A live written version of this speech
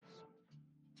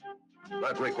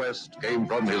That request came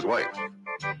from his wife.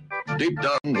 Deep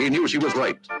down, he knew she was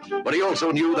right, but he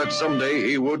also knew that someday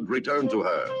he would return to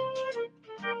her.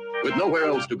 With nowhere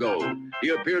else to go, he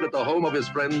appeared at the home of his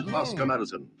friend Oscar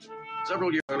Madison.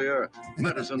 Several years earlier,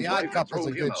 Madison's The Odd wife Couple's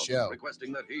thrown a him good out, show.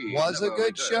 requesting that he Was a never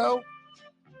good return. show?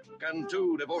 Can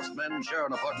two divorced men share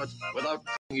an apartment without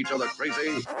each other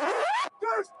crazy?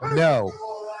 No.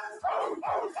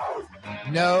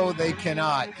 No, they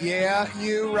cannot. Yeah,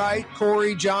 you right.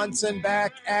 Corey Johnson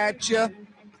back at you.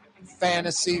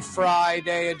 Fantasy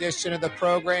Friday edition of the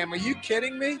program. Are you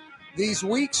kidding me? These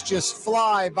weeks just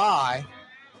fly by.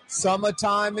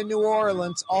 Summertime in New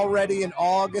Orleans, already in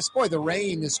August. Boy, the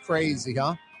rain is crazy,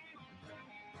 huh?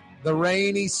 The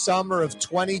rainy summer of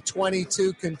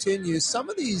 2022 continues. Some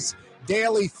of these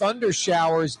daily thunder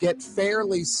showers get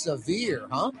fairly severe,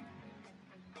 huh?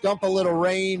 Dump a little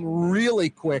rain really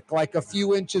quick, like a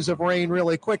few inches of rain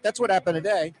really quick. That's what happened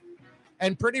today.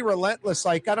 And pretty relentless,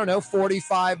 like,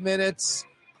 45 minutes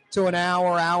to an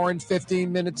hour and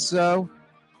 15 minutes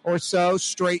or so,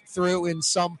 straight through in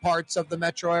some parts of the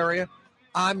metro area.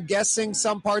 I'm guessing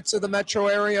some parts of the metro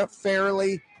area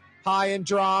fairly high and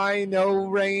dry, no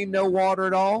rain, no water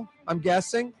at all, I'm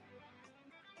guessing.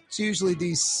 It's usually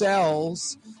these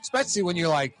cells, especially when you're,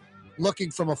 like, looking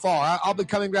from afar. I'll be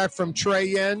coming back from Trey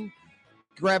Inn,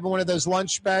 grabbing one of those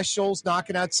lunch specials,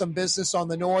 knocking out some business on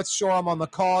the North Shore. I'm on the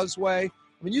Causeway.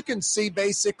 I mean, you can see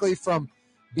basically from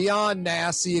beyond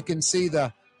NASA, you can see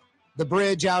the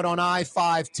bridge out on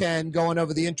I-510 going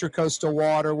over the Intracoastal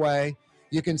Waterway.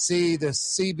 You can see the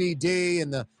CBD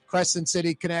and the Crescent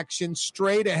City connection.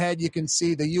 Straight ahead, you can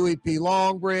see the UEP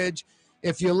Long Bridge.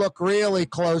 If you look really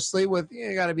closely,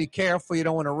 you got to be careful, you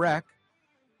don't want to wreck.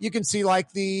 You can see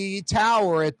like the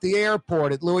tower at the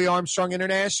airport at Louis Armstrong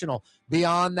International.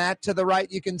 Beyond that, to the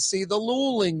right, you can see the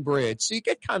Luling Bridge. So you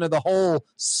get kind of the whole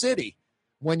city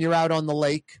when you're out on the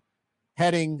lake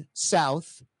heading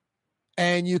south.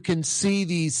 And you can see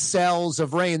these cells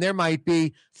of rain. There might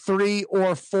be 3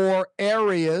 or 4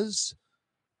 areas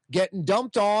getting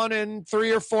dumped on and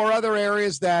 3 or 4 other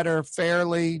areas that are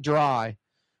fairly dry.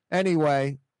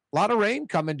 Anyway, a lot of rain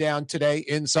coming down today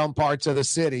in some parts of the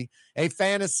city. A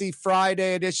Fantasy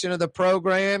Friday edition of the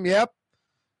program. Yep.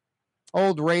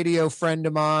 Old radio friend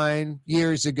of mine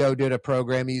years ago did a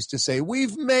program. He used to say,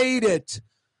 "We've made it.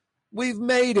 We've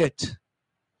made it."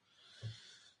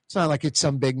 It's not like it's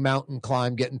some big mountain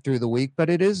climb getting through the week, but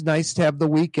it is nice to have the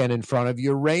weekend in front of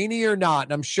you, rainy or not.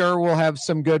 And I'm sure we'll have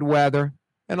some good weather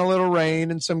and a little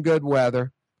rain and some good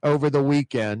weather over the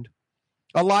weekend.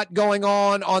 A lot going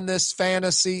on this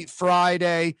Fantasy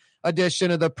Friday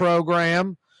edition of the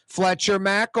program. Fletcher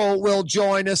Mackel will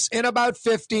join us in about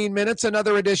 15 minutes.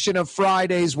 Another edition of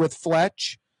Fridays with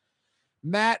Fletch.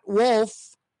 Matt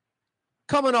Wolf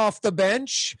coming off the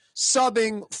bench,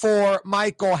 subbing for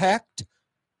Michael Hecht.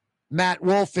 Matt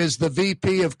Wolf is the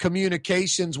VP of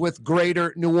Communications with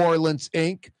Greater New Orleans,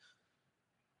 Inc.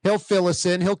 He'll fill us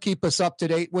in. He'll keep us up to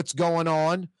date what's going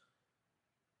on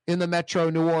in the metro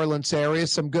New Orleans area.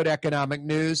 Some good economic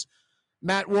news.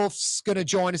 Matt Wolf's going to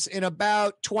join us in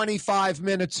about 25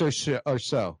 minutes or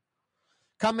so.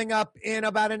 Coming up in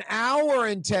about an hour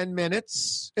and 10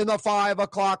 minutes in the 5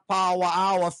 o'clock power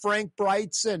hour, Frank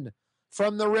Brightson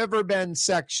from the Riverbend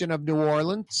section of New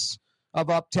Orleans, of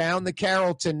Uptown, the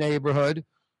Carrollton neighborhood.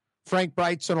 Frank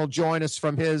Brightson will join us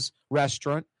from his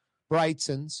restaurant,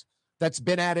 Brightson's, that's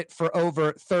been at it for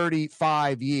over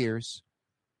 35 years.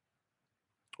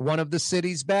 One of the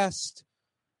city's best.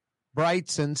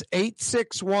 Brightson's,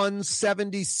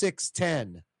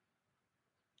 861-7610.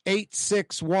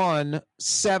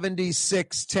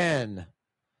 861-7610.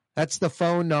 That's the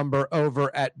phone number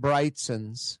over at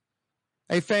Brightson's.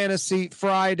 A Fantasy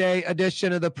Friday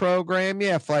edition of the program.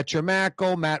 Yeah, Fletcher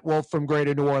Mackel, Matt Wolf from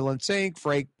Greater New Orleans, Inc.,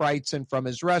 Frank Brightson from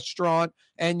his restaurant,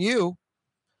 and you.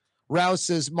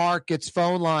 Rouse's Markets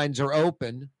phone lines are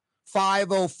open.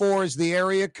 504 is the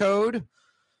area code.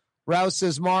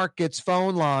 Rouse's Markets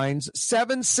phone lines,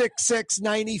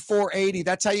 766-9480.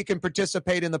 That's how you can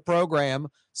participate in the program,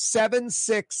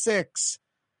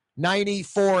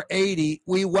 766-9480.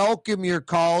 We welcome your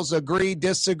calls, agree,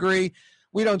 disagree.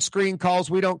 We don't screen calls.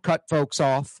 We don't cut folks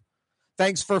off.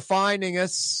 Thanks for finding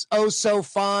us. Oh, so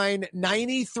fine.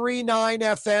 93.9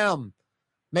 FM.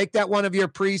 Make that one of your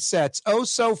presets. Oh,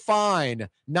 so fine.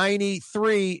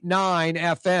 93.9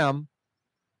 FM.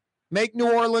 Make New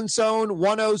Orleans' own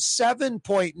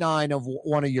 107.9 of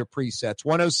one of your presets.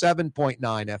 107.9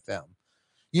 FM.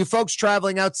 You folks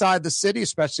traveling outside the city,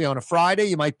 especially on a Friday,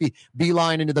 you might be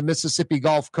beeline into the Mississippi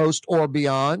Gulf Coast or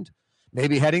beyond.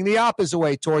 Maybe heading the opposite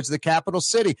way towards the capital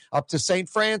city, up to St.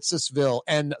 Francisville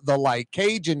and the like,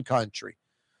 Cajun country.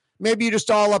 Maybe you're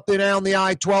just all up and down the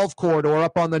I-12 corridor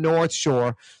up on the North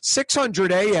Shore.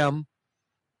 600 a.m.,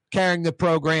 carrying the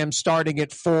program starting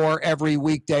at 4 every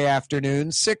weekday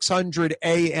afternoon. 600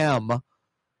 a.m.,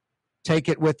 take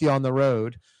it with you on the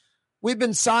road. We've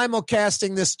been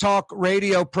simulcasting this talk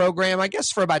radio program, I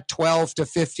guess, for about 12 to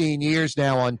 15 years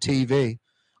now on TV.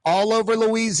 All over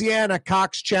Louisiana,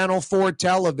 Cox Channel 4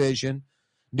 television,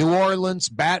 New Orleans,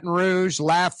 Baton Rouge,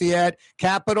 Lafayette,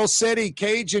 Capital City,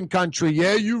 Cajun Country.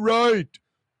 Yeah, you're right.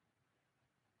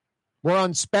 We're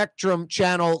on Spectrum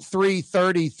Channel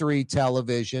 333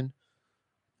 television.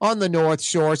 On the North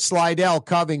Shore, Slidell,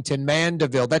 Covington,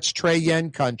 Mandeville. That's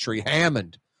Cheyenne Country,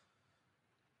 Hammond.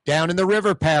 Down in the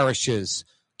river parishes,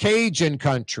 Cajun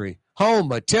Country,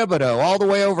 Houma, Thibodaux, all the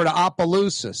way over to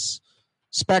Opelousas.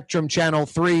 Spectrum Channel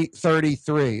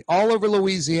 333, all over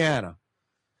Louisiana.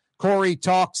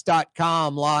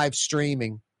 CoreyTalks.com live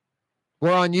streaming.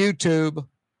 We're on YouTube.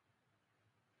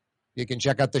 You can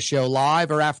check out the show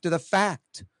live or after the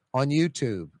fact on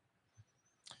YouTube.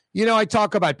 You know, I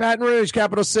talk about Baton Rouge,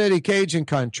 Capital City, Cajun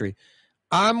Country.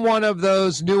 I'm one of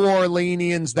those New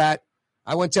Orleanians that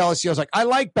I went to LSU. I was like, I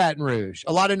like Baton Rouge.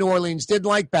 A lot of New Orleans didn't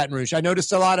like Baton Rouge. I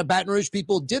noticed a lot of Baton Rouge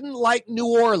people didn't like New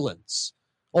Orleans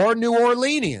or New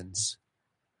Orleanians.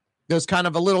 There's kind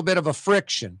of a little bit of a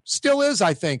friction. Still is,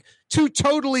 I think. Two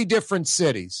totally different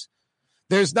cities.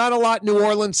 There's not a lot New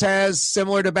Orleans has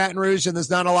similar to Baton Rouge, and there's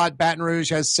not a lot Baton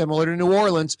Rouge has similar to New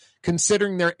Orleans,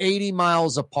 considering they're 80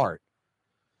 miles apart.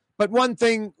 But one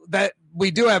thing that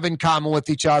we do have in common with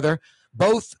each other,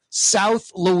 both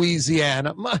South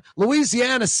Louisiana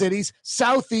cities,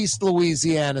 Southeast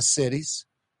Louisiana cities,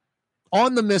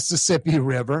 on the Mississippi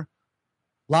River,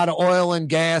 a lot of oil and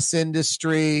gas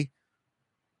industry.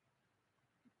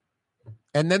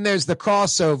 And then there's the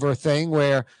crossover thing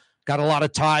where got a lot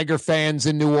of Tiger fans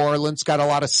in New Orleans, got a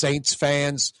lot of Saints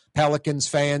fans, Pelicans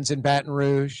fans in Baton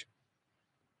Rouge.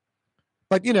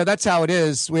 But, you know, that's how it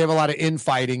is. We have a lot of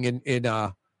infighting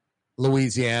in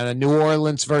Louisiana. New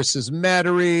Orleans versus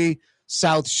Metairie,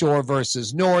 South Shore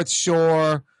versus North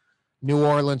Shore, New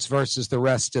Orleans versus the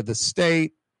rest of the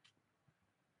state.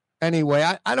 Anyway,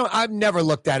 I've never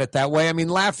looked at it that way. I mean,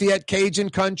 Lafayette, Cajun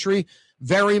Country,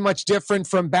 very much different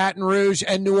from Baton Rouge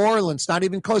and New Orleans. Not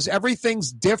even close.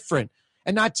 Everything's different.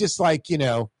 And not just like, you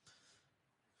know,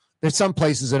 there's some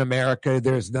places in America,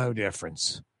 there's no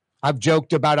difference. I've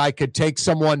joked about I could take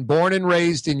someone born and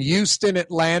raised in Houston,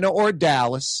 Atlanta, or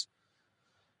Dallas,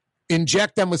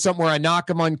 inject them with something where I knock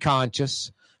them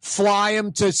unconscious, fly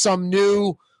them to some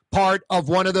new part of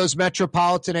one of those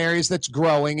metropolitan areas that's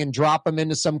growing and drop them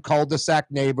into some cul-de-sac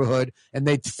neighborhood, and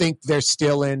they'd think they're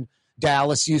still in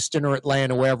Dallas, Houston, or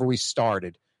Atlanta, wherever we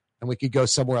started. And we could go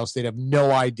somewhere else. They'd have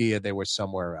no idea they were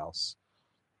somewhere else.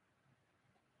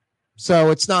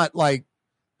 So it's not like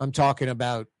I'm talking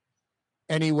about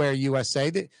anywhere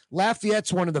USA.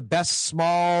 Lafayette's one of the best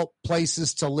small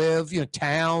places to live, you know,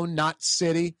 town, not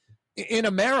city, in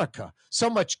America. So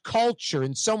much culture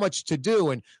and so much to do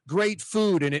and great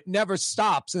food, and it never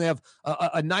stops. And they have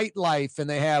a nightlife, and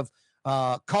they have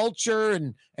culture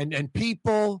and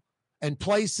people and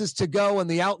places to go, and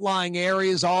the outlying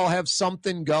areas all have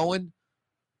something going.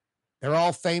 They're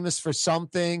all famous for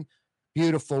something.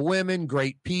 Beautiful women,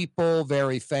 great people,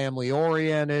 very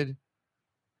family-oriented.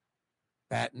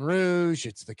 Baton Rouge,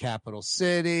 it's the capital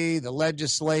city, the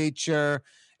legislature,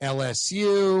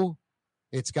 LSU.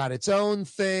 It's got its own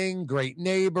thing, great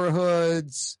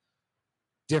neighborhoods,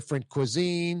 different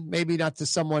cuisine. Maybe not to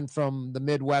someone from the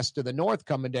Midwest or the North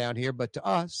coming down here, but to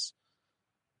us.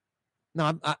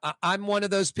 No, I'm one of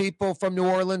those people from New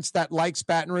Orleans that likes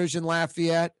Baton Rouge and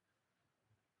Lafayette.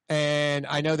 And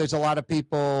I know there's a lot of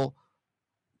people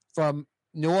from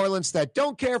New Orleans that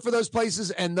don't care for those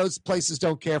places, and those places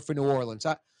don't care for New Orleans.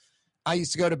 I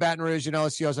used to go to Baton Rouge and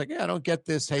LSU. I was like, yeah, I don't get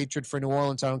this hatred for New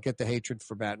Orleans. I don't get the hatred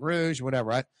for Baton Rouge,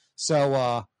 whatever.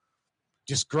 So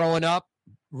just growing up,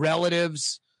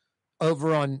 relatives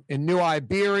over in New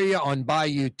Iberia on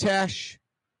Bayou Teche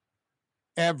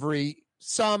every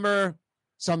summer,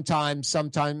 sometimes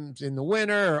in the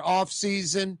winter or off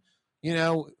season, you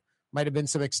know, might have been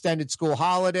some extended school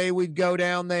holiday. We'd go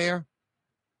down there.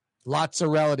 Lots of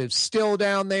relatives still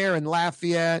down there in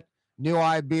Lafayette, New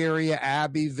Iberia,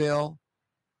 Abbeville.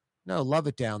 No, love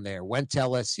it down there. Went to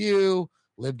LSU,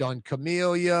 lived on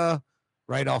Camellia,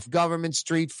 right off Government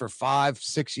Street for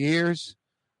 5-6 years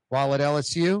while at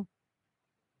LSU.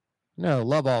 No,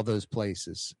 love all those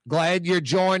places. Glad you're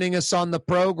joining us on the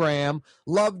program.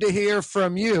 Love to hear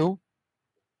from you.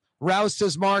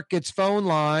 Rousta's Markets phone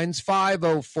lines,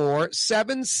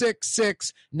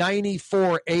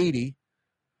 504-766-9480.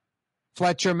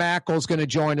 Fletcher Mackel's going to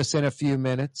join us in a few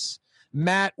minutes.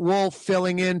 Matt Wolf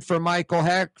filling in for Michael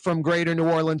Heck from Greater New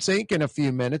Orleans Inc. in a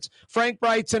few minutes. Frank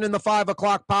Brightson in the 5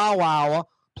 o'clock Pow Hour,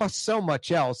 plus so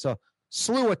much else. A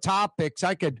slew of topics.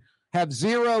 I could have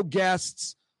zero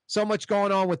guests. So much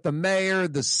going on with the mayor,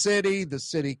 the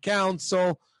city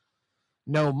council.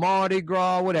 No Mardi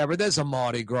Gras, whatever. There's a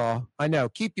Mardi Gras. I know.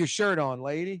 Keep your shirt on,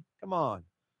 lady. Come on.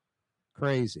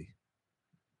 Crazy.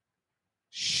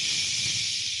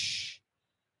 Shh.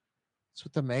 That's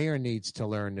what the mayor needs to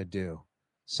learn to do.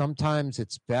 Sometimes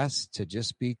it's best to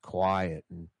just be quiet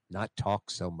and not talk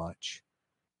so much.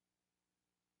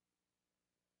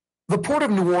 The Port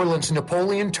of New Orleans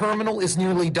Napoleon Terminal is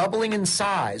nearly doubling in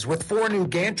size, with 4 new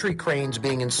gantry cranes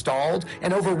being installed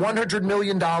and over $100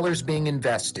 million being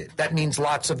invested. That means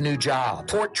lots of new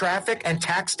jobs, port traffic, and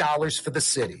tax dollars for the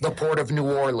city. The Port of New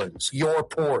Orleans, your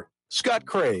port. Scott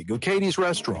Craig of Katie's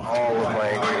Restaurant. All of my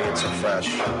ingredients are fresh.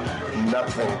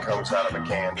 Nothing comes out of a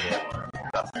can here.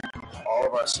 Nothing. All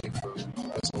of our seafood is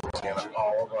Louisiana.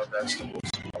 All of our vegetables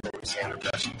are Louisiana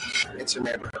vegetables. It's a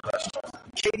neighborhood restaurant.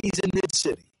 Katie's in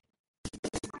Mid-City.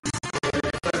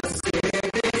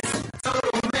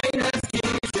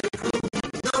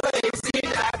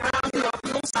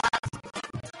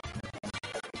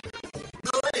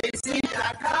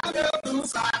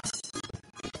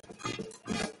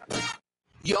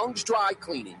 Young's Dry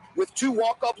Cleaning, with 2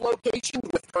 walk-up locations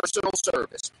with personal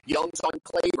service. Young's on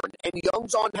Claiborne and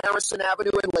Young's on Harrison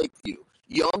Avenue in Lakeview.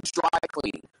 Young's Dry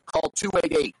Cleaning. Call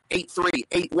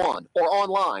 288-8381 or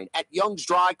online at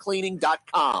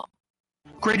youngsdrycleaning.com.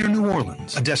 Greater New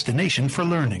Orleans, a destination for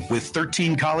learning. With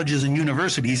 13 colleges and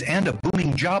universities and a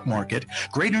booming job market,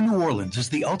 Greater New Orleans is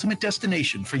the ultimate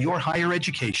destination for your higher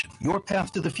education. Your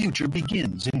path to the future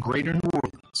begins in Greater New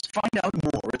Orleans. Find out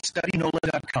more at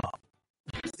studynola.com.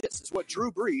 This is what Drew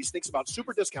Brees thinks about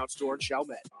Super Discount Store in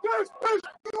Chalmette.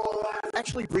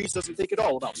 Actually, Brees doesn't think at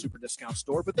all about Super Discount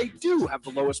Store, but they do have the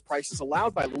lowest prices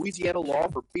allowed by Louisiana law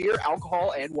for beer,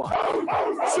 alcohol, and wine.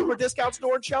 Super Discount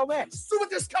Store in Chalmette. Super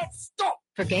Discount Store!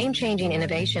 For game-changing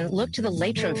innovation, look to the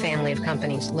Latrim family of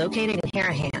companies located in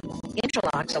Harahan.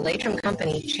 Interlocks, a Latrim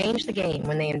company, changed the game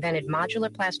when they invented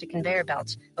modular plastic conveyor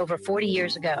belts over 40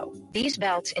 years ago. These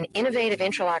belts and innovative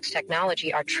Interlocks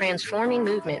technology are transforming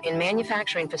movement in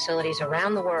manufacturing facilities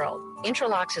around the world.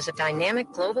 Interlocks is a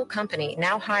dynamic global company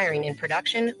now hiring in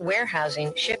production,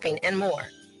 warehousing, shipping, and more.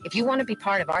 If you want to be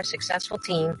part of our successful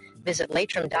team, visit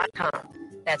Latrim.com.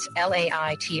 That's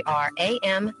LAITRAM.com.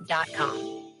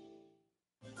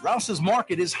 Rouse's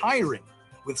Market is hiring.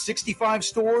 With 65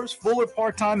 stores, full or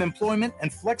part-time employment,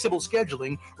 and flexible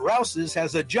scheduling, Rouse's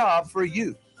has a job for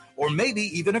you, or maybe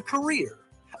even a career.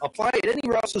 Apply at any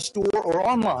Rouse's store or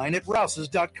online at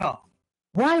rouses.com.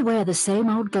 Why wear the same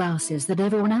old glasses that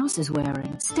everyone else is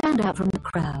wearing? Stand out from the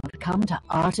crowd. Come to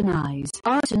Art and Eyes.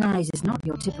 Art and Eyes is not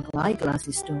your typical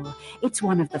eyeglasses store. It's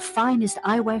one of the finest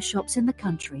eyewear shops in the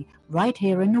country, right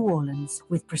here in New Orleans,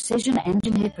 with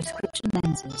precision-engineered prescription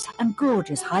lenses and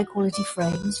gorgeous high-quality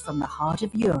frames from the heart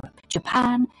of Europe,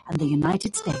 Japan, and the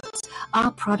United States.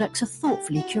 Our products are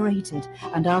thoughtfully curated,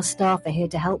 and our staff are here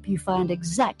to help you find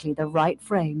exactly the right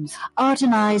frames. Art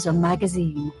and Eyes, a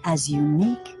magazine as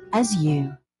unique as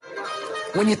you.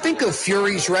 When you think of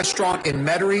Fury's Restaurant in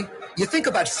Metairie, you think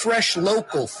about fresh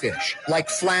local fish like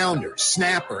flounder,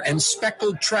 snapper, and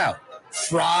speckled trout,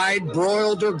 fried,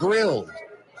 broiled, or grilled.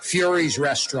 Fury's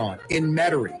Restaurant in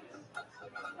Metairie.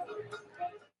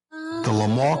 The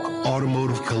Lamarck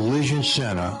Automotive Collision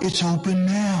Center, it's open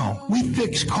now. We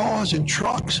fix cars and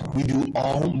trucks. We do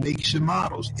all makes and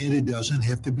models. And it doesn't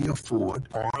have to be a Ford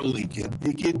or a Lincoln.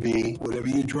 It can be whatever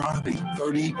you're driving.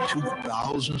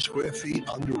 32,000 square feet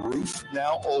under roof.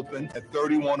 Now open at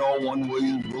 3101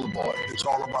 Williams Boulevard. It's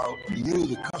all about you,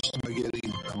 the customer,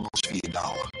 getting the most for your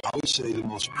dollar. I would say the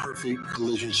most perfect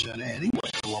collision center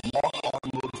anyway. The Lamarck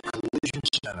Automotive Collision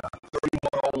Center,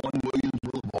 3101 Williams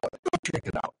Boulevard. Go check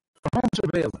it out. For home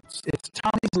surveillance, it's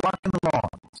Tommy's Lock and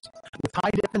Alarms. With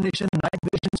high-definition night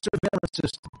vision surveillance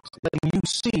systems, letting you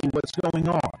see what's going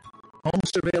on. Home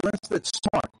surveillance that's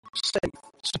smart, safe,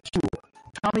 secure.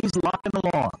 Tommy's Lock and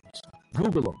Alarms.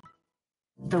 Google them.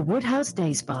 The Woodhouse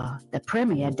Day Spa, the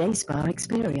premier day spa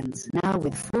experience, now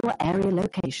with 4 area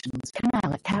locations.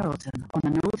 Canal at Carrollton, on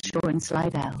the North Shore in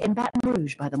Slidell, in Baton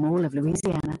Rouge by the Mall of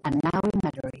Louisiana, and now in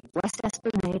Metairie, West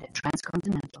Esplanade at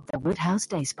Transcontinental. The Woodhouse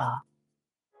Day Spa.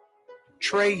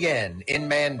 Trey Yen in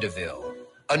Mandeville,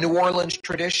 a New Orleans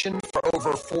tradition for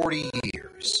over 40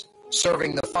 years,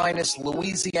 serving the finest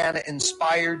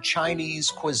Louisiana-inspired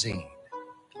Chinese cuisine.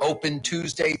 Open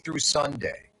Tuesday through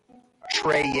Sunday.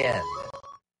 Trey Yen.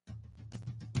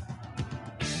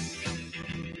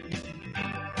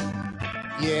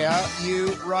 Yeah,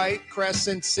 you right.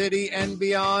 Crescent City and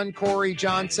beyond. Corey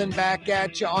Johnson back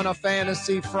at you on a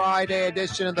Fantasy Friday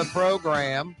edition of the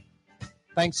program.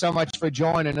 Thanks so much for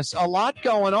joining us. A lot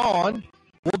going on.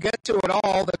 We'll get to it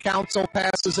all. The council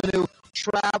passes a new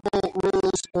travel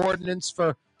rules ordinance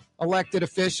for elected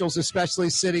officials, especially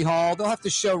City Hall. They'll have to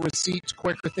show receipts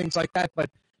quicker, things like that,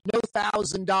 but no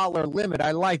 $1,000 limit.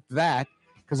 I like that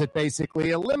because it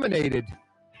basically eliminated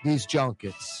these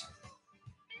junkets.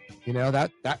 You know,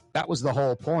 that was the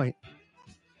whole point.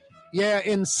 Yeah,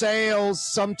 in sales,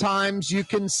 sometimes you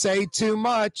can say too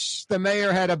much. The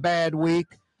mayor had a bad week.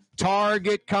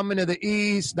 Target coming to the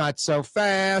east, not so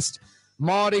fast.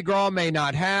 Mardi Gras may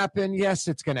not happen. Yes,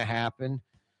 it's going to happen.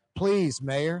 Please,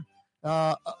 Mayor.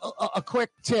 A quick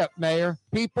tip, Mayor.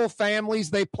 People, families,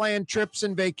 they plan trips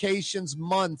and vacations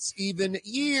months, even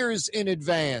years in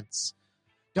advance.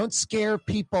 Don't scare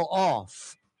people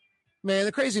off. Man,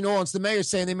 the crazy New Orleans, the mayor's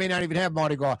saying they may not even have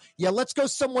Mardi Gras. Yeah, let's go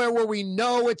somewhere where we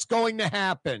know it's going to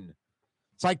happen.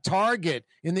 It's like Target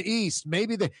in the East.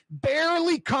 Maybe they're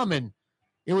barely coming.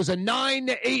 It was a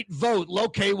 9-8 vote.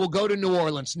 Okay, we'll go to New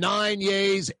Orleans. 9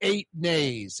 yays, 8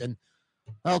 nays. And,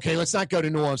 okay, let's not go to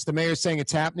New Orleans. The mayor's saying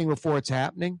it's happening before it's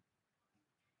happening.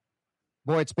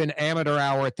 Boy, it's been amateur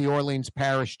hour at the Orleans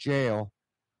Parish Jail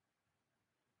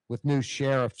with new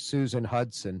Sheriff Susan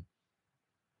Hudson.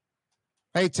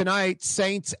 Hey, tonight,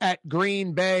 Saints at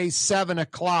Green Bay, 7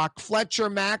 o'clock. Fletcher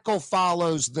Mackel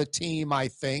follows the team, I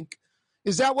think.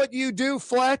 Is that what you do,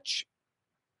 Fletch?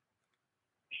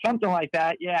 Something like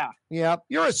that, yeah. Yep.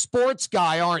 You're a sports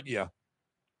guy, aren't you?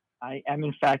 I am,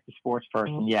 in fact, a sports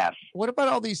person, yes. What about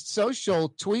all these social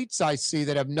tweets I see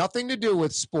that have nothing to do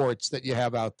with sports that you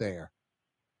have out there?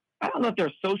 I don't know if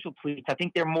they're social tweets. I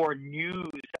think they're more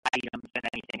news items than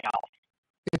anything else.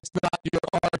 It's not your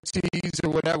RTs or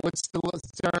whatever. What's the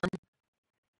term?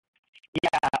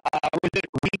 Yeah, was it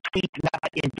retweets, not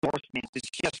endorsements? It's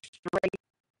just straight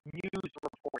news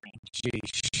reporting.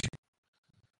 Geesh.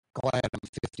 Glad I'm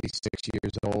 56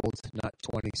 years old, not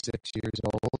 26 years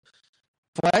old.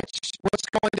 Fletch, what's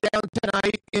going down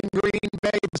tonight in Green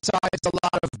Bay besides a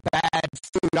lot of bad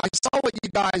food? I saw what you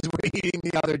guys were eating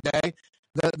the other day,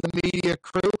 the media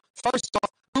crew. First off,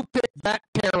 who picked that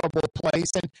terrible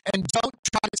place? And don't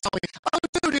try to tell me, oh,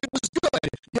 dude, it was good.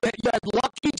 You had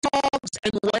Lucky Dogs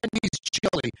and Wendy's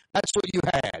chili. That's what you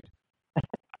had.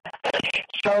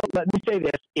 So let me say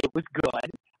this. It was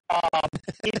good.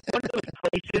 It's one of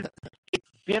those places, it's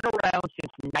been around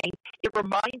since 19... It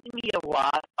reminds me a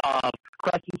lot of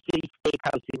Crescent City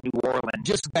Steakhouse in New Orleans.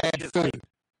 Just bad food.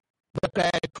 But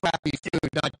bad, crappy food,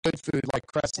 not good food like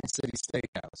Crescent City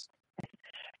Steakhouse.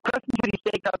 Crescent City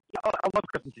Steakhouse, I love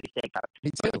Crescent City Steakhouse.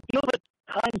 Me too. It feels like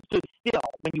time stood still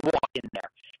when you walk in there.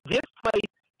 This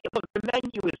place, look, the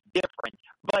menu is different,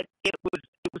 but it was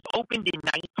opened in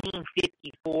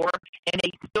 1954, and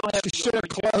they still have... It should have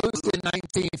closed in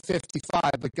 1955,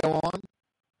 but go on.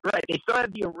 Right, they still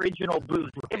have the original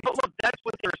booth. But look, that's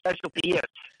what their specialty is.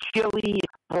 Chili,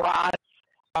 brats,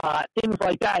 things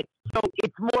like that. So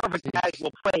it's more of a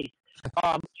casual place.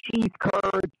 Cheese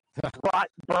curds, brat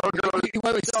burgers.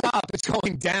 Wait, stop. It's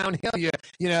going downhill.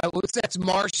 You know, that's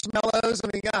marshmallows. I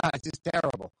mean, God, it's just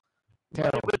terrible.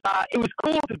 Terrible. It was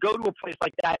cool to go to a place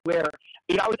like that where,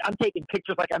 you know, I'm taking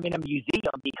pictures like I'm in a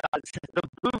museum because the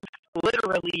booths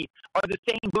literally are the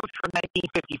same booths from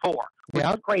 1954. Which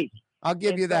is crazy. I'll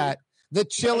give you that. The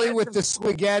chili with the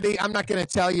spaghetti, I'm not going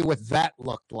to tell you what that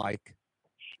looked like.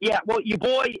 Yeah, well, your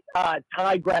boy,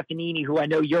 Ty Graffinini, who I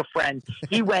know your friend,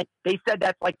 he went, they said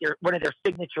that's like one of their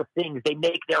signature things. They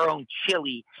make their own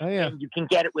chili, and you can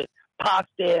get it with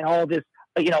pasta and all this,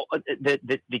 you know,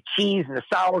 the cheese and the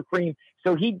sour cream.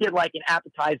 So he did like an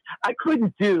appetizer. I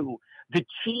couldn't do the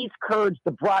cheese curds,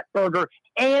 the brat burger,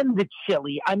 and the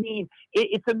chili. I mean,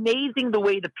 it's amazing the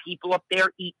way the people up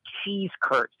there eat cheese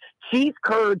curds. Cheese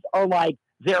curds are like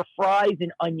their fries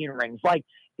and onion rings. Like,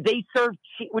 they serve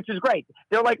cheese, which is great.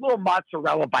 They're like little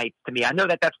mozzarella bites to me. I know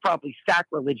that that's probably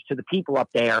sacrilege to the people up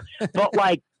there, but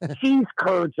like cheese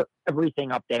curds,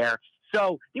 everything up there.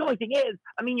 So the only thing is,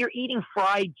 I mean, you're eating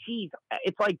fried cheese.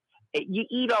 It's like you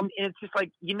eat them, and it's just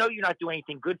like, you know, you're not doing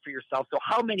anything good for yourself. So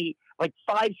how many, like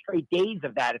 5 straight days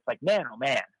of that? It's like, man, oh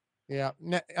man. Yeah.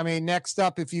 I mean, next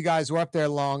up, if you guys were up there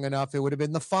long enough, it would have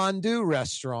been the fondue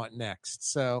restaurant next.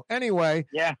 So anyway,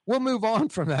 we'll move on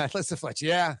from that. Listen, Fletcher.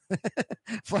 Yeah.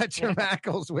 Fletcher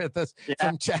Mackel's with us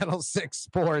from Channel 6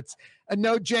 Sports.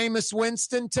 No Jameis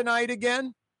Winston tonight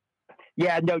again?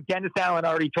 Yeah, no, Dennis Allen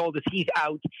already told us he's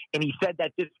out, and he said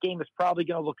that this game is probably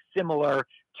going to look similar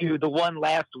to the one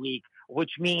last week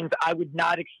which means I would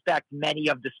not expect many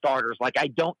of the starters. Like, I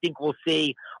don't think we'll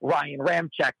see Ryan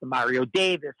Ramczyk, Mario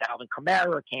Davis, Alvin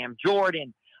Kamara, Cam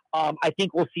Jordan. I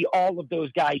think we'll see all of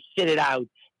those guys sit it out,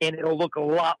 and it'll look a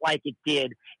lot like it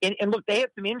did. And look, they had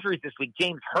some injuries this week.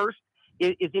 James Hurst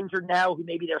is injured now, who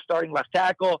maybe they're starting left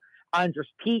tackle. Andres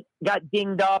Pete got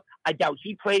dinged up. I doubt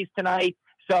he plays tonight.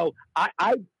 So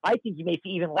I think you may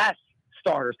see even less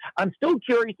starters. I'm still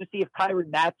curious to see if Tyrann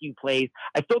Mathieu plays.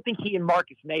 I still think he and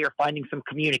Marcus May are finding some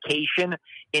communication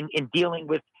in dealing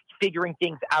with figuring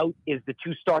things out is the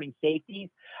two starting safeties.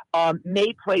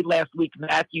 May played last week.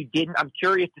 Mathieu didn't. I'm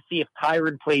curious to see if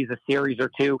Tyrann plays a series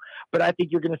or two, but I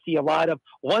think you're going to see a lot of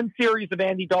one series of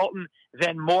Andy Dalton,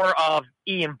 then more of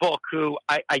Ian Book, who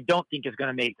I don't think is going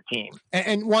to make the team.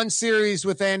 And one series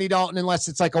with Andy Dalton, unless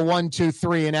it's like a 1, 2,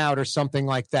 3 and out or something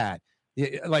like that.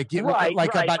 Like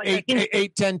about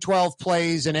 8, 10, 12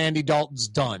 plays and Andy Dalton's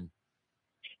done.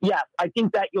 Yes, I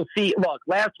think that you'll see. Look,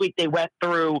 last week they went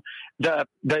through the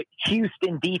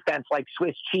Houston defense like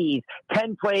Swiss cheese.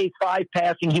 10 plays, 5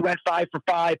 passing. He went 5 for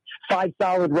 5, 5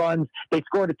 solid runs. They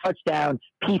scored a touchdown.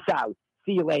 Peace out.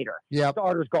 See you later. Yep.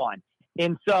 Starter's gone.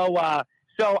 And so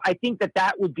I think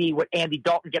that would be what Andy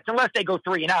Dalton gets. Unless they go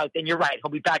 3 and out, then you're right.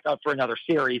 He'll be back out for another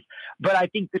series. But I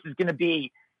think this is going to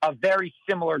be a very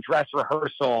similar dress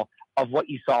rehearsal of what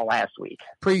you saw last week.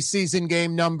 Preseason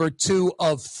game number 2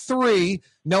 of 3.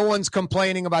 No one's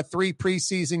complaining about 3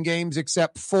 preseason games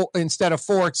instead of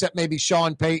 4, except maybe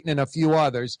Sean Payton and a few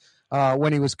others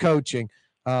when he was coaching.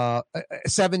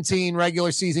 17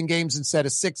 regular season games instead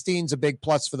of 16 is a big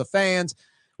plus for the fans.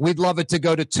 We'd love it to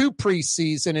go to 2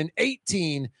 preseason and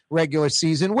 18 regular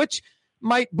season, which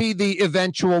might be the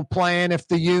eventual plan if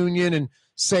the union and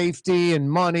safety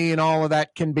and money and all of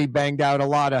that can be banged out. A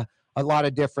lot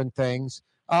of different things.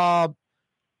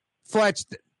 Fletch,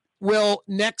 will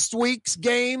next week's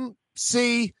game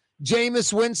see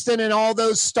Jameis Winston and all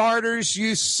those starters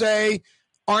you say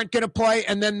aren't going to play,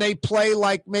 and then they play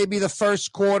like maybe the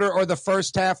first quarter or the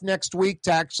first half next week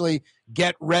to actually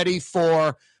get ready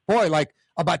for, like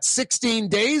about 16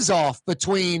 days off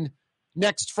between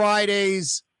next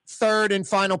Friday's third and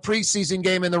final preseason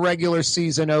game and the regular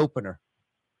season opener?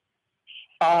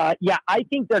 Yeah, I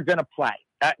think they're going to play.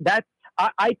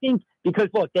 I think because,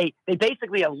 look, they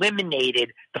basically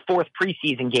eliminated the 4th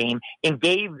preseason game and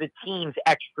gave the teams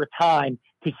extra time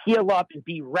to heal up and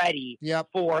be ready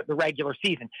for the regular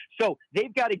season. So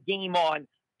they've got a game on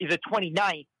the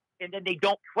 29th, and then they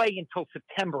don't play until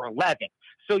September 11th.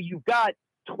 So you've got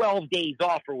 12 days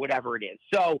off or whatever it is.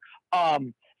 So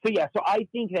I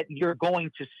think that you're going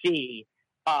to see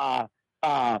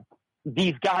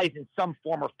these guys in some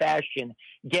form or fashion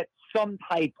get some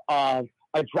type of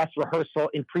a dress rehearsal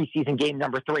in preseason game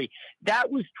number 3. That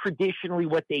was traditionally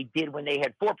what they did when they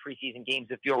had 4 preseason games,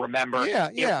 if you'll remember. Yeah.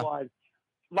 It was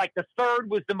like the 3rd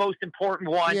was the most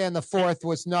important one. Yeah, and the 4th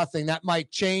was nothing. That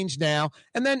might change now.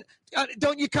 And then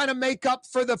don't you kind of make up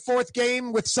for the 4th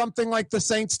game with something like the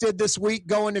Saints did this week,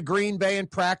 going to Green Bay and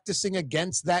practicing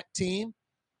against that team?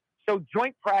 So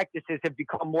joint practices have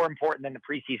become more important than the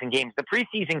preseason games. The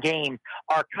preseason games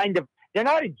are they're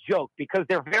not a joke because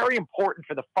they're very important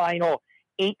for the final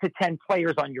 8 to 10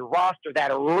 players on your roster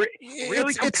that are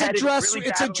really competitive.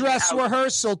 It's a dress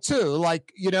rehearsal too.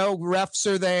 Like, refs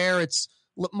are there. It's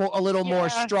a little more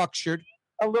structured.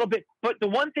 A little bit. But the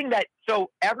one thing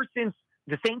ever since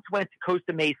the Saints went to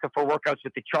Costa Mesa for workouts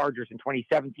with the Chargers in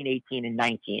 2017, 18, and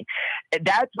 19,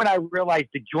 that's when I realized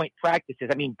the joint practices.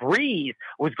 I mean, Breeze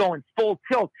was going full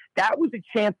tilt. That was a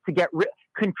chance to get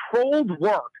controlled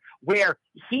work where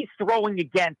he's throwing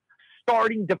against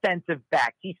starting defensive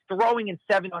backs. He's throwing in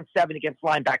 7-on-7 against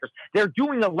linebackers. They're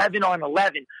doing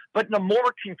 11-on-11, but in a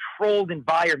more controlled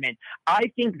environment.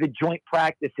 I think the joint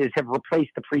practices have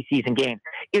replaced the preseason games,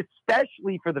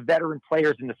 especially for the veteran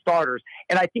players and the starters.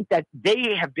 And I think that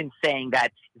they have been saying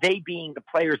that, they being the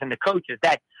players and the coaches,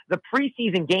 that the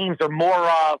preseason games are more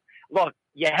of, look,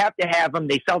 you have to have them.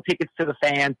 They sell tickets to the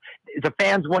fans. The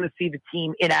fans want to see the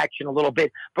team in action a little bit.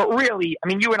 But really, I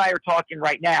mean, you and I are talking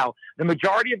right now. The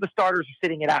majority of the starters are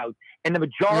sitting it out, and the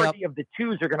majority of the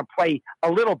 2s are going to play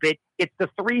a little bit. It's the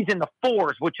 3s and the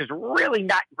 4s, which is really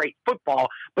not great football,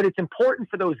 but it's important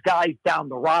for those guys down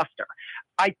the roster.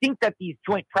 I think that these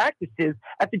joint practices,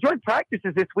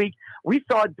 this week, we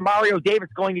saw Mario Davis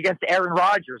going against Aaron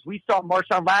Rodgers. We saw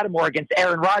Marshawn Lattimore against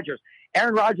Aaron Rodgers.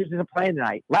 Aaron Rodgers isn't playing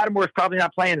tonight. Lattimore is probably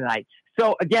not playing tonight.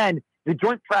 So, again, the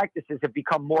joint practices have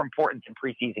become more important than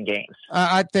preseason games.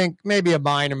 I think maybe a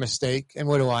minor mistake, and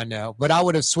what do I know? But I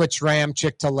would have switched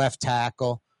Ramczyk to left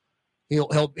tackle.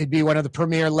 He'd be one of the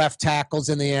premier left tackles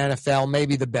in the NFL,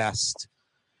 maybe the best.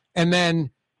 And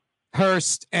then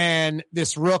Hurst and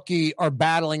this rookie are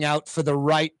battling out for the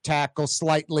right tackle,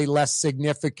 slightly less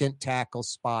significant tackle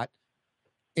spot.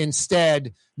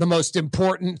 Instead, the most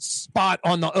important spot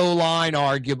on the O-line,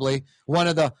 arguably, one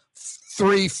of the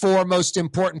 3-4 most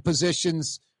important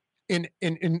positions in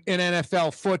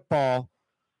NFL football,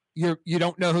 you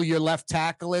don't know who your left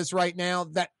tackle is right now.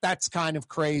 That's kind of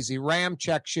crazy.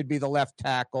 Ramczyk should be the left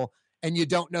tackle, and you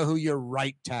don't know who your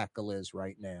right tackle is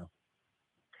right now.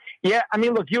 Yeah, I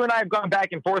mean, look, you and I have gone back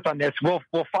and forth on this. We'll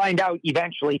find out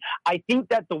eventually. I think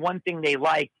that the one thing they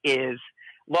like is,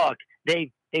 look,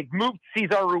 they've moved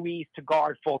Cesar Ruiz to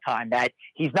guard full time. That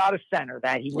he's not a center.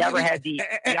 That he never had the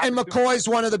and McCoy's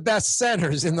one of the best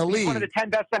centers in the league. One of the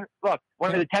 10 best centers. Look,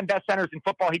 one of the 10 best centers in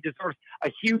football. He deserves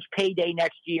a huge payday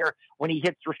next year when he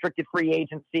hits restricted free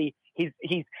agency. He's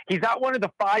not one of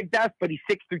the 5 best, but he's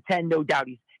 6 through 10, no doubt.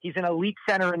 He's an elite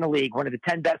center in the league, one of the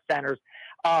 10 best centers.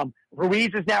 Ruiz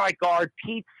is now at guard.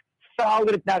 Pete's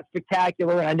solid, if not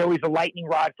spectacular, and I know he's a lightning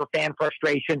rod for fan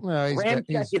frustration. Well,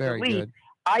 Ramczyk is very elite. good.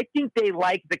 I think they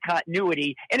like the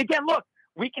continuity. And again, look,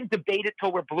 we can debate it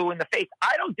till we're blue in the face.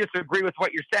 I don't disagree with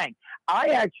what you're saying. I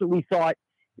actually thought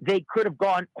they could have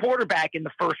gone quarterback in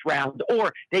the first round,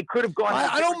 or they could have gone.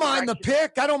 I don't mind the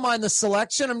pick. I don't mind the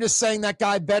selection. I'm just saying that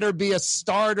guy better be a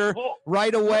starter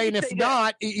right away. And if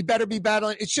not, he better be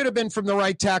battling. It should have been from the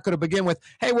right tackle to begin with.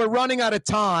 Hey, we're running out of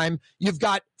time. You've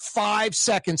got 5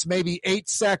 seconds, maybe 8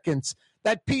 seconds.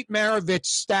 That Pete Maravich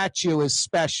statue is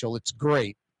special. It's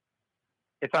great.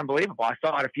 It's unbelievable. I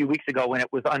saw it a few weeks ago when it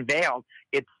was unveiled.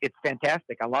 It's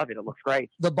fantastic. I love it. It looks great.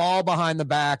 The ball behind the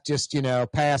back, just,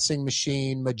 passing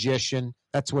machine, magician.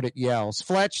 That's what it yells.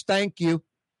 Fletch, thank you.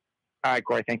 All right,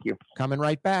 Corey, thank you. Coming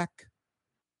right back.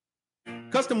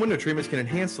 Custom window treatments can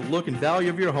enhance the look and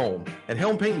value of your home. At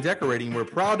Helm Paint and Decorating, we're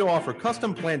proud to offer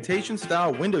custom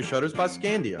plantation-style window shutters by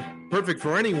Scandia. Perfect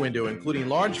for any window, including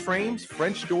large frames,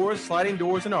 French doors, sliding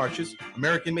doors, and arches.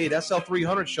 American-made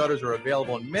SL300 shutters are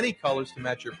available in many colors to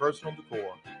match your personal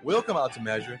decor. We'll come out to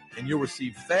measure, and you'll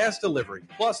receive fast delivery.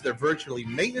 Plus, they're virtually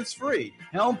maintenance-free.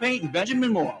 Helm Paint and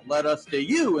Benjamin Moore. Let us steer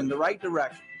you in the right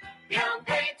direction. Helm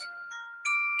Paint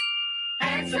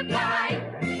and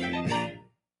Supply.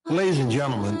 Ladies and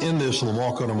gentlemen, in this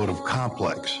Lamarck Automotive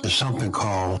Complex is something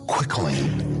called Quick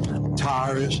Lane.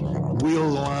 Tires, wheel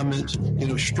alignments,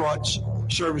 struts,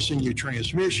 servicing your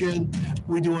transmission.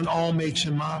 We're doing all makes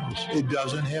and models. It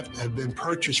doesn't have to have been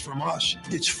purchased from us.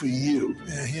 It's for you.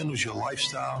 It handles your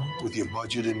lifestyle with your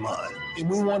budget in mind. And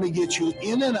we want to get you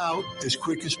in and out as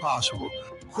quick as possible.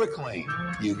 Quick Lane,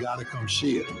 you got to come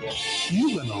see it.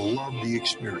 You're going to love the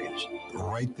experience.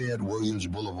 Right there at Williams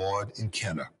Boulevard in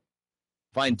Kenner.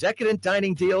 Find decadent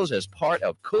dining deals as part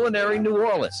of Culinary New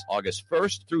Orleans, August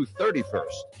 1st through 31st.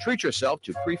 Treat yourself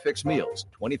to prix-fixe meals,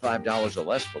 $25 or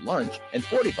less for lunch and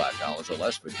 $45 or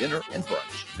less for dinner and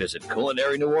brunch. Visit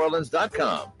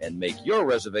culinaryneworleans.com and make your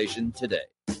reservation today.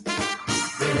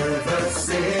 River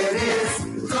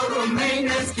City's total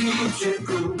maintenance keeps you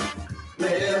cool.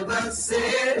 River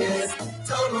City's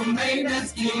total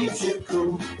maintenance keeps you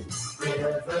cool.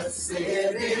 River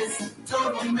City's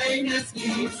total maintenance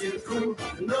keeps you cool.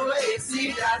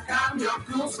 NoAC.com, your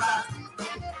cool spot.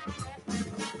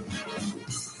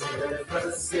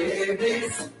 River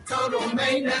City's total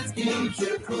maintenance keeps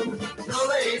you cool.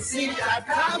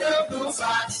 NoAC.com, your cool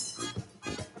spot.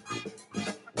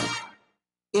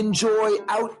 Enjoy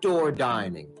outdoor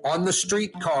dining on the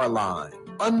streetcar line,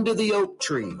 under the oak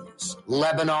trees,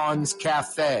 Lebanon's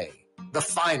Cafe, the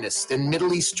finest in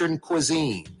Middle Eastern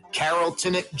cuisine,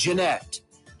 Carrollton at Jeanette,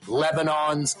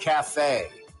 Lebanon's Cafe.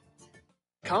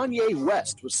 Kanye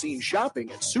West was seen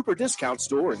shopping at Super Discount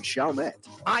Store in Chalmette.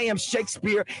 I am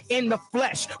Shakespeare in the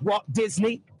flesh. Walt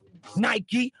Disney,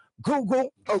 Nike,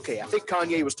 Google. Okay, I think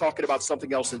Kanye was talking about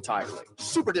something else entirely.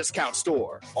 Super Discount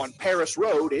Store on Paris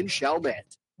Road in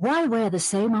Chalmette. Why wear the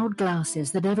same old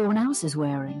glasses that everyone else is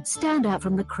wearing? Stand out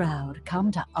from the crowd.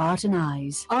 Come to Art and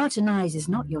Eyes. Art and Eyes is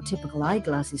not your typical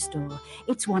eyeglasses store.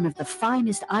 It's one of the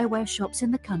finest eyewear shops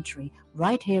in the country,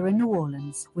 right here in New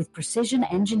Orleans, with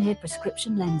precision-engineered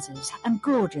prescription lenses and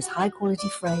gorgeous high-quality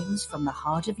frames from the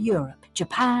heart of Europe,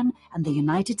 Japan, and the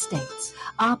United States.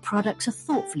 Our products are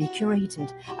thoughtfully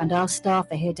curated, and our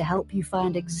staff are here to help you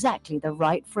find exactly the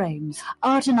right frames.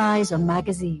 Art and Eyes, a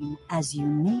magazine as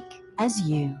unique as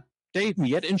you. Dave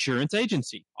Miette Insurance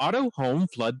Agency. Auto, home,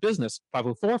 flood, business.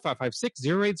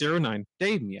 504-556-0809.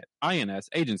 Dave Miette,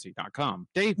 INSagency.com.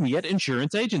 Dave Miette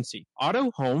Insurance Agency.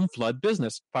 Auto, home, flood,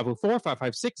 business.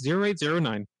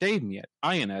 504-556-0809. Dave Miette,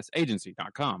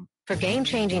 INSagency.com. For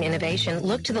game-changing innovation,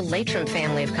 look to the Latrim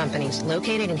family of companies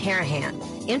located in Harahan.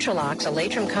 Intralox, a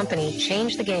Latrim company,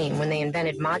 changed the game when they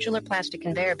invented modular plastic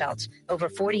conveyor belts over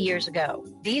 40 years ago.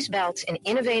 These belts and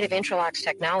innovative Intralox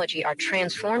technology are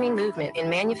transforming movement in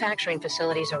manufacturing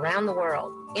facilities around the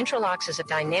world. Intralox is a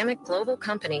dynamic global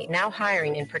company now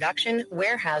hiring in production,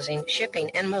 warehousing,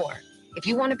 shipping, and more. If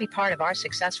you want to be part of our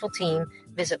successful team,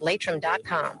 visit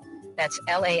Latrim.com. That's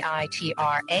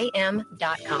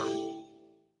LAITRAM.com.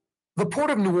 The Port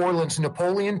of New Orleans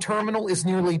Napoleon Terminal is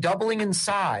nearly doubling in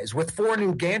size, with 4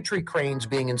 new gantry cranes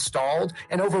being installed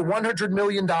and over $100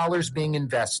 million being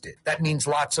invested. That means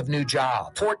lots of new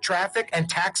jobs, port traffic, and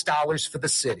tax dollars for the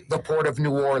city. The Port of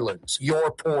New Orleans,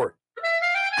 your port.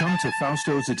 Come to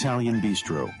Fausto's Italian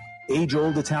Bistro.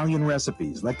 Age-old Italian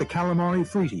recipes like the calamari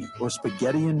fritti or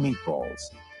spaghetti and meatballs.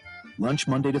 Lunch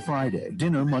Monday to Friday,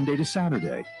 dinner Monday to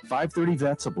Saturday. 530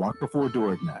 Vets, a block before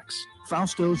Dorignax.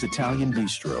 Fausto's Italian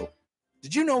Bistro.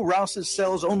 Did you know Rouse's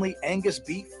sells only Angus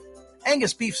beef?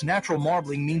 Angus beef's natural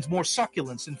marbling means more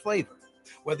succulence and flavor.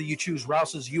 Whether you choose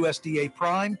Rouse's USDA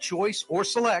Prime, Choice, or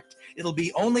Select, it'll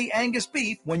be only Angus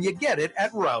beef when you get it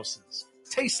at Rouse's.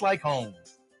 Tastes like home.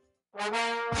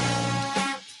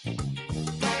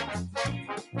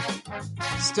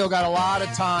 Still got a lot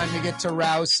of time to get to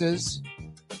Rouse's.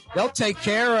 They'll take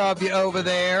care of you over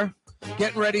there.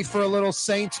 Getting ready for a little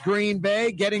Saints Green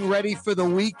Bay, getting ready for the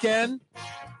weekend.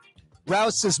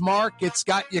 Rouse's Market's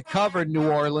got you covered, New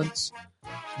Orleans.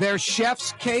 Their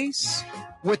chef's case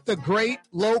with the great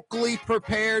locally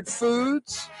prepared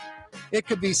foods. It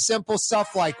could be simple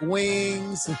stuff like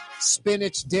wings,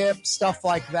 spinach dip, stuff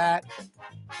like that,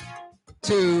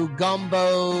 to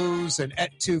gumbos and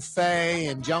etouffee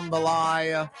and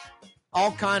jambalaya.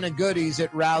 All kind of goodies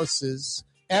at Rouse's.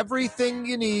 Everything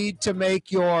you need to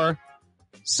make your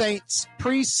Saints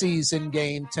preseason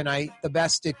game tonight the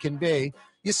best it can be.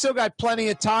 You still got plenty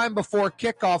of time before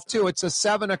kickoff, too. It's a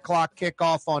 7 o'clock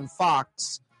kickoff on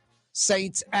Fox.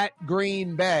 Saints at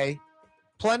Green Bay.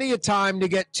 Plenty of time to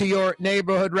get to your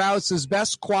neighborhood Rouse's.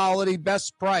 Best quality,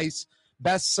 best price,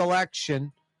 best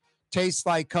selection. Tastes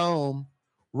like home.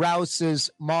 Rouse's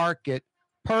Market.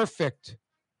 Perfect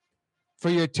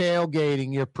for your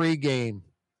tailgating, your pregame.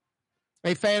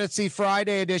 A Fantasy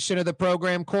Friday edition of the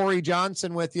program. Corey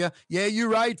Johnson with you. Yeah, you're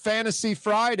right. Fantasy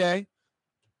Friday.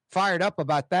 Fired up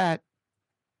about that.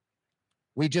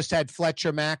 We just had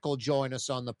Fletcher Mackel join us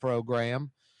on the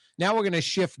program. Now we're going to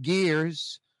shift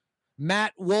gears.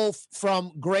 Matt Wolf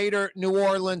from Greater New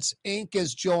Orleans, Inc.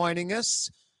 is joining us.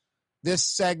 This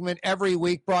segment every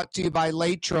week brought to you by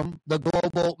Latrim, the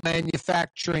global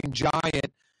manufacturing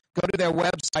giant. Go to their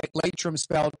website, Latrim,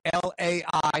 spelled L-A-I-T-R-A-M,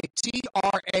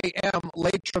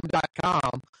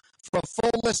 Latrim.com, for a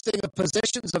full listing of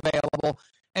positions available.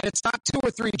 And it's not 2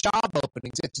 or 3 job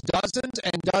openings. It's dozens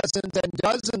and dozens and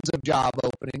dozens of job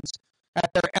openings at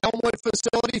their Elmwood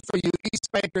facility for you East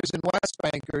Bankers and West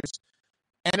Bankers,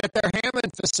 and at their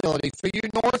Hammond facility for you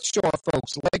North Shore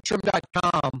folks,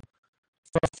 Latrim.com,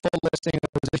 for a full listing of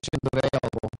positions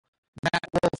available. Matt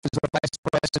Wolf is the Vice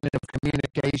President of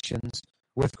Communications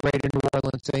with Greater New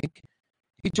Orleans, Inc.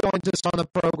 He joins us on the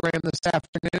program this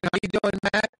afternoon. How you doing,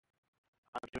 Matt?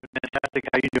 I'm doing fantastic.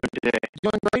 How you doing today?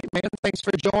 Doing great, man. Thanks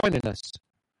for joining us.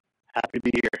 Happy to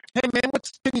be here. Hey, man,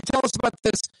 can you tell us about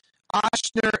this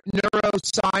Ochsner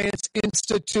Neuroscience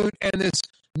Institute and this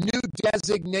new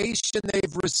designation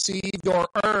they've received or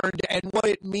earned and what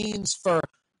it means for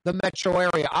the metro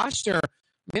area? Ochsner, I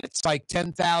mean, it's like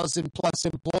 10,000 plus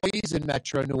employees in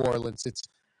Metro New Orleans.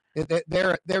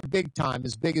 They're big time,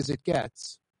 as big as it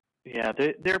gets. Yeah,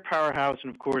 they're a powerhouse,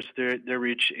 and of course, their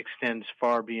reach extends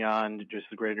far beyond just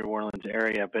the Greater New Orleans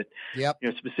area. But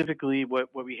specifically,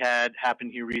 what we had happen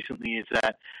here recently is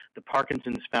that the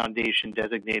Parkinson's Foundation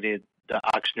designated the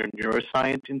Ochsner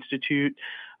Neuroscience Institute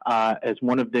as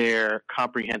one of their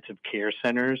comprehensive care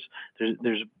centers.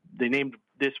 They named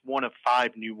this one of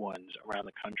 5 new ones around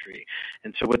the country.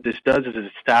 And so what this does is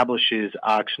it establishes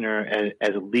Ochsner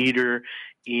as a leader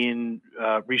in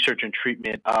research and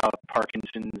treatment of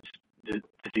Parkinson's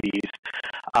disease.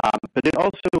 But it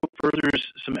also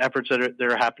furthers some efforts that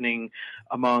are happening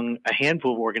among a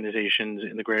handful of organizations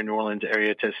in the Greater New Orleans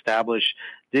area to establish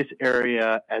this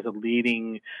area as a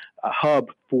leading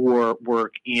hub for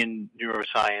work in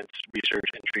neuroscience research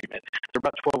and treatment. There are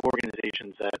about 12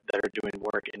 organizations that are doing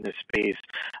work in this space,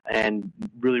 and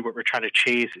really what we're trying to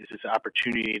chase is this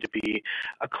opportunity to be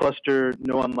a cluster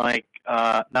not unlike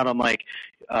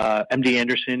MD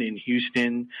Anderson in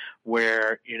Houston,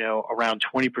 where around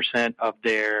 20% of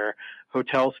their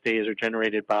hotel stays are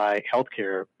generated by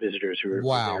healthcare visitors who are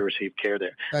there to receive care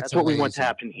there. That's what we want to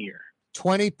happen here.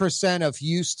 20% of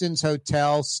Houston's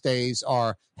hotel stays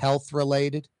are health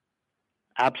related?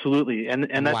 Absolutely. And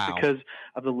that's Wow. because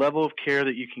of the level of care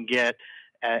that you can get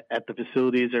at the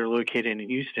facilities that are located in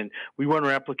Houston. We want to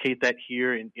replicate that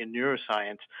here in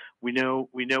neuroscience. We know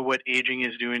what aging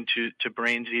is doing to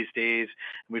brains these days.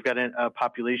 We've got a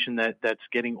population that's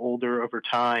getting older over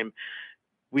time.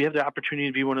 We have the opportunity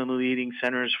to be one of the leading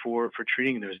centers for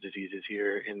treating those diseases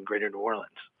here in Greater New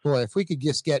Orleans. Boy, if we could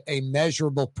just get a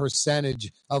measurable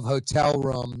percentage of hotel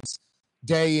rooms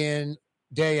day in,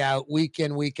 day out, week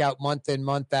in, week out, month in,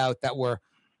 month out, that were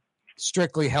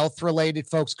strictly health related,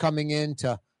 folks coming in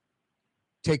to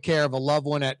take care of a loved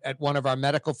one at one of our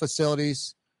medical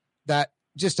facilities, that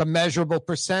just a measurable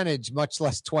percentage, much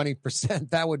less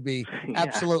 20%. That would be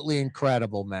absolutely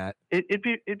incredible, Matt. It'd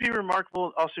be remarkable.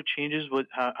 It also changes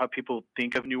how people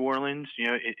think of New Orleans. You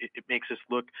know, it makes us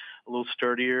look a little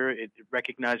sturdier. It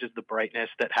recognizes the brightness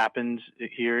that happens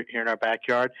here in our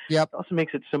backyard. Yep. It also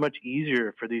makes it so much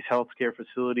easier for these healthcare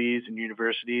facilities and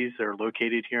universities that are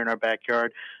located here in our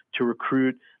backyard to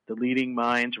recruit the leading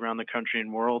minds around the country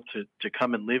and world to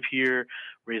come and live here,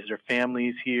 raise their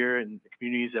families here, and the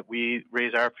communities that we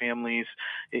raise our families.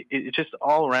 It's just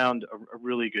all around a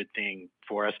really good thing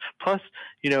for us. Plus,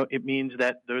 you know, it means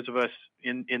that those of us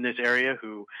in this area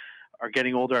who are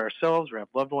getting older ourselves or have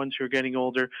loved ones who are getting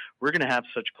older, we're going to have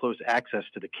such close access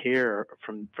to the care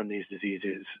from these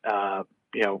diseases.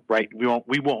 You know, right? We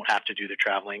won't have to do the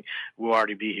traveling. We'll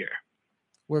already be here.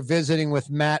 We're visiting with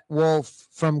Matt Wolf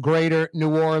from Greater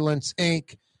New Orleans,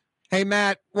 Inc. Hey,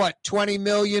 Matt, what, $20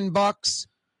 million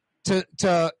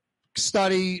to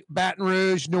study Baton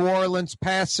Rouge, New Orleans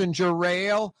passenger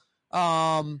rail?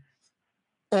 Or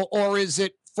is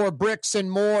it for bricks and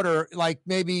mortar, like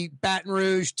maybe Baton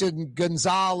Rouge to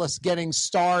Gonzales getting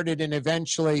started and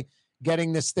eventually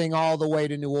getting this thing all the way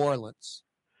to New Orleans?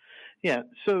 Yeah,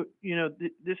 so, you know,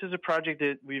 this is a project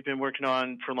that we've been working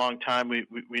on for a long time. We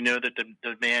know that the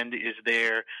demand is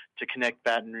there to connect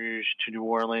Baton Rouge to New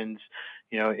Orleans.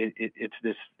 You know, it's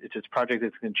this project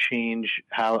that's going to change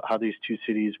how these two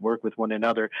cities work with one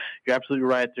another. You're absolutely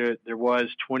right. There was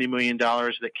 $20 million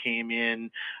that came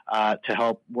in to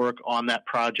help work on that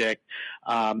project.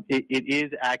 It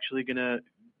is actually going to,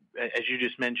 as you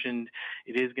just mentioned,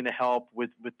 it is going to help with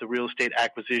the real estate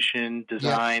acquisition,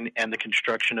 design, and the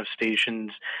construction of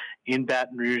stations in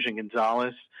Baton Rouge and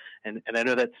Gonzales. And I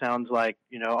know that sounds like,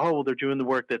 you know, oh, well, they're doing the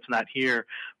work that's not here.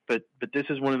 But this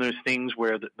is one of those things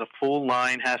where the full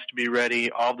line has to be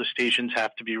ready. All the stations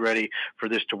have to be ready for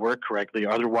this to work correctly.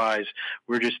 Otherwise,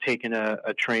 we're just taking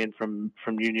a train from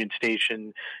Union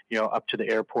Station, you know, up to the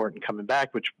airport and coming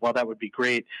back, which, while that would be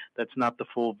great, that's not the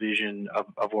full vision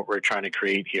of what we're trying to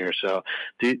create here. So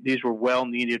these were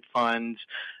well-needed funds.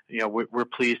 You know, we're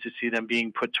pleased to see them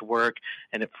being put to work,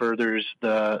 and it furthers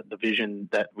the vision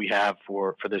that we have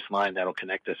for this line that'll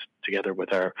connect us together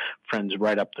with our friends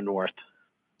right up the north.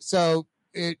 So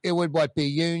it would be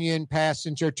Union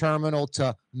Passenger Terminal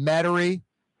to Metairie,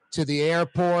 to the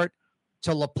airport,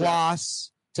 to Laplace,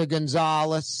 to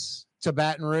Gonzales, to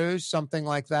Baton Rouge, something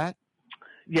like that?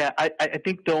 Yeah, I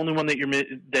think the only one that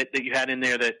you had in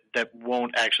there that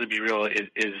won't actually be real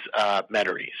is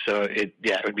Metairie. So it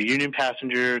would be Union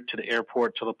Passenger to the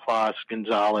airport, to Laplace,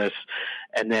 Gonzales,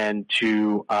 and then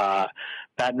to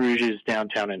Baton Rouge's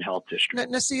downtown and health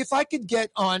district. Now, see, if I could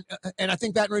get on, and I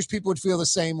think Baton Rouge people would feel the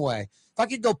same way. If I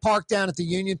could go park down at the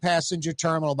Union Passenger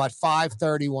Terminal about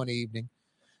 5:30 one evening,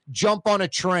 jump on a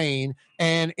train,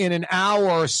 and in an hour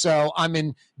or so, I'm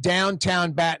in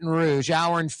downtown Baton Rouge,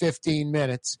 hour and 15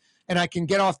 minutes, and I can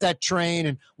get off that train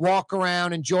and walk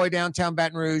around, enjoy downtown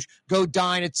Baton Rouge, go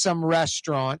dine at some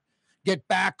restaurant, get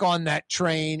back on that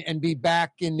train, and be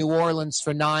back in New Orleans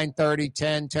for 9:30,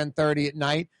 10:30 at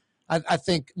night. I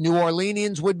think New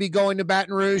Orleanians would be going to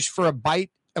Baton Rouge for a bite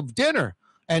of dinner,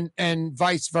 and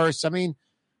vice versa. I mean,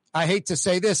 I hate to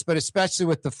say this, but especially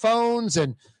with the phones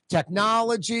and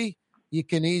technology, you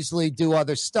can easily do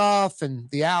other stuff, and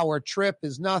the hour trip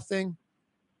is nothing.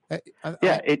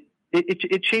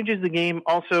 It changes the game.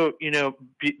 Also, you know,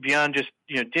 beyond just,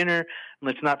 you know, dinner.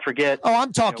 Let's not forget. Oh,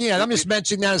 I'm talking. You know, I'm just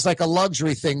mentioning that as like a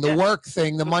luxury thing. The work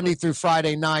thing, the Monday through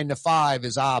Friday 9 to 5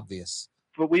 is obvious.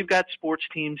 But we've got sports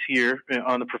teams here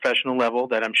on the professional level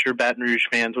that I'm sure Baton Rouge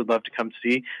fans would love to come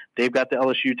see. They've got the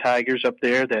LSU Tigers up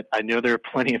there that I know there are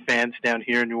plenty of fans down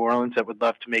here in New Orleans that would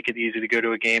love to make it easy to go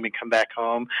to a game and come back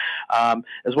home.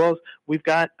 As well as we've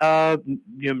got, you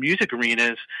know, music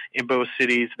arenas in both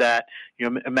cities that,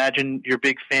 imagine you're a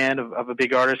big fan of a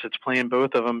big artist that's playing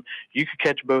both of them. You could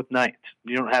catch both nights.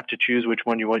 You don't have to choose which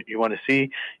one you want to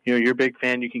see. You're a big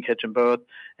fan. You can catch them both.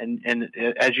 And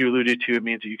as you alluded to, it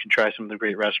means that you can try some of the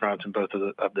great restaurants in both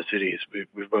of the cities.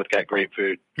 We've both got great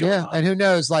food. Yeah, and who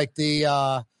knows, like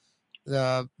the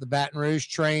Baton Rouge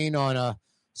train on a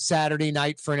Saturday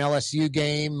night for an LSU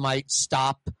game might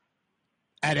stop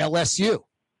at LSU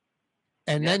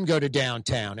and then go to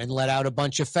downtown and let out a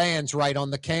bunch of fans right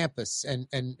on the campus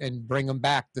and bring them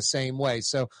back the same way.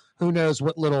 So who knows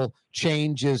what little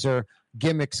changes or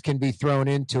gimmicks can be thrown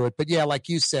into it. But yeah, like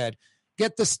you said,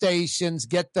 get the stations,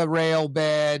 get the rail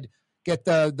bed, get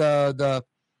the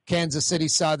Kansas City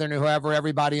Southern or whoever,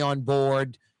 everybody on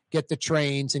board, get the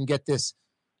trains and get this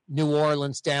New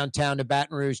Orleans downtown to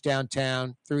Baton Rouge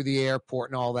downtown through the airport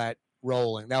and all that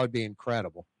rolling. That would be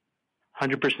incredible.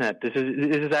 100%. This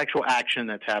is actual action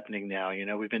that's happening now.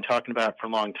 We've been talking about it for a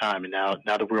long time, and now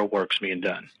the real work's being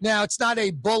done. Now, it's not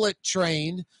a bullet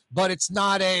train, but it's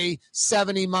not a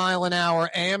 70-mile-an-hour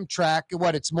Amtrak.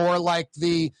 It's more like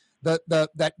the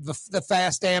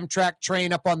fast Amtrak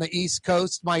train up on the East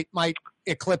Coast might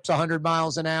eclipse 100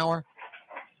 miles an hour.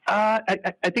 I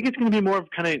think it's going to be more of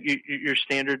kind of your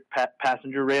standard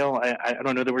passenger rail. I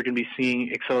don't know that we're going to be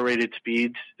seeing accelerated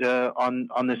speeds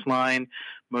on this line,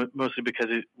 mostly because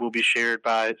it will be shared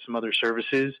by some other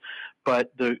services.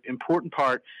 But the important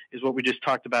part is what we just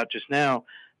talked about just now.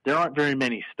 There aren't very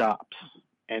many stops.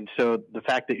 And so the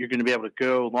fact that you're going to be able to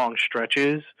go long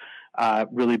stretches,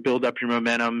 really build up your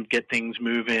momentum, get things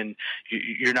moving.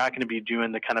 You're not going to be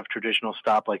doing the kind of traditional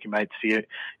stop like you might see it,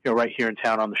 right here in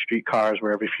town on the streetcars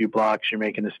where every few blocks you're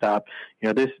making a stop.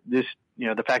 The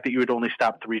fact that you would only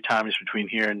stop 3 times between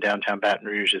here and downtown Baton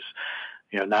Rouge is,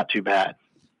 not too bad.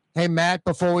 Hey, Matt,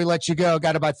 before we let you go,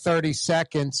 got about 30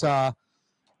 seconds.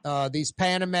 These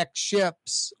Panamex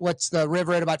ships, what's the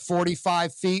river at about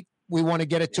 45 feet? We want to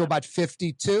get it to about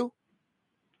 52.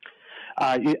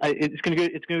 It's going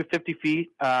to go 50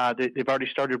 feet. They've already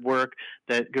started work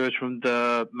that goes from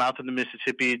the mouth of the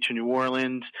Mississippi to New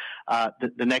Orleans.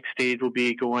 The next stage will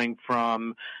be going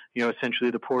from,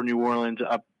 essentially the Port of New Orleans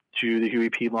up to the Huey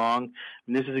P. Long.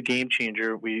 And this is a game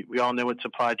changer. We all know what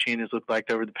supply chain has looked like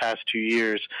over the past 2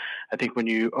 years. I think when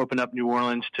you open up New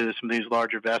Orleans to some of these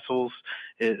larger vessels,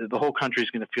 the whole country is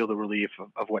going to feel the relief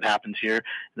of what happens here.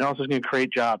 And also is going to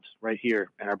create jobs right here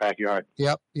in our backyard.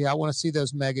 Yep. Yeah, I want to see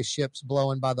those mega ships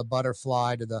blowing by the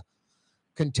Butterfly to the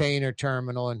container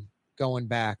terminal and going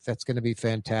back. That's going to be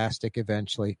fantastic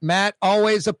eventually. Matt,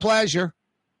 always a pleasure.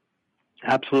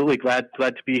 Absolutely. Glad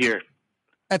to be here.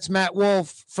 That's Matt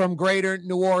Wolf from Greater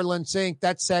New Orleans, Inc.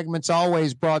 That segment's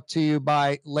always brought to you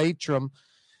by Latrim.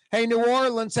 Hey, New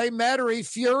Orleans. Hey, Metairie.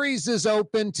 Fury's is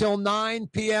open till 9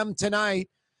 p.m. tonight.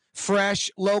 Fresh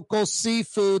local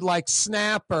seafood like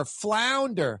snapper,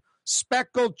 flounder,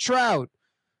 speckled trout.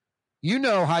 You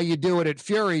know how you do it at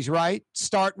Fury's, right?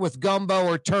 Start with gumbo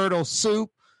or turtle soup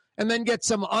and then get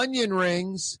some onion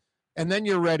rings. And then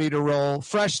you're ready to roll.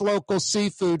 Fresh local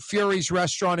seafood, Fury's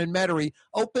Restaurant in Metairie,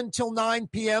 open till 9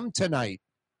 p.m. tonight.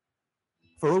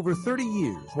 For over 30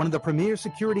 years, one of the premier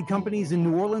security companies in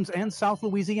New Orleans and South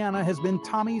Louisiana has been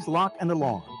Tommy's Lock and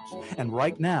Alarms. And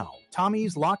right now,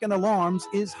 Tommy's Lock and Alarms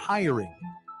is hiring.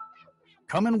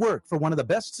 Come and work for one of the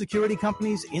best security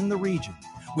companies in the region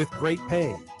with great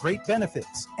pay, great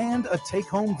benefits, and a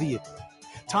take-home vehicle.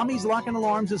 Tommy's Lock and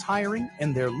Alarms is hiring,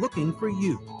 and they're looking for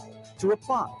you. To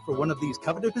apply for one of these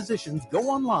coveted positions,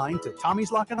 go online to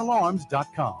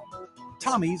Tommy'sLockandAlarms.com.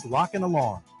 Tommy's Lock and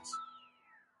Alarms.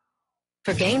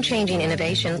 For game-changing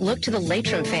innovation, look to the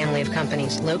Latrim family of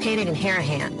companies located in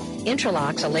Harahan.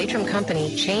 Intralox, a Latrim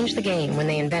company, changed the game when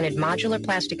they invented modular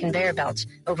plastic conveyor belts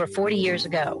over 40 years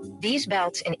ago. These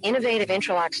belts and innovative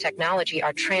Intralox technology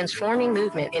are transforming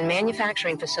movement in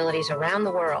manufacturing facilities around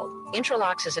the world.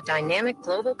 Intralox is a dynamic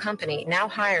global company now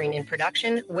hiring in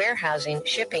production, warehousing,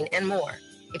 shipping, and more.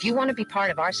 If you want to be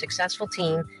part of our successful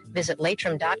team, visit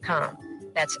Latrim.com.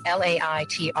 That's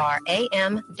LAITRAM.com.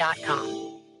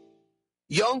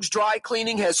 Young's Dry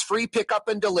Cleaning has free pickup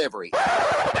and delivery.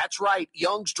 That's right.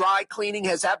 Young's Dry Cleaning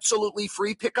has absolutely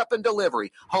free pickup and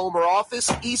delivery. Home or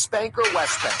office, East Bank or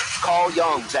West Bank. Call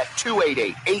Young's at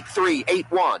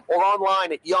 288-8381 or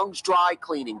online at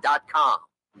youngsdrycleaning.com.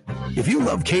 If you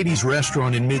love Katie's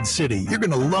Restaurant in Mid-City, you're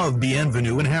going to love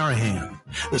Bienvenue in Harahan.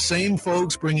 The same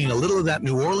folks bringing a little of that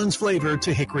New Orleans flavor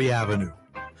to Hickory Avenue.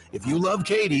 If you love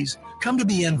Katie's, come to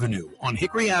Bienvenue on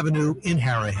Hickory Avenue in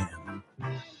Harahan.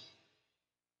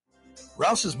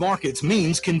 Rouse's Markets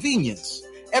means convenience.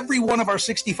 Every one of our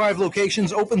 65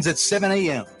 locations opens at 7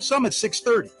 a.m., some at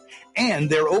 6:30. And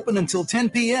they're open until 10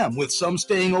 p.m., with some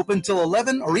staying open till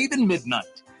 11 or even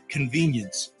midnight.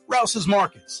 convenience. Rouse's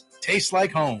Markets. Tastes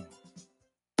like home.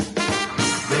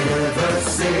 River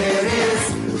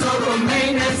City's total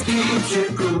maintenance keeps you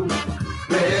cool.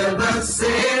 River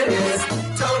City's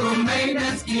total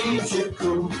maintenance keeps you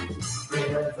cool.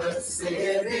 River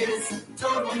City's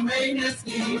total maintenance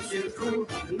keeps you cool.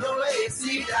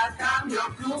 NoAC.com, your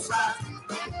cool spot.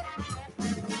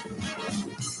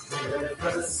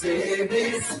 River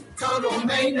City's total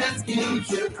maintenance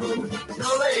keeps you cool.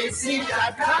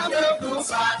 NoAC.com, your cool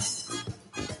spot.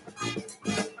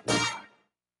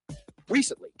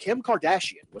 Recently, Kim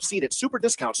Kardashian was seen at Super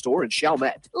Discount Store in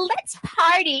Chalmette. Let's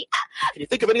party. Can you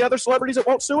think of any other celebrities that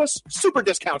won't sue us? Super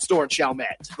Discount Store in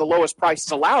Chalmette. The lowest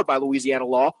prices allowed by Louisiana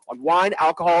law on wine,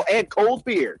 alcohol, and cold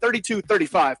beer.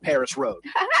 3235 Paris Road.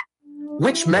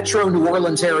 Which Metro New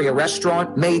Orleans area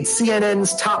restaurant made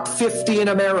CNN's top 50 in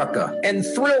America and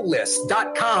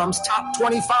ThrillList.com's top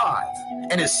 25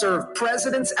 and has served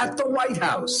presidents at the White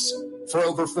House for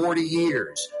over 40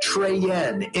 years? Trey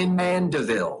Yen in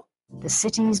Mandeville. The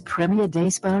city's premier day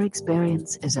spa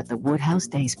experience is at the Woodhouse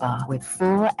Day Spa with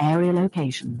 4 area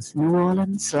locations: New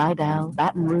Orleans, Slidell,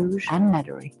 Baton Rouge, and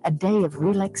Metairie. A day of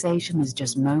relaxation is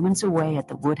just moments away at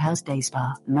the Woodhouse Day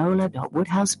Spa.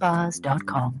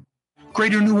 NOLA.woodhousespas.com.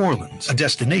 Greater New Orleans, a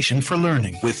destination for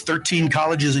learning. With 13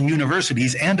 colleges and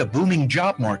universities and a booming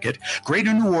job market,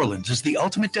 Greater New Orleans is the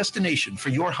ultimate destination for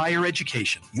your higher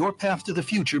education. Your path to the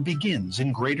future begins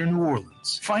in Greater New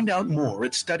Orleans. Find out more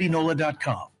at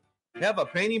studynola.com. Have a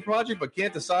painting project but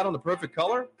can't decide on the perfect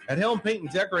color? At Helm Paint and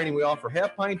Decorating, we offer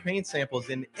half-pint paint samples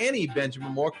in any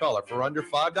Benjamin Moore color for under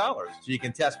 $5, so you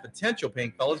can test potential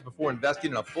paint colors before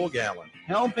investing in a full gallon.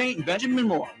 Helm Paint and Benjamin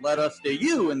Moore. Let us steer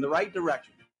you in the right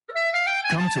direction.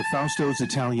 Come to Fausto's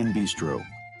Italian Bistro.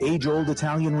 Age-old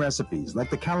Italian recipes like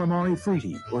the calamari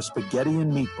fritti or spaghetti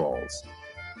and meatballs.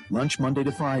 Lunch Monday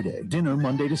to Friday. Dinner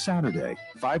Monday to Saturday.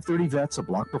 530 Vets, a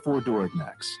block before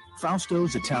Dorignax.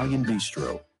 Fausto's Italian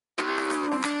Bistro.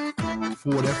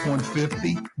 Ford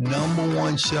F-150,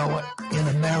 #1 seller in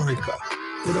America.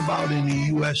 What about in the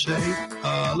USA?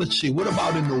 Let's see, what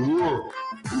about in the world?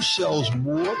 Who sells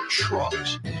more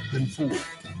trucks than Ford?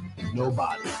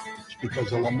 Nobody. It's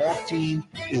because the Lamarck team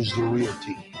is the real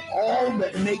team. All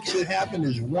that makes it happen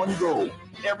is one goal: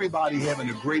 everybody having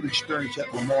a great experience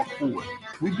at Lamarck Ford.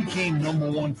 We became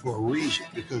 #1 for a reason,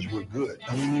 because we're good,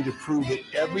 and we need to prove it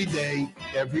every day,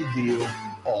 every deal,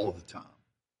 all of the time.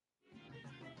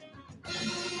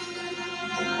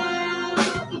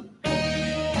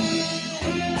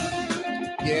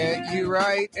 Yeah, you're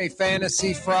right. A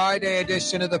Fantasy Friday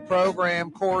edition of the program.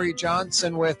 Corey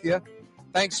Johnson with you.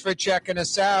 Thanks for checking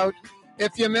us out.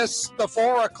 If you missed the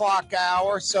 4 o'clock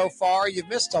hour so far, you've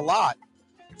missed a lot.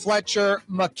 Fletcher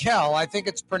McKell, I think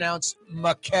it's pronounced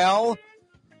McKell.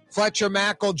 Fletcher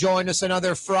Mack will join us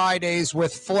another Fridays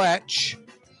with Fletch,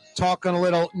 talking a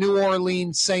little New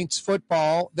Orleans Saints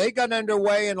football. They got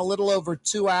underway in a little over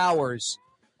 2 hours.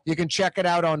 You can check it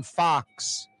out on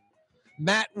Fox.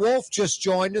 Matt Wolf just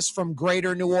joined us from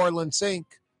Greater New Orleans Inc.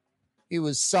 He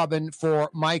was subbing for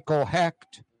Michael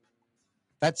Hecht.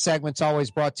 That segment's always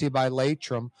brought to you by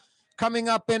Latrim. Coming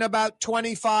up in about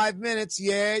 25 minutes,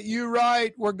 yeah, you're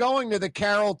right, we're going to the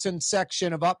Carrollton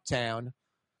section of Uptown,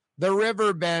 the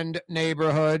Riverbend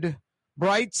neighborhood,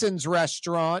 Brightson's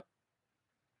restaurant.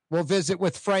 We'll visit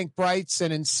with Frank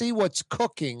Brightson and see what's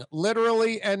cooking,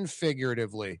 literally and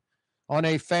figuratively, on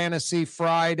a Fantasy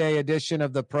Friday edition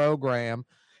of the program.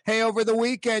 Hey, over the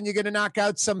weekend, you're going to knock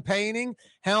out some painting?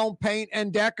 Helm Paint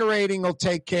and Decorating will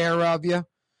take care of you.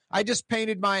 I just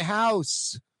painted my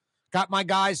house. Got my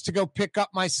guys to go pick up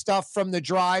my stuff from the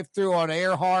drive-thru on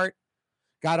Earhart.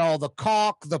 Got all the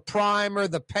caulk, the primer,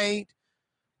 the paint.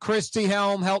 Christy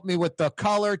Helm helped me with the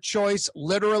color choice,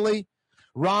 literally.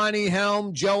 Ronnie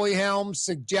Helm, Joey Helm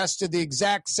suggested the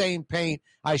exact same paint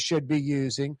I should be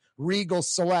using. Regal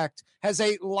Select has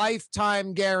a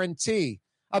lifetime guarantee,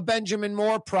 a Benjamin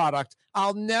Moore product.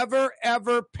 I'll never,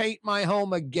 ever paint my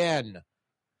home again.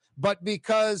 But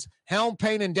because Helm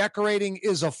Paint and Decorating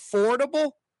is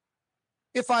affordable,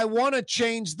 if I want to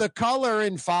change the color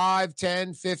in 5,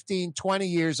 10, 15, 20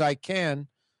 years, I can.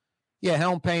 Yeah,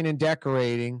 Helm Paint and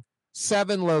Decorating.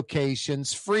 7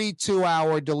 locations, free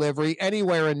 2-hour delivery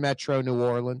anywhere in Metro New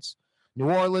Orleans. New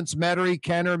Orleans, Metairie,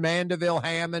 Kenner, Mandeville,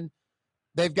 Hammond.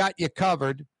 They've got you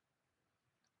covered.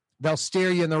 They'll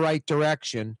steer you in the right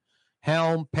direction.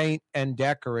 Helm Paint and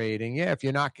Decorating. Yeah, if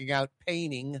you're knocking out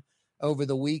painting over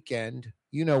the weekend,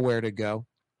 you know where to go.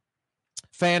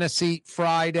 Fantasy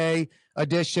Friday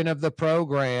edition of the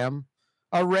program.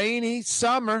 A rainy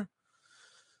summer.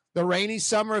 The rainy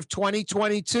summer of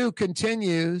 2022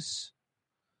 continues.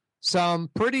 Some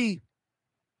pretty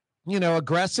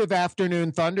Aggressive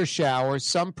afternoon thunder showers,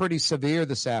 some pretty severe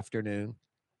this afternoon.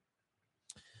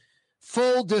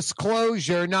 Full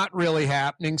disclosure, not really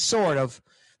happening, sort of.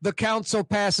 The council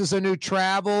passes a new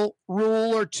travel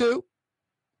rule or two.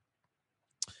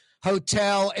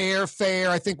 Hotel, airfare,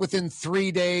 I think within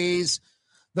 3 days,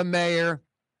 the mayor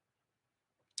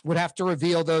would have to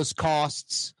reveal those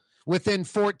costs. Within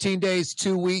 14 days,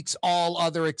 2 weeks, all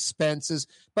other expenses.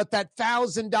 But that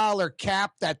 $1,000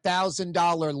 cap, that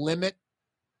 $1,000 limit,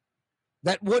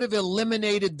 that would have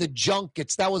eliminated the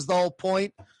junkets. That was the whole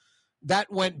point.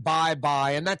 That went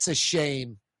bye-bye, and that's a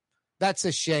shame. That's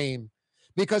a shame.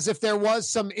 Because if there was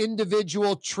some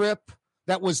individual trip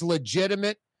that was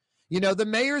legitimate, the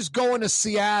mayor's going to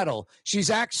Seattle. She's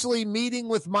actually meeting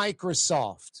with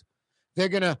Microsoft. They're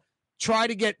going to try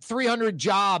to get 300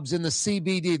 jobs in the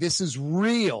CBD. This is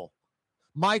real.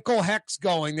 Michael Heck's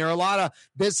going. There are a lot of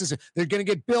businesses. They're going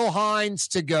to get Bill Hines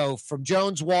to go from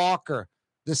Jones Walker,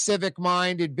 the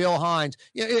civic-minded Bill Hines.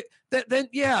 Then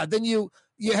you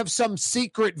have some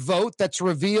secret vote that's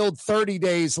revealed 30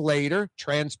 days later,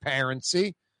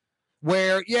 transparency,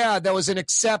 where, there was an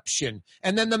exception.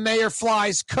 And then the mayor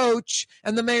flies coach,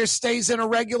 and the mayor stays in a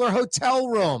regular hotel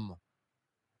room.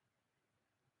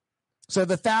 So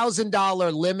the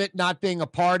 $1,000 limit not being a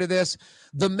part of this,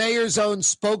 the mayor's own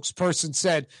spokesperson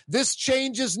said, this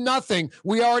changes nothing.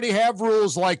 We already have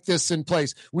rules like this in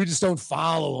place. We just don't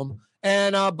follow them.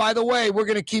 And by the way, we're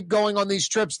going to keep going on these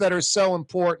trips that are so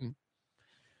important,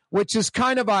 which is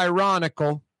kind of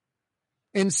ironical.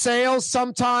 In sales,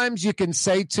 sometimes you can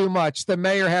say too much. The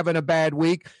mayor having a bad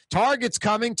week. Target's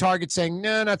coming. Target saying,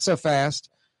 no, not so fast.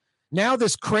 Now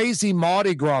this crazy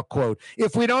Mardi Gras quote.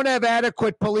 If we don't have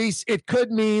adequate police, it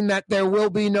could mean that there will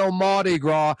be no Mardi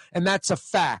Gras, and that's a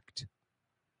fact.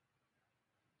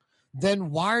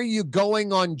 Then why are you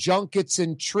going on junkets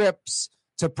and trips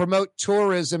to promote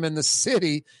tourism in the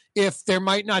city if there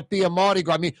might not be a Mardi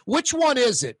Gras? I mean, which one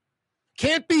is it?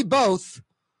 Can't be both.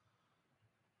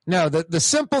 No, the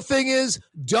simple thing is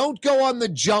don't go on the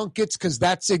junkets because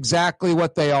that's exactly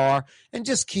what they are, and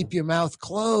just keep your mouth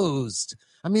closed.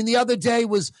 I mean, the other day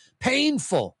was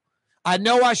painful. I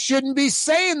know I shouldn't be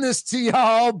saying this to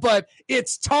y'all, but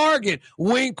it's Target.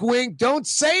 Wink, wink. Don't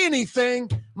say anything.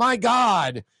 My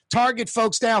God. Target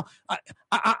folks now,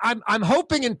 I'm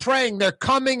hoping and praying they're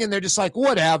coming and they're just like,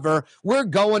 whatever. We're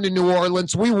going to New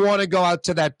Orleans. We want to go out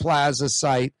to that plaza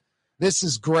site. This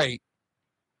is great.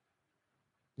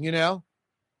 It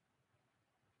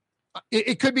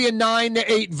could be a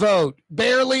 9-8 vote.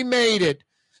 Barely made it.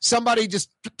 Somebody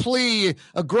just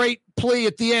a great plea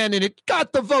at the end, and it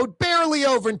got the vote barely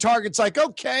over, and Target's like,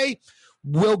 okay,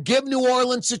 we'll give New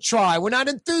Orleans a try. We're not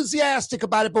enthusiastic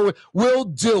about it, but we'll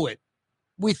do it.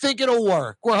 We think it'll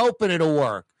work. We're hoping it'll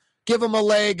work. Give them a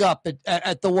leg up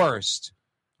at the worst.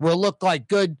 We'll look like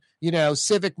good,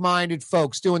 civic-minded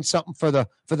folks doing something for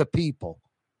the people.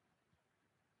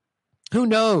 Who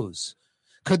knows?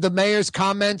 Could the mayor's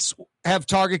comments have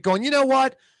Target going, you know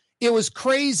what? It was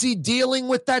crazy dealing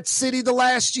with that city the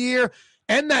last year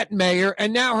and that mayor,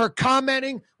 and now her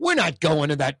commenting, we're not going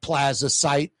to that plaza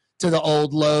site, to the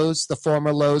old Lowe's, the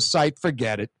former Lowe's site.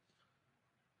 Forget it.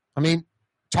 I mean,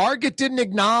 Target didn't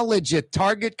acknowledge it.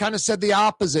 Target kind of said the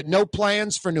opposite. No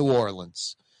plans for New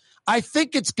Orleans. I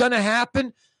think it's going to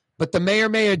happen, but the mayor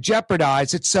may have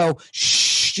jeopardized it. So,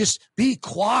 just be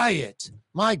quiet.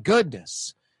 My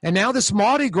goodness. And now this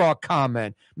Mardi Gras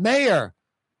comment. Mayor.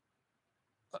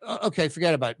 Okay,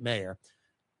 forget about mayor.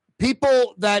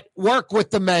 People that work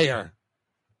with the mayor.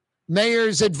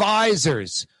 Mayor's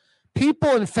advisors.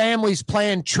 People and families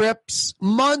plan trips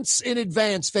months in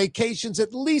advance, vacations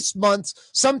at least months,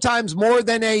 sometimes more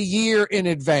than a year in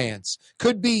advance.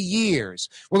 Could be years.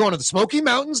 We're going to the Smoky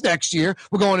Mountains next year.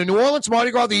 We're going to New Orleans,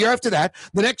 Mardi Gras the year after that.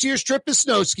 The next year's trip is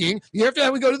snow skiing. The year after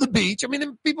that, we go to the beach. I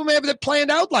mean, people may have that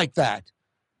planned out like that.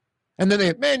 And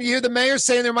then you hear the mayor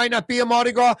saying there might not be a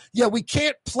Mardi Gras. Yeah, we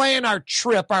can't plan our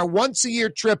trip, our once-a-year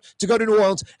trip to go to New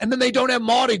Orleans, and then they don't have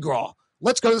Mardi Gras.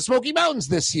 Let's go to the Smoky Mountains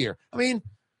this year. I mean,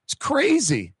 it's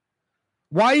crazy.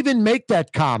 Why even make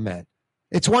that comment?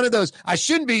 It's one of those, I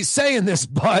shouldn't be saying this,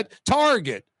 but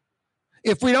Target.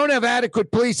 If we don't have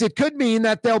adequate police, it could mean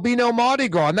that there'll be no Mardi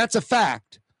Gras, and that's a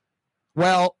fact.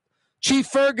 Well, Chief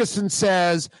Ferguson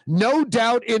says, no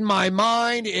doubt in my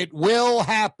mind it will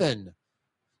happen.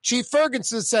 Chief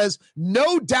Ferguson says,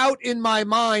 no doubt in my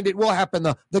mind it will happen.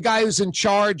 The guy who's in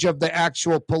charge of the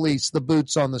actual police, the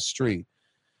boots on the street.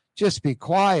 Just be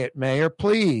quiet, Mayor,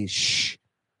 please. Shh.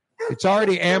 It's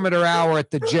already amateur hour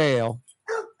at the jail.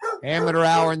 Amateur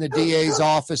hour in the DA's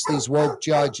office, these woke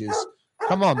judges.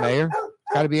 Come on, Mayor.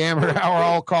 Got to be amateur hour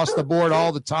all across the board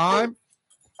all the time.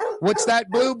 What's that,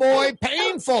 Blue Boy?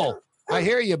 Painful. I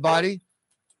hear you, buddy.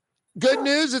 Good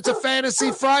news, it's a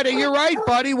Fantasy Friday. You're right,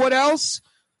 buddy. What else?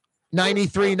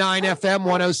 93.9 FM,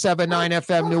 107.9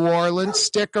 FM New Orleans.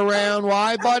 Stick around.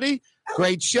 Why, buddy?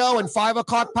 Great show and 5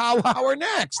 o'clock Power Hour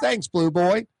next. Thanks, Blue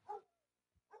Boy.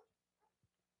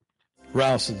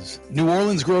 Rouse's, New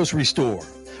Orleans grocery store.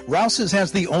 Rouse's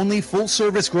has the only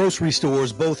full-service grocery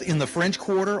stores both in the French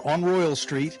Quarter on Royal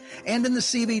Street and in the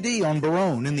CBD on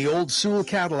Baronne in the old Sewell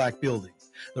Cadillac building.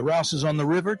 The Rouse's on the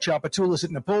river, Tchoupitoulas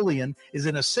at Napoleon, is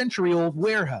in a century-old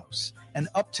warehouse. And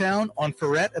uptown on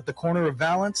Ferret at the corner of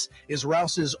Valence is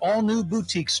Rouse's all-new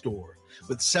boutique store.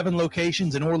 With 7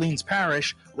 locations in Orleans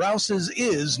Parish, Rouse's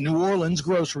is New Orleans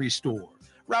grocery store.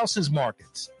 Rouse's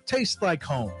Markets. Taste like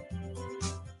home.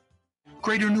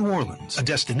 Greater New Orleans, a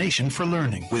destination for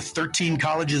learning. With 13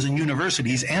 colleges and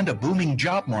universities and a booming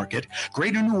job market,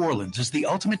 Greater New Orleans is the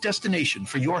ultimate destination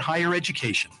for your higher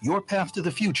education. Your path to the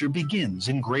future begins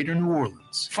in Greater New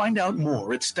Orleans. Find out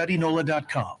more at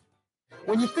studynola.com.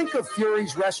 When you think of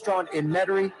Fury's Restaurant in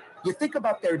Metairie, you think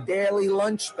about their daily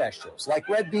lunch specials like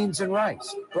red beans and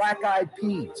rice, black-eyed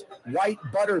peas, white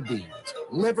butter beans,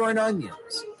 liver and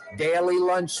onions. Daily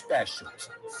lunch specials.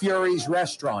 Fury's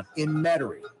Restaurant in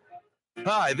Metairie.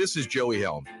 Hi, this is Joey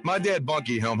Helm. My dad,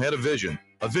 Bunky Helm, had a vision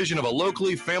of a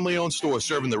locally family-owned store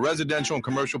serving the residential and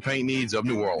commercial paint needs of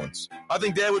New Orleans. I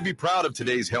think Dad would be proud of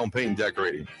today's Helm Paint and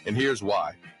Decorating, and here's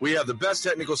why. We have the best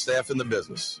technical staff in the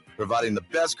business, providing the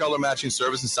best color matching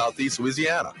service in Southeast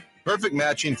Louisiana. Perfect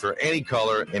matching for any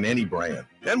color and any brand.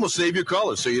 And we'll save your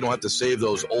colors so you don't have to save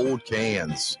those old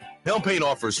cans. Helm Paint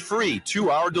offers free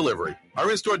 2-hour delivery. Our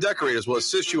in-store decorators will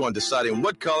assist you on deciding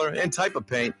what color and type of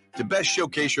paint to best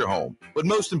showcase your home. But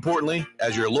most importantly,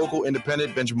 as your local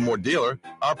independent Benjamin Moore dealer,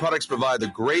 our products provide the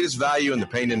greatest value in the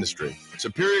paint industry.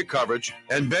 Superior coverage,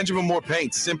 and Benjamin Moore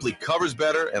paint simply covers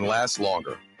better and lasts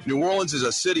longer. New Orleans is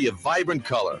a city of vibrant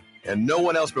color, and no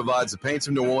one else provides the paints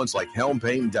of New Orleans like Helm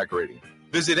Paint and Decorating.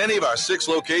 Visit any of our 6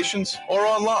 locations or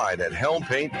online at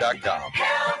helmpaint.com.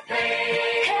 Helm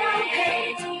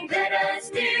Paint, let us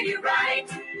do you right.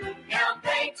 Helm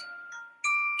Paint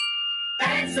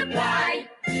and Supply.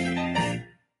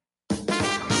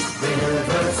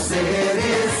 River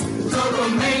City's total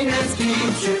maintenance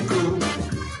keeps you cool.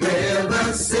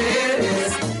 River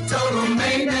City's total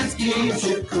maintenance keeps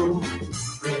you cool.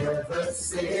 River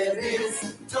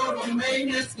City's total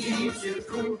maintenance keeps you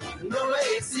cool.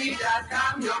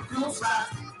 NoAC.com, your cool spot.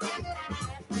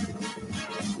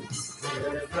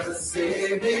 River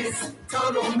City's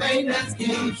total maintenance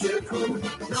keeps you cool.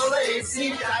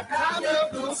 NoAC.com, your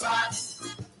cool spot.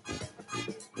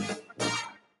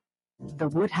 The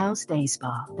Woodhouse Day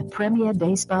Spa, the premier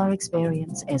day spa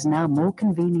experience, is now more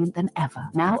convenient than ever.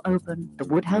 Now open, the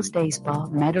Woodhouse Day Spa,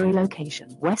 Metairie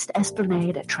location, West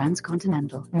Esplanade at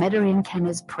Transcontinental. Metairie and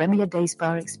Kenner's premier day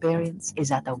spa experience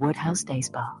is at the Woodhouse Day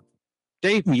Spa.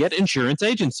 Dave Miette Insurance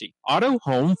Agency. Auto,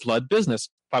 home, flood, business.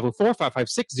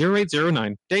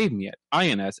 504-556-0809. Dave Miette,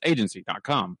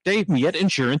 INSagency.com. Dave Miette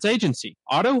Insurance Agency.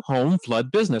 Auto, home,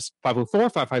 flood, business.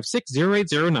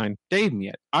 504-556-0809. Dave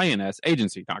Miette,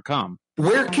 INSagency.com.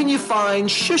 Where can you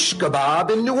find shish kebab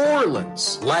in New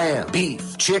Orleans? Lamb,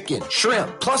 beef, chicken,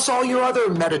 shrimp, plus all your other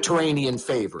Mediterranean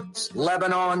favorites.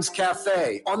 Lebanon's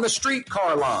Cafe on the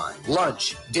streetcar line.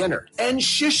 Lunch, dinner, and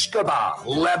shish kebab.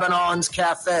 Lebanon's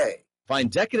Cafe. Find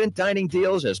decadent dining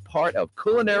deals as part of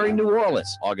Culinary New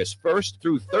Orleans, August 1st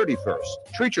through 31st.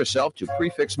 Treat yourself to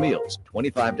prefix meals,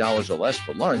 $25 or less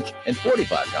for lunch and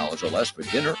 $45 or less for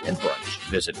dinner and brunch.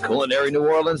 Visit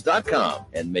culinaryneworleans.com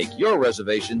and make your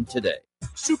reservation today.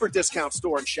 Super Discount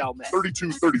Store in Chalmette.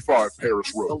 3235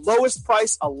 Paris Road. The lowest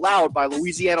price allowed by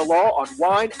Louisiana law on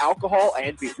wine, alcohol,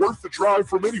 and beer. Worth the drive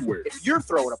from anywhere. If you're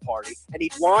throwing a party and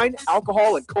need wine,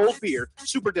 alcohol, and cold beer,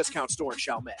 Super Discount Store in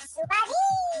Chalmette.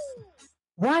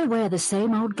 Why wear the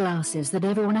same old glasses that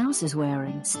everyone else is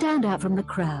wearing? Stand out from the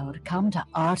crowd. Come to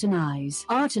Art and Eyes.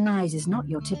 Art and Eyes is not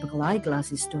your typical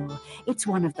eyeglasses store. It's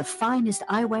one of the finest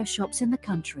eyewear shops in the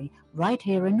country, right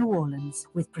here in New Orleans,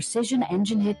 with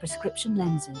precision-engineered prescription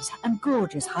lenses and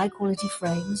gorgeous high-quality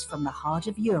frames from the heart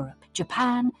of Europe,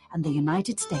 Japan, and the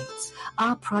United States.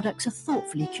 Our products are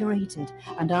thoughtfully curated,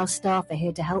 and our staff are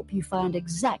here to help you find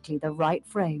exactly the right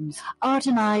frames. Art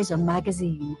and Eyes, a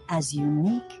magazine as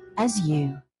unique as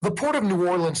you. The Port of New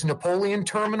Orleans Napoleon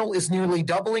Terminal is nearly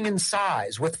doubling in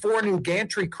size, with 4 new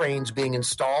gantry cranes being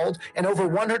installed and over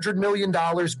 $100 million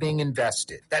being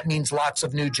invested. That means lots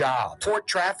of new jobs, port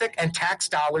traffic, and tax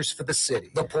dollars for the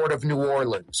city. The Port of New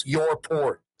Orleans, your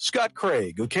port. Scott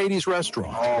Craig of Katie's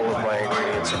Restaurant. All of my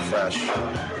ingredients are fresh.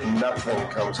 Nothing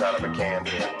comes out of a can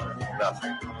here.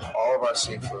 Nothing. All of our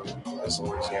seafood is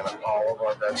Louisiana. All of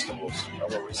our vegetables are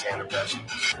Louisiana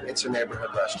vegetables. It's a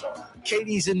neighborhood restaurant.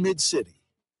 Katie's in Mid-City.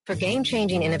 For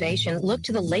game-changing innovation, look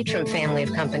to the Latrim family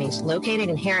of companies located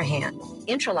in Harahan.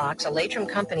 Intralox, a Latrim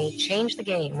company, changed the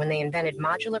game when they invented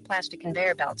modular plastic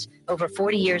conveyor belts over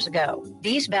 40 years ago.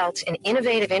 These belts and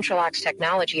innovative Intralox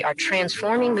technology are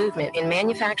transforming movement in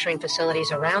manufacturing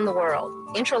facilities around the world.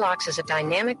 Intralox is a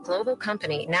dynamic global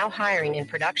company now hiring in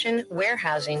production,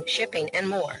 warehousing, shipping, and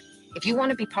more. If you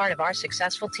want to be part of our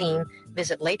successful team,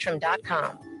 visit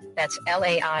Latrim.com. That's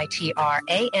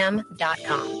LAITRAM.com.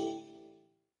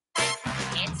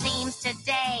 It seems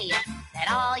today that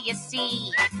all you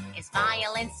see is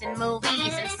violence in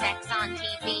movies and sex on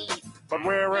TV. But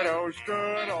where are those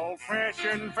good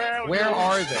old-fashioned values? Where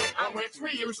are they? On which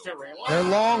we used to rely. They're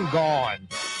long gone.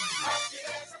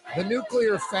 The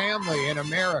nuclear family in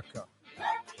America,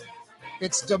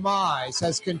 its demise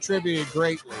has contributed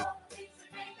greatly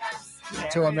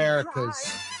to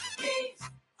America's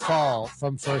fall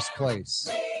from first place.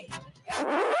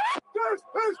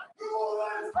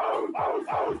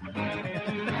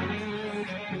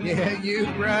 Yeah, you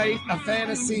right. A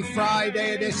Fantasy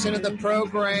Friday edition of the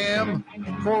program.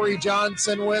 Corey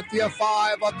Johnson with you.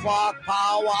 5 o'clock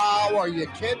power hour. Are you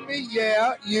kidding me?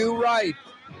 Yeah, you right.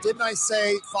 Didn't I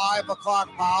say 5 o'clock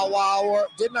power hour?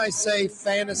 Didn't I say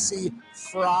Fantasy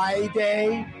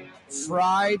Friday?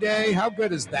 Friday? How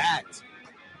good is that?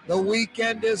 The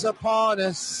weekend is upon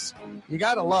us. You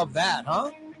got to love that,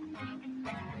 huh?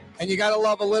 And you got to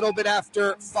love a little bit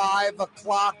after 5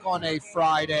 o'clock on a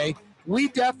Friday. We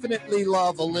definitely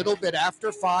love a little bit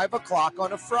after 5 o'clock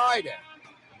on a Friday.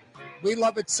 We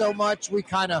love it so much, we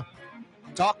kind of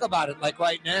talk about it like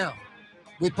right now.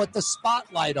 We put the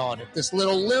spotlight on it, this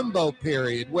little limbo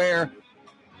period where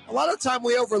a lot of time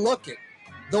we overlook it.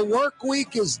 The work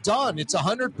week is done. It's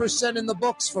 100% in the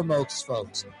books for most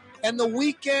folks. And the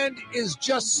weekend is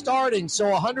just starting, so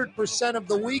 100% of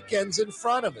the weekend's in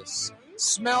front of us.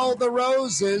 Smell the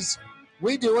roses.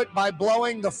 We do it by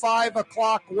blowing the 5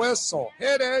 o'clock whistle.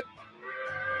 Hit it.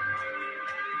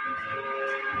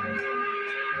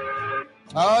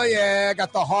 Oh, yeah.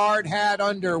 Got the hard hat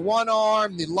under one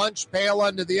arm, the lunch pail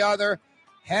under the other.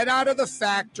 Head out of the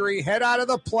factory, head out of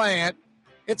the plant.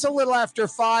 It's a little after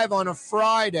 5 on a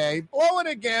Friday. Blow it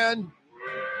again.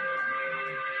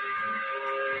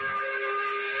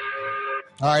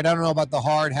 All right, I don't know about the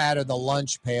hard hat or the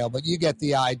lunch pail, but you get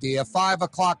the idea. 5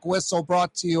 o'clock whistle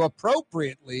brought to you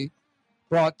appropriately,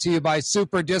 brought to you by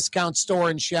Super Discount Store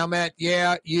in Chalmette.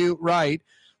 Yeah, you right.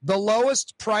 The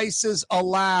lowest prices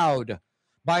allowed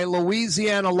by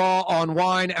Louisiana law on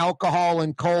wine, alcohol,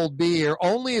 and cold beer,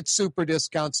 only at Super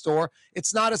Discount Store.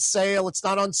 It's not a sale. It's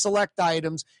not on select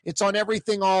items. It's on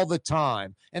everything all the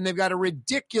time. And they've got a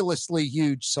ridiculously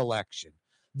huge selection.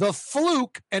 The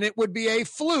Fluke, and it would be a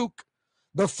fluke,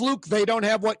 the Fluke, they don't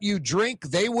have what you drink.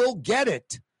 They will get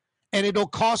it. And it'll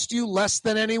cost you less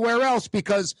than anywhere else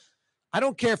because I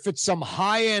don't care if it's some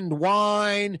high-end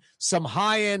wine, some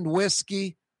high-end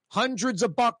whiskey, hundreds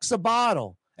of bucks a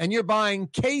bottle, and you're buying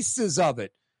cases of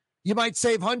it. You might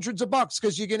save hundreds of bucks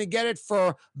because you're going to get it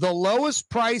for the lowest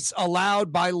price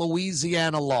allowed by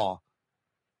Louisiana law.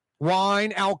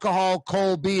 Wine, alcohol,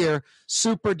 cold beer,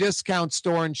 Super Discount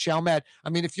Store in Chalmette. I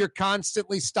mean, if you're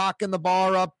constantly stocking the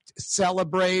bar up,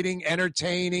 celebrating,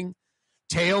 entertaining,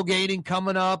 tailgating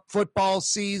coming up, football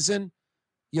season,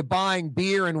 you're buying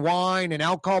beer and wine and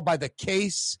alcohol by the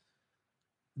case.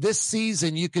 This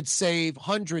season, you could save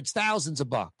hundreds, thousands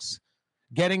of bucks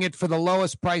getting it for the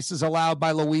lowest prices allowed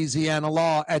by Louisiana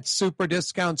law at Super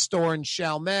Discount Store in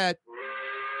Chalmette.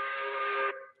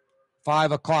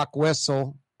 5 o'clock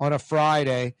whistle on a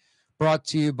Friday, brought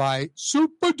to you by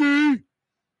Super D,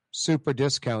 Super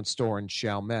Discount Store in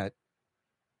Chalmette.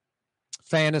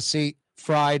 Fantasy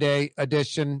Friday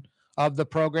edition of the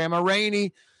program. A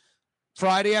rainy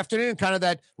Friday afternoon, kind of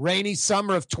that rainy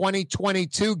summer of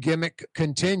 2022 gimmick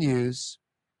continues.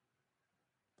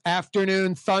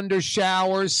 Afternoon thunder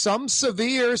showers, some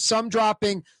severe, some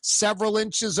dropping several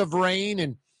inches of rain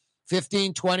in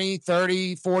 15, 20,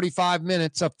 30, 45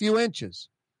 minutes, a few inches.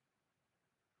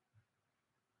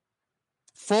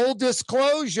 Full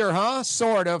disclosure, huh?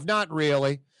 Sort of, not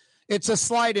really. It's a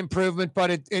slight improvement, but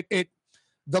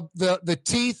the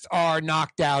teeth are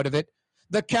knocked out of it.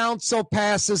 The council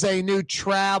passes a new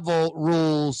travel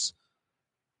rules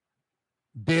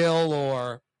bill,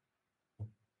 or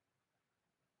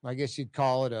I guess you'd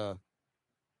call it a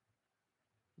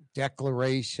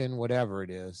declaration, whatever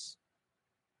it is.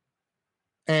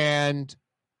 And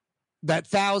that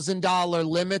 $1,000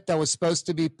 limit that was supposed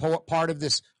to be part of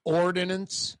this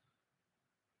ordinance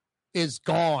is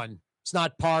gone. It's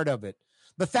not part of it.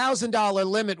 The $1,000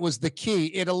 limit was the key.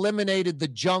 It eliminated the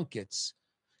junkets.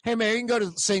 Hey, man, you can go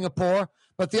to Singapore,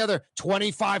 but the other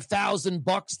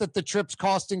 $25,000 that the trip's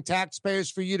costing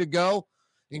taxpayers for you to go,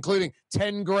 including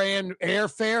 $10,000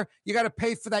 airfare, you got to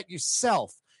pay for that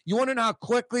yourself. You want to know how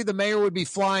quickly the mayor would be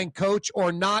flying coach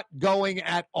or not going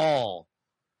at all?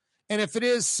 And if it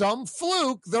is some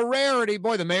fluke, the rarity,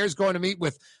 boy, the mayor's going to meet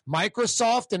with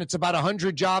Microsoft and it's about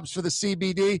 100 jobs for the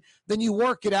CBD, then you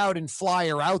work it out and fly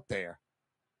her out there.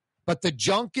 But the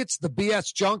junkets, the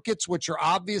BS junkets, which are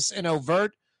obvious and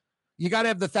overt, you got to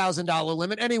have the $1,000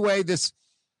 limit. Anyway, this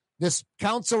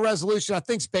council resolution, I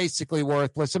think, is basically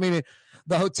worthless. I mean,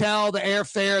 the hotel, the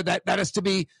airfare, that has to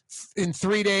be in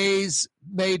 3 days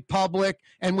made public,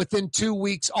 and within 2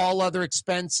 weeks, all other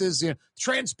expenses.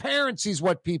 Transparency is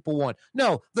what people want.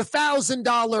 No, the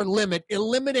 $1,000 limit,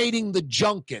 eliminating the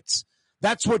junkets.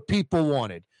 That's what people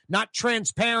wanted, not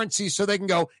transparency so they can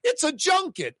go, it's a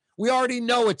junket. We already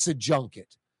know it's a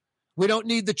junket. We don't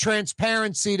need the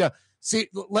transparency to see.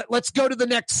 Let's go to the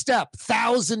next step,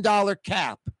 $1,000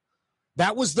 cap.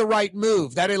 That was the right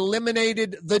move. That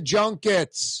eliminated the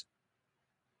junkets.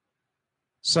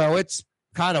 So it's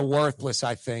kind of worthless,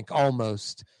 I think,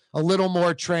 almost. A little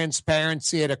more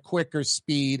transparency at a quicker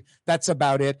speed. That's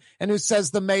about it. And who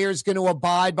says the mayor's going to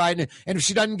abide by it? And if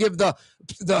she doesn't give the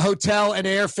hotel and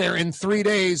airfare in 3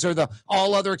 days or the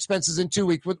all other expenses in 2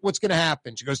 weeks, what's going to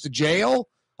happen? She goes to jail?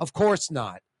 Of course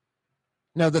not.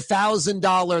 No, the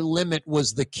 $1,000 limit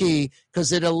was the key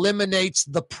because it eliminates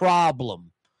the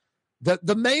problem.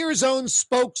 The mayor's own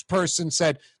spokesperson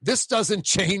said, this doesn't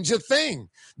change a thing.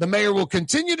 The mayor will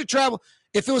continue to travel.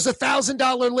 If it was a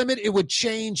 $1,000 limit, it would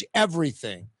change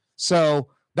everything. So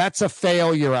that's a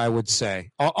failure, I would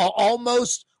say.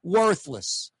 Almost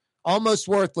worthless. Almost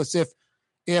worthless.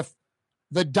 If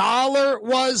the dollar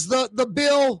was the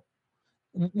bill,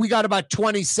 we got about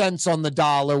 20 cents on the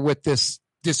dollar with this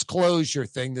disclosure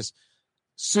thing, this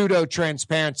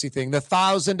pseudo-transparency thing. The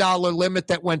 $1,000 limit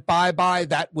that went bye-bye,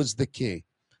 that was the key.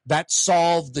 That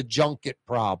solved the junket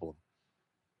problem.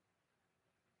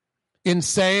 In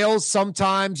sales,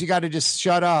 sometimes you got to just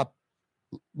shut up.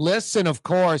 Listen, of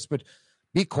course, but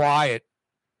be quiet.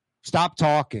 Stop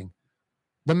talking.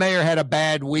 The mayor had a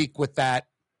bad week with that.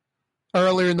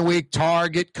 Earlier in the week,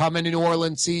 Target coming to New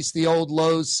Orleans East, the old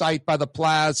Lowe's site by the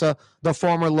plaza, the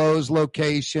former Lowe's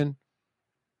location.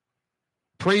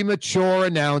 Premature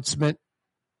announcement.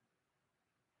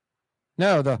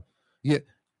 No,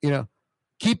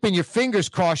 keeping your fingers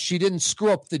crossed she didn't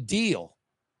screw up the deal.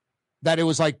 That it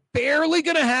was like barely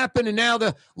going to happen, and now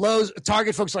the Lowe's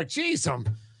Target folks are like, geez,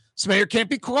 this mayor can't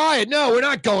be quiet. No, we're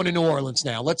not going to New Orleans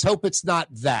now. Let's hope it's not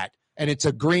that, and it's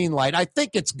a green light. I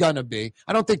think it's going to be.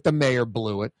 I don't think the mayor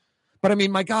blew it. But, I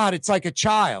mean, my God, it's like a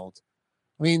child.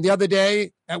 I mean, the other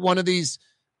day at one of these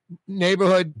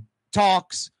neighborhood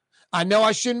talks, I know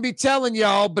I shouldn't be telling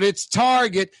y'all, but it's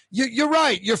Target. You're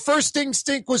right. Your first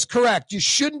instinct was correct. You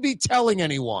shouldn't be telling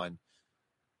anyone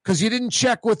because you didn't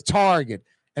check with Target.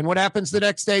 And what happens the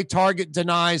next day? Target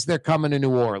denies they're coming to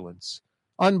New Orleans.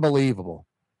 Unbelievable.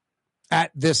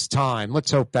 At this time.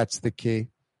 Let's hope that's the key.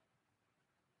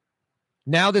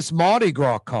 Now this Mardi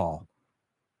Gras call.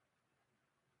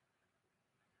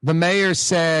 The mayor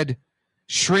said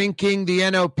shrinking the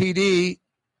NOPD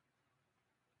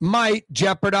might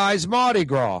jeopardize Mardi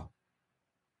Gras.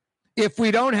 If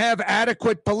we don't have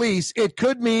adequate police, it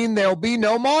could mean there'll be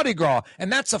no Mardi Gras.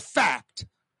 And that's a fact.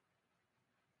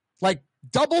 Like,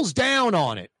 doubles down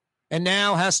on it and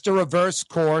now has to reverse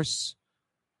course.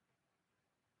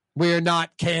 We're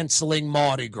not canceling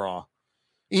Mardi Gras.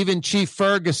 Even Chief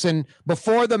Ferguson,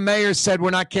 before the mayor said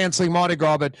we're not canceling Mardi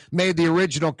Gras, but made the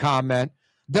original comment,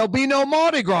 there'll be no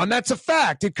Mardi Gras, and that's a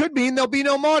fact. It could mean there'll be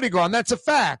no Mardi Gras, and that's a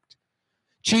fact.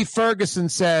 Chief Ferguson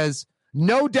says,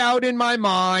 no doubt in my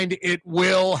mind, it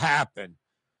will happen.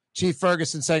 Chief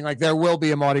Ferguson saying, like, there will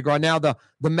be a Mardi Gras. Now the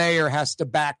mayor has to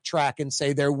backtrack and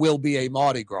say there will be a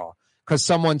Mardi Gras because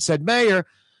someone said, Mayor,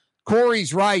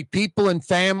 Corey's right. People and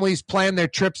families plan their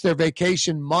trips, their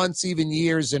vacation months, even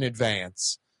years in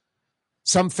advance.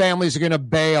 Some families are going to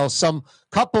bail. Some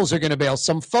couples are going to bail.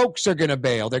 Some folks are going to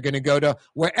bail. They're going to go to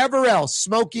wherever else,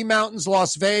 Smoky Mountains,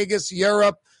 Las Vegas,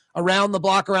 Europe, around the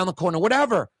block, around the corner,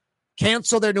 whatever.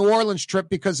 Cancel their New Orleans trip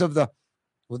because of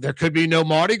there could be no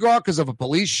Mardi Gras because of a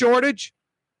police shortage.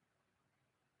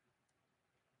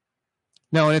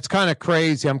 No, and it's kind of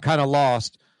crazy. I'm kind of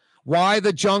lost. Why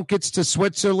the junkets to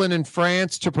Switzerland and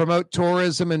France to promote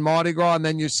tourism and Mardi Gras, and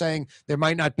then you're saying there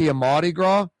might not be a Mardi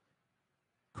Gras?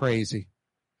 Crazy.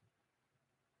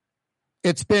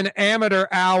 It's been amateur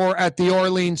hour at the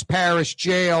Orleans Parish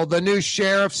Jail. The new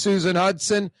sheriff, Susan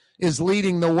Hudson, is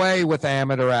leading the way with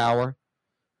amateur hour.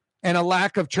 And a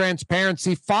lack of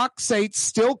transparency. Fox 8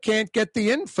 still can't get the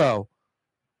info.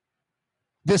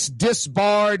 This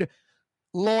disbarred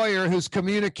lawyer who's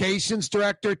communications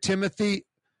director, Timothy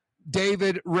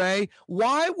David Ray.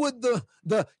 Why would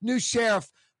the new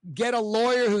sheriff get a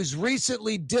lawyer who's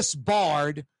recently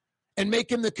disbarred and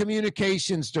make him the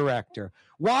communications director?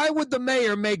 Why would the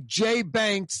mayor make Jay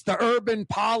Banks, the urban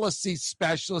policy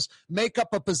specialist, make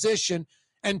up a position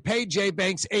and pay Jay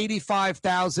Banks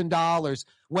 $85,000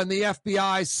 when the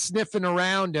FBI's sniffing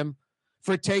around him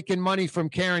for taking money from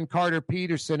Karen Carter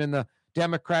Peterson and the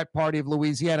Democrat Party of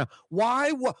Louisiana?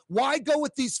 Why go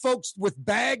with these folks with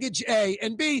baggage, A,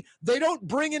 and B, they don't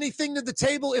bring anything to the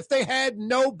table if they had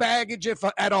no baggage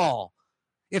at all.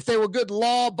 If they were good,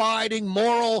 law-abiding,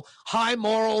 high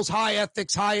morals, high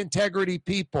ethics, high integrity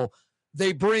people,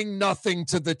 they bring nothing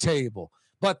to the table.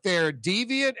 But they're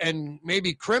deviant and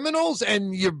maybe criminals,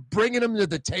 and you're bringing them to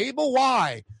the table?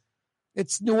 Why?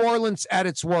 It's New Orleans at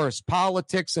its worst.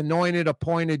 Politics, anointed,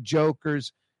 appointed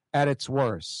jokers at its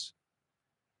worst.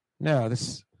 No,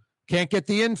 this can't get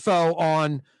the info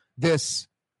on this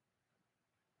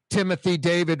Timothy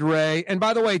David Ray. And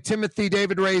by the way, Timothy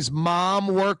David Ray's mom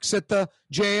works at the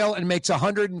jail and makes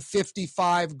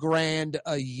 $155,000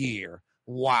 a year.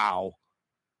 Wow.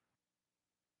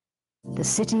 The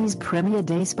city's premier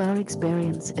day spa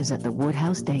experience is at the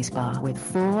Woodhouse Day Spa with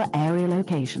 4 area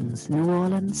locations: New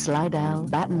Orleans, Slidell,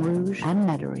 Baton Rouge, and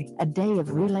Metairie. A day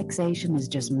of relaxation is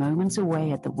just moments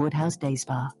away at the Woodhouse Day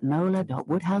Spa.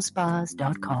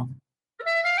 NOLA.woodhousespas.com.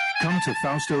 Come to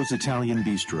Fausto's Italian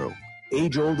Bistro.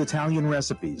 Age-old Italian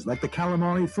recipes like the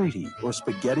calamari fritti or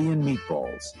spaghetti and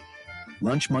meatballs.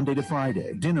 Lunch Monday to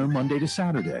Friday, dinner Monday to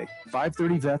Saturday.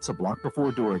 530 Vets, a block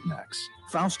before Dorignax.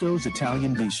 Fausto's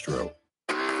Italian Bistro.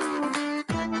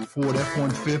 Ford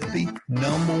F-150,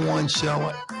 #1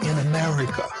 seller in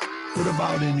America. What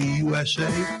about in the USA?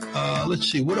 Let's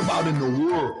see, what about in the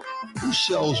world? Who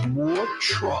sells more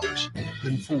trucks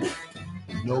than Ford?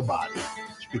 Nobody.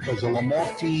 It's because the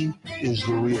Lamar team is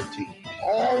the real team.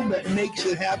 All that makes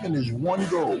it happen is one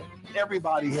goal: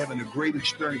 everybody having a great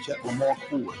experience at Lamar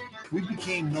Ford. We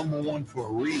became #1 for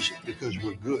a reason, because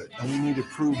we're good, and we need to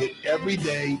prove it every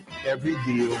day, every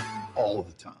deal, all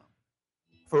the time.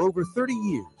 For over 30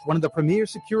 years, one of the premier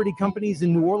security companies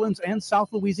in New Orleans and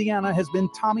South Louisiana has been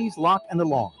Tommy's Lock and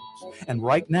Alarms. And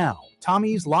right now,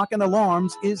 Tommy's Lock and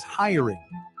Alarms is hiring.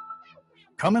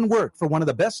 Come and work for one of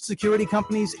the best security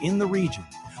companies in the region,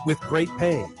 with great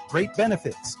pay, great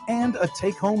benefits, and a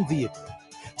take-home vehicle.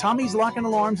 Tommy's Lock and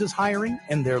Alarms is hiring,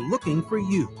 and they're looking for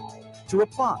you. To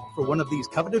apply for one of these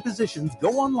coveted positions,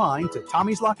 go online to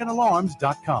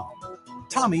Tommy'sLockandAlarms.com.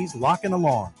 Tommy's Lock and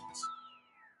Alarms.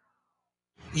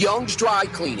 Young's Dry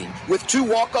Cleaning, with 2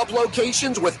 walk-up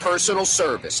locations with personal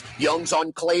service. Young's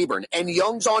on Claiborne and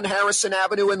Young's on Harrison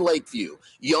Avenue in Lakeview.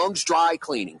 Young's Dry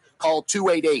Cleaning. Call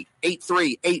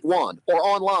 288-8381 or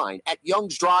online at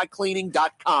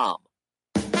youngsdrycleaning.com.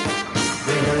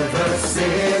 River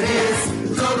City's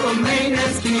total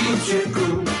maintenance keeps you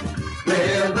cool.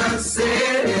 River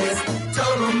City's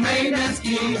total maintenance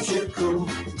keeps you cool.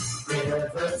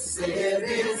 River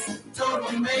City's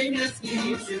total maintenance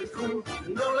keeps you cool.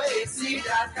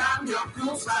 NOLAAC.com, your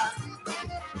cool spot.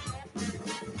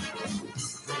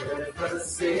 River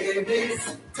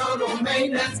City's total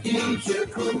maintenance keeps you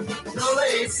cool.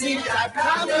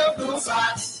 NOLAAC.com, your cool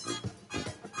spot.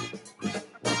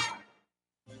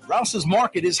 Rouse's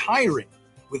Market is hiring.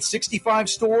 With 65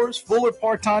 stores, full or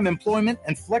part-time employment,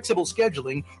 and flexible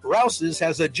scheduling, Rouse's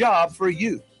has a job for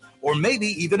you, or maybe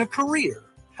even a career.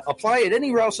 Apply at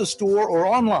any Rouse's store or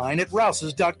online at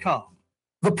rouses.com.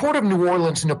 The Port of New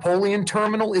Orleans Napoleon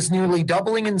Terminal is nearly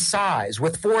doubling in size,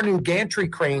 with 4 new gantry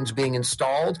cranes being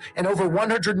installed and over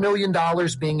 $100 million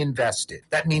being invested.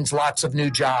 That means lots of new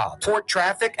jobs, port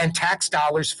traffic, and tax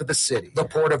dollars for the city. The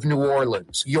Port of New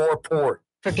Orleans, your port.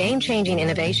 For game-changing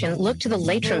innovation, look to the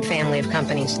Latrim family of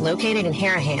companies located in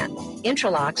Harahan.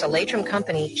 Intralocks, a Latrim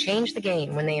company, changed the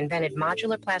game when they invented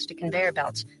modular plastic conveyor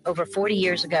belts over 40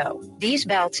 years ago. These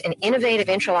belts and innovative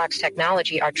Intralocks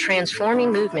technology are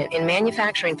transforming movement in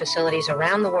manufacturing facilities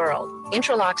around the world.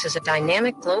 Intralocks is a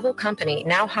dynamic global company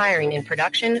now hiring in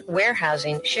production,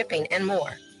 warehousing, shipping, and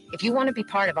more. If you want to be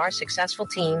part of our successful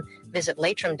team, visit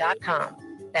Latrim.com.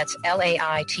 That's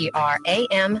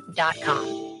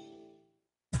LAITRAM.com.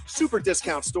 Super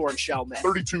Discount Store in Chalmette.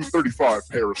 3235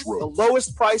 Paris Road. The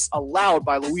lowest price allowed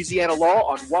by Louisiana law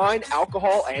on wine,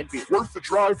 alcohol, and beer. Worth the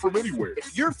drive from anywhere.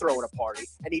 If you're throwing a party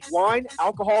and need wine,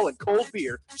 alcohol, and cold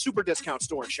beer, Super Discount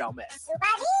Store in Chalmette. Super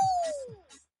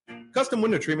Custom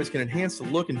window treatments can enhance the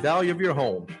look and value of your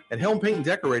home. At Helm Paint and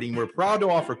Decorating, we're proud to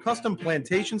offer custom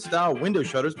plantation-style window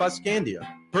shutters by Scandia.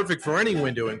 Perfect for any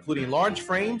window, including large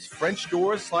frames, French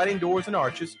doors, sliding doors, and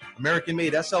arches.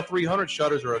 American-made SL300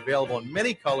 shutters are available in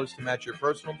many colors to match your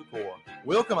personal decor.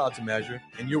 We'll come out to measure,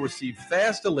 and you'll receive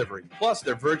fast delivery. Plus,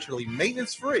 they're virtually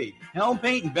maintenance-free. Helm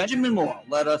Paint and Benjamin Moore.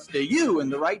 Let us steer you in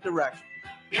the right direction.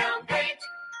 Helm Paint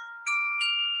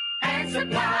and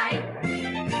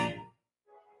Supply.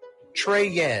 Trey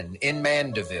Yen in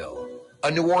Mandeville,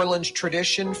 a New Orleans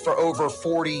tradition for over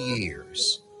 40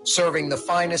 years, serving the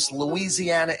finest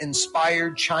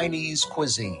Louisiana-inspired Chinese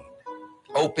cuisine.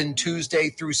 Open Tuesday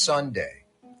through Sunday.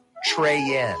 Trey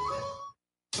Yen.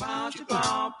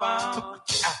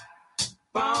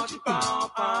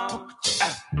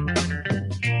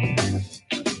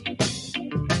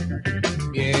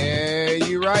 Yeah,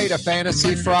 you're right. A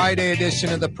Fantasy Friday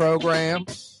edition of the program.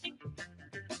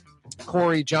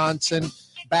 Corey Johnson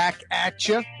back at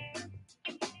you.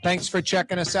 Thanks for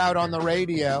checking us out on the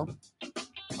radio,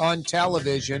 on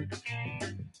television.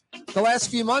 The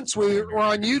last few months, we're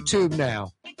on YouTube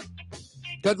now.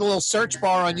 Go to the little search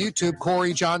bar on YouTube,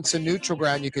 Corey Johnson Neutral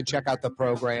Ground. You can check out the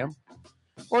program.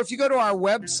 Or if you go to our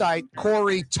website,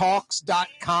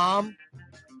 CoreyTalks.com,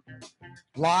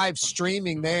 live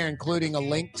streaming there, including a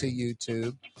link to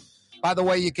YouTube. By the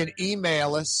way, you can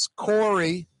email us,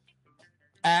 Corey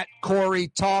at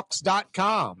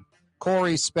CoreyTalks.com.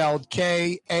 Corey spelled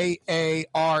Kaare,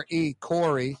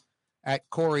 Corey at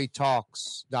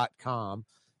CoreyTalks.com.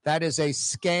 That is a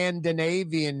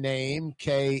Scandinavian name,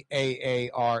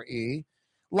 Kaare,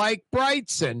 like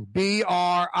Brigtsen,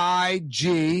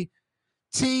 Brigtsen,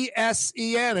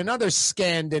 another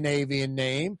Scandinavian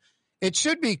name. It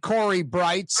should be Corey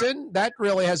Brigtsen. That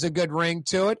really has a good ring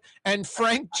to it. And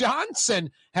Frank Johnson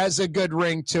has a good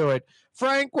ring to it.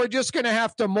 Frank, we're just going to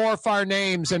have to morph our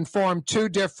names and form two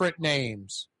different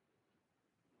names.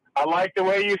 I like the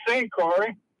way you sing,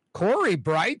 Corey. Corey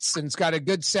Brigtsen's got a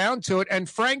good sound to it, and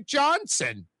Frank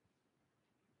Johnson.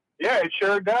 Yeah, it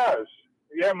sure does.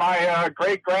 Yeah, my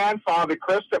great-grandfather,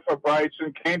 Christopher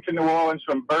Brigtsen, came to New Orleans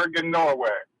from Bergen, Norway.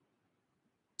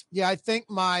 Yeah, I think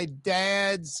my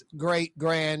dad's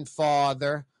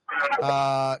great-grandfather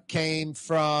came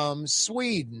from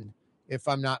Sweden, if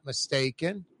I'm not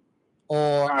mistaken.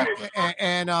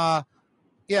 And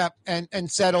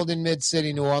settled in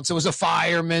Mid-City, New Orleans. It was a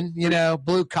fireman,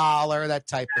 blue collar, that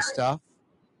type of stuff.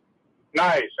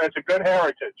 Nice. That's a good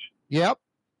heritage. Yep.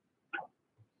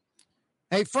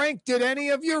 Hey, Frank, did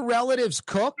any of your relatives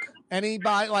cook?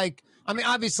 Anybody,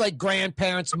 obviously like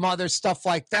grandparents, mothers, stuff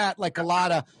like that, like a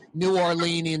lot of New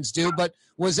Orleanians do, but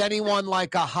was anyone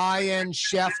like a high-end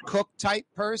chef cook type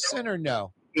person or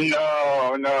no?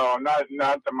 No, not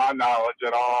to my knowledge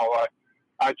at all.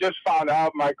 I just found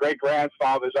out my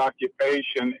great-grandfather's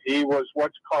occupation. He was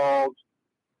what's called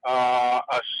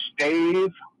a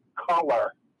stave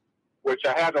color, which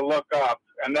I had to look up,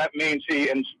 and that means he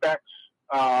inspects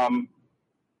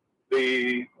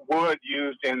the wood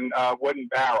used in wooden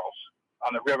barrels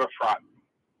on the riverfront.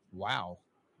 Wow.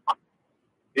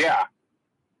 Yeah.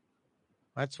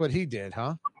 That's what he did,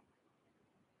 huh?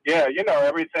 Yeah,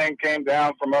 everything came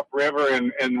down from upriver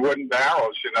in wooden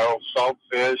barrels, salt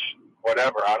fish,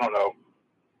 whatever, I don't know.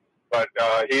 But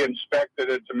he inspected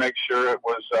it to make sure it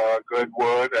was good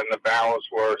wood and the barrels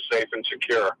were safe and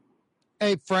secure.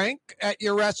 Hey, Frank, at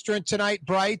your restaurant tonight,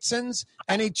 Brigtsen's,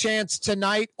 any chance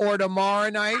tonight or tomorrow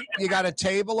night you got a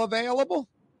table available?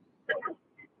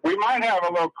 We might have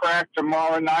a little crack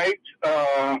tomorrow night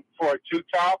for a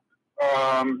two-top.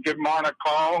 Give Marna a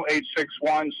call,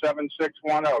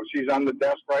 861-7610. She's on the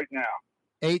desk right now.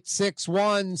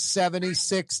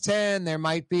 861-7610. There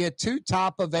might be a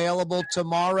two-top available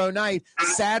tomorrow night,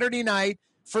 Saturday night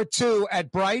for two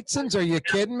at Brigtsen's. Are you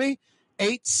kidding me?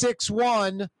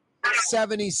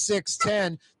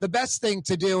 861-7610. The best thing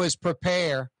to do is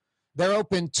prepare. They're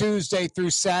open Tuesday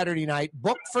through Saturday night.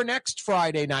 Book for next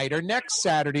Friday night or next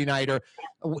Saturday night or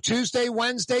Tuesday,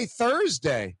 Wednesday,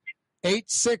 Thursday.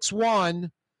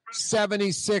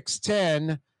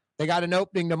 861-7610. They got an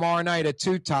opening tomorrow night at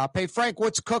Two Top. Hey, Frank,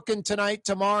 what's cooking tonight,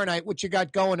 tomorrow night? What you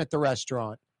got going at the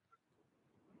restaurant?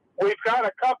 We've got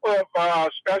a couple of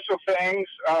special things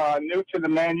new to the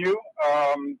menu.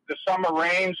 The summer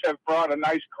rains have brought a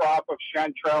nice crop of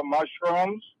chanterelle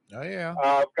mushrooms. Oh, yeah.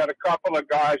 I've got a couple of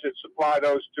guys that supply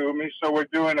those to me. So we're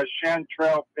doing a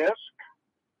chanterelle bisque,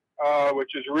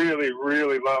 which is really,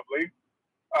 really lovely.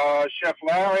 Chef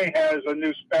Larry has a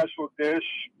new special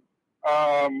dish.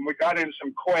 We got in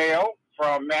some quail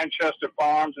from Manchester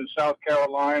Farms in South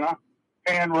Carolina,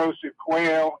 pan-roasted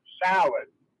quail salad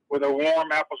with a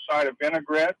warm apple cider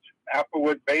vinaigrette,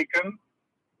 applewood bacon,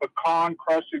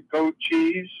 pecan-crusted goat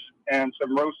cheese, and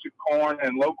some roasted corn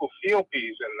and local field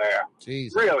peas in there.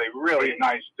 Jeez. Really, really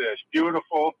nice dish.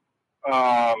 Beautiful.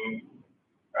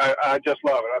 I just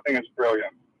love it. I think it's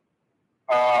brilliant.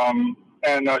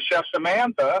 And Chef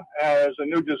Samantha has a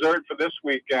new dessert for this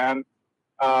weekend,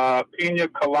 pina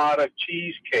colada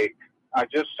cheesecake. I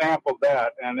just sampled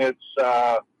that, and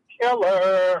it's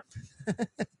killer.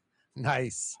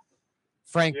 Nice.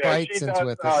 Frank Brightson's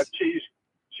with us.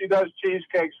 She does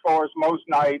cheesecakes for us most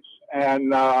nights,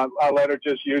 and I let her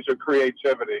just use her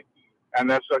creativity. And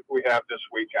that's what we have this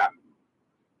weekend.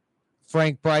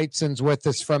 Frank Brightson's with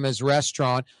us from his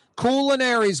restaurant.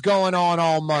 Culinary's going on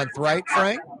all month, right,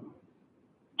 Frank?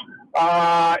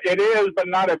 It is, but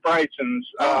not at Brightson's.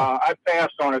 I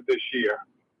passed on it this year.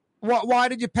 Why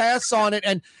did you pass on it?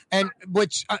 And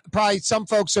which probably some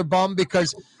folks are bummed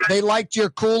because they liked your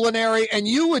culinary, and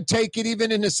you would take it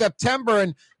even into September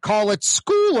and call it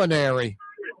schoolinary.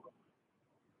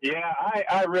 Yeah,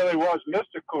 I really was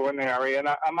Mr. Culinary, and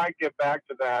I might get back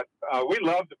to that. We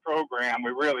love the program,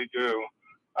 we really do.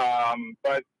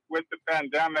 But with the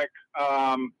pandemic,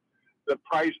 the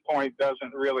price point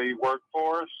doesn't really work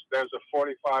for us. There's a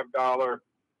 $45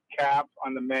 cap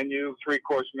on the menu,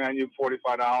 3-course menu,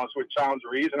 $45, which sounds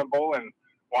reasonable and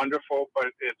wonderful, but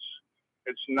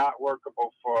it's not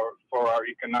workable for our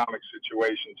economic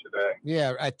situation today.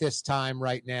 Yeah, at this time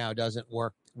right now doesn't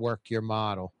work your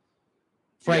model.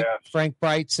 Frank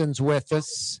Brightson's with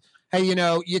us. Hey,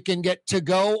 you can get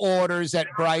to-go orders at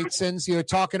Brightson's. You were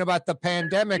talking about the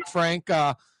pandemic, Frank.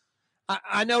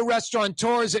 I know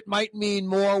restaurateurs, it might mean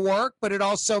more work, but it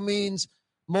also means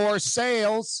more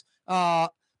sales.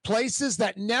 Places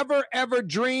that never, ever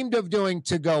dreamed of doing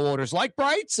to-go orders, like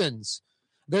Brightson's.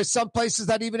 There's some places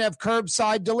that even have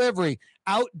curbside delivery,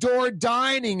 outdoor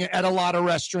dining at a lot of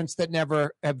restaurants that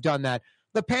never have done that.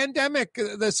 The pandemic,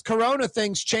 this corona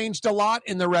thing's changed a lot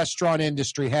in the restaurant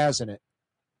industry, hasn't it?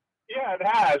 Yeah, it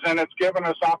has, and it's given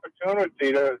us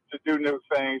opportunity to do new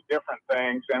things, different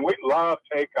things, and we love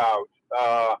takeout.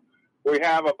 We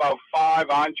have about 5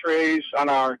 entrees on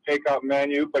our takeout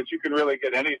menu, but you can really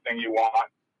get anything you want.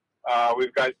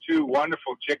 We've got 2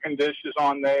 wonderful chicken dishes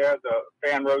on there, the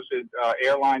pan-roasted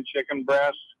airline chicken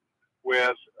breast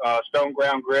with stone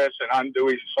ground grits and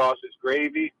andouille sausage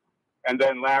gravy. And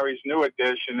then Larry's new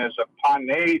addition is a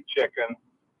panade chicken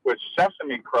with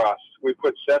sesame crust. We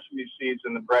put sesame seeds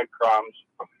in the breadcrumbs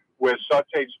with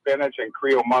sauteed spinach and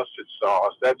Creole mustard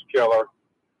sauce. That's killer.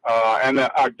 And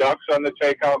our ducks on the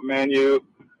takeout menu,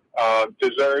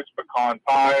 desserts, pecan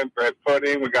pie, bread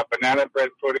pudding. We got banana bread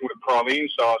pudding with praline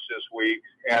sauce this week,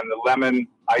 and the lemon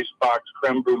icebox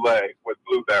creme brulee with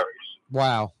blueberries.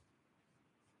 Wow.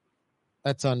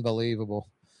 That's unbelievable.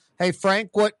 Hey, Frank,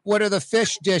 what are the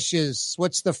fish dishes?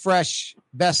 What's the fresh,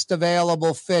 best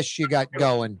available fish you got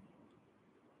going?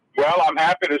 Well, I'm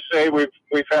happy to say we've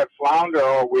had flounder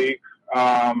all week.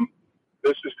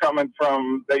 This is coming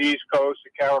from the East Coast,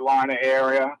 the Carolina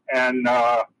area, and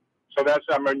so that's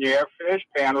our Meunier fish,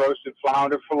 pan-roasted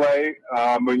flounder fillet,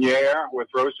 Meunier with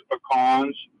roasted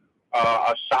pecans,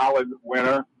 a solid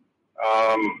winner.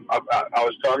 I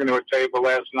was talking to a table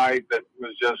last night that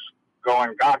was just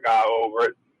going gaga over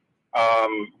it.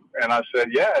 And I said,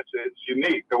 yeah, it's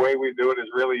unique. The way we do it is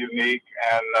really unique,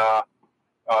 and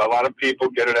a lot of people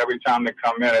get it every time they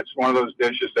come in. It's one of those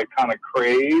dishes they kind of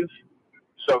crave,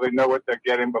 so they know what they're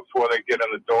getting before they get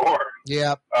in the door.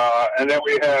 Yeah. And then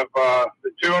we have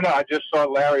the tuna. I just saw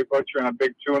Larry butchering a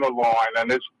big tuna loin,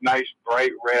 and it's nice,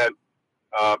 bright red,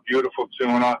 beautiful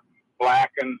tuna,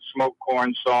 blackened smoked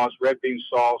corn sauce, red bean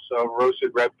salsa,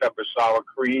 roasted red pepper sour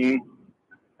cream.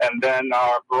 And then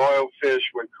our broiled fish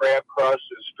with crab crust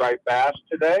is striped bass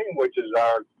today, which is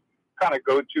our kind of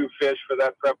go-to fish for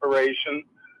that preparation.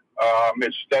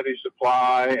 It's steady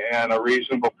supply and a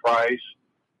reasonable price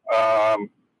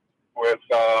with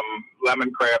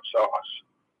lemon crab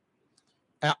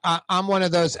sauce. I'm one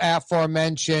of those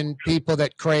aforementioned people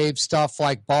that crave stuff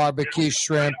like barbecue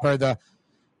shrimp or the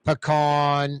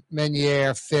pecan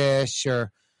Meunier fish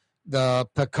or the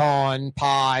pecan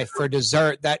pie for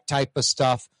dessert, that type of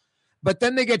stuff. But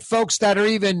then they get folks that are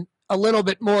even a little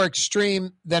bit more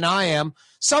extreme than I am.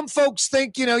 Some folks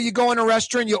think, you go in a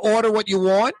restaurant, you order what you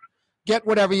want, get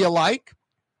whatever you like.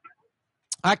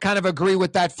 I kind of agree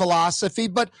with that philosophy.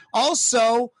 But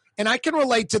also, and I can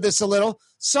relate to this a little,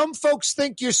 some folks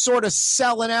think you're sort of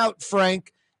selling out,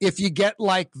 Frank, if you get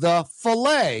like the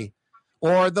filet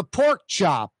or the pork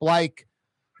chop, like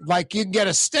you can get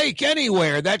a steak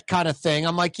anywhere, that kind of thing.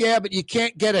 I'm like, yeah, but you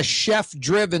can't get a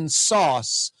chef-driven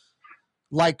sauce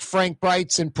like Frank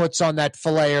Brightson puts on that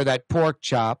filet or that pork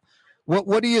chop.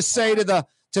 What do you say to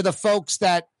the folks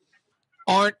that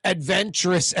aren't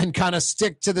adventurous and kind of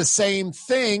stick to the same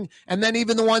thing? And then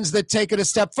even the ones that take it a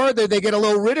step further, they get a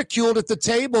little ridiculed at the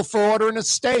table for ordering a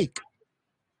steak.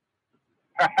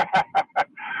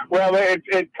 Well,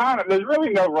 it kind of, there's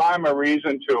really no rhyme or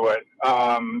reason to it.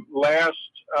 Last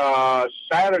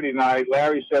Saturday night,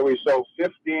 Larry said we sold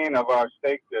 15 of our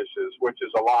steak dishes, which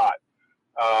is a lot.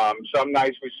 Some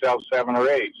nights we sell 7 or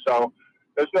 8. So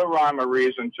there's no rhyme or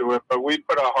reason to it, but we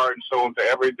put our heart and soul into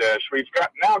every dish. We've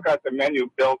now got the menu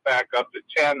built back up to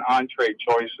 10 entree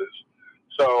choices.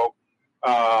 So,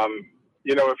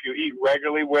 if you eat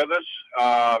regularly with us,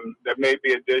 there may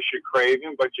be a dish you're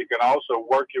craving, but you can also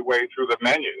work your way through the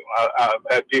menu. I've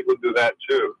had people do that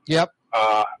too. Yep.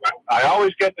 I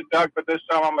always get the duck, but this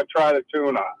time I'm going to try the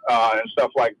tuna and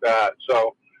stuff like that.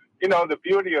 So, the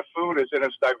beauty of food is in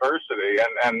its diversity,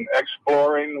 and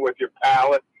exploring with your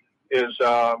palate is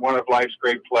one of life's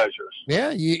great pleasures.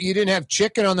 Yeah, you didn't have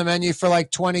chicken on the menu for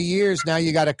like 20 years. Now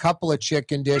you got a couple of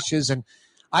chicken dishes, and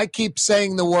I keep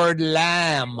saying the word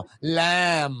lamb,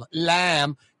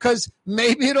 because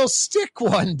maybe it'll stick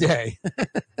one day.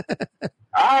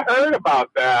 I heard about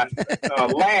that.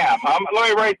 Lamb. Let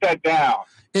me write that down.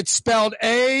 It's spelled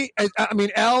L-A-M-B,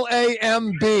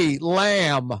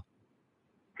 lamb.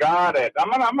 Got it. I'm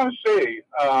gonna see.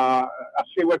 I'll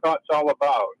see what that's all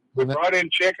about. We brought in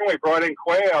chicken. We brought in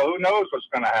quail. Who knows what's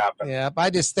going to happen? Yeah, I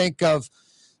just think of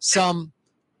some,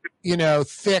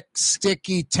 thick,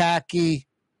 sticky, tacky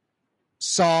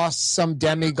sauce, some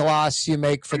demi-glace you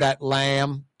make for that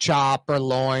lamb chop or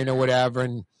loin or whatever,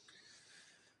 and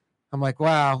I'm like,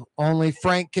 wow, only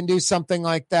Frank can do something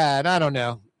like that. I don't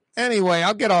know. Anyway,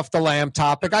 I'll get off the lamb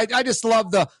topic. I just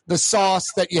love the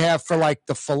sauce that you have for like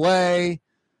the filet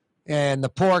and the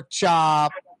pork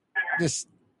chop. Just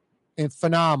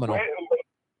phenomenal.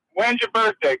 When's your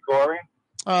birthday, Corey?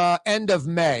 End of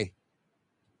May.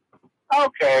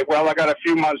 Okay, well, I got a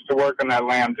few months to work on that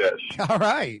lamb dish. All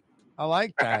right. I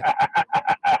like that.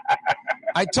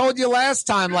 I told you last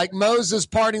time, like Moses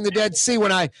parting the Dead Sea,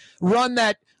 when I run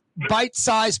that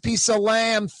bite-sized piece of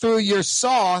lamb through your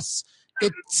sauce,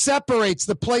 it separates.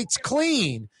 The plate's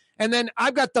clean. And then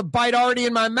I've got the bite already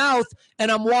in my mouth,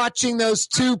 and I'm watching those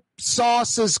two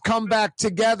sauces come back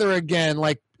together again,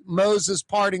 like Moses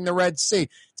parting the Red Sea.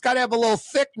 It's got to have a little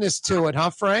thickness to it, huh,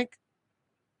 Frank?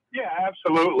 Yeah,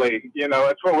 absolutely.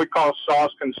 It's what we call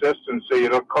sauce consistency.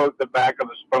 It'll coat the back of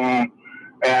the spoon,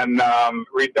 and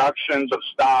reductions of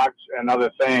stocks and other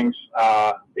things,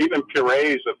 even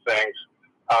purees of things,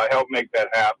 help make that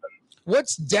happen.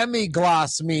 What's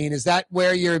demi-glace mean? Is that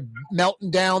where you're melting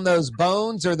down those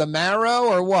bones or the marrow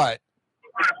or what?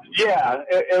 Yeah,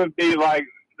 it would be like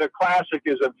the classic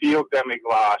is a veal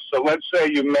demi-glace. So let's say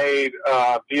you made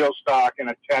veal stock in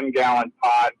a 10-gallon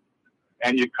pot,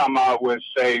 and you come out with,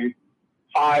 say,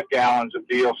 5 gallons of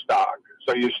veal stock.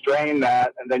 So you strain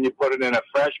that, and then you put it in a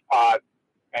fresh pot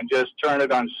and just turn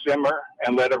it on simmer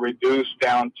and let it reduce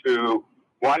down to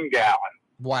 1 gallon.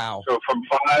 Wow. So from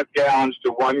 5 gallons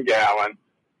to 1 gallon,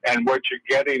 and what you're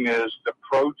getting is the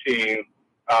protein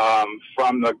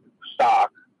from the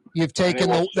stock. You've taken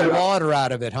the water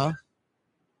out of it, huh?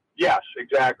 Yes,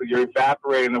 exactly. You're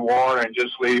evaporating the water and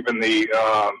just leaving the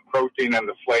protein and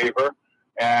the flavor.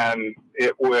 And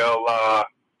it will,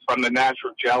 from the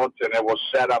natural gelatin, it will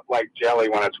set up like jelly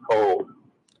when it's cold.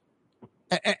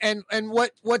 And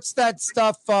what's that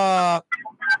stuff? That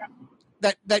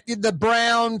the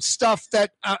brown stuff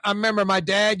that I remember my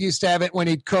dad used to have it when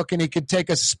he'd cook, and he could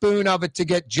take a spoon of it to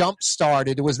get jump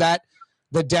started. Was that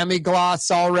the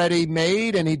demi-glace already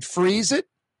made, and he'd freeze it?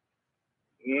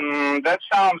 That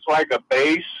sounds like a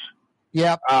base.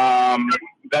 Yep.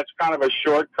 That's kind of a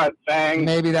shortcut thing.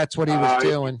 Maybe that's what he was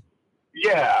doing.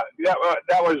 Yeah,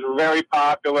 that was very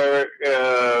popular,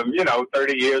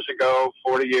 30 years ago,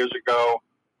 40 years ago.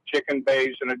 Chicken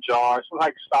base in a jar. It's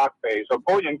like stock base or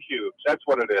bouillon cubes. That's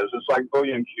what it is. It's like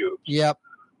bouillon cubes. Yep.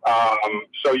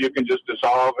 So you can just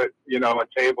dissolve it. A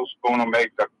tablespoon will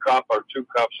make a cup or 2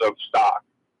 cups of stock.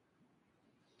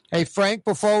 Hey, Frank,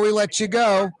 before we let you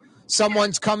go,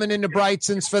 someone's coming into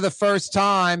Brightson's for the first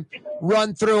time.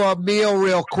 Run through a meal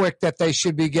real quick that they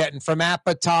should be getting, from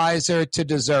appetizer to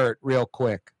dessert real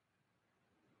quick.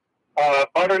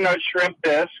 Butternut shrimp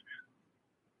bisque,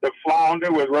 the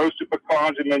flounder with roasted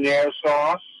pecans and Meunier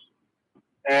sauce,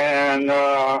 and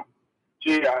I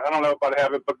don't know if I'd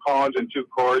have it pecans in 2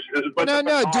 courses. But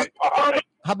No.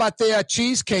 How about the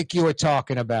cheesecake you were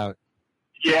talking about?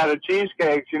 Yeah, the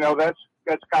cheesecakes.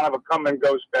 That's kind of a come and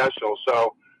go special.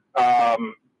 So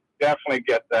definitely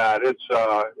get that. It's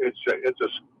a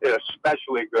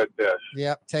especially good dish.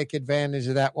 Yep, take advantage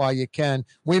of that while you can.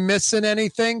 We missing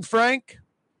anything, Frank?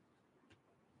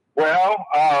 Well,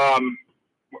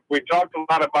 we talked a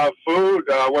lot about food.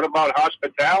 What about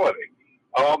hospitality?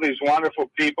 All these wonderful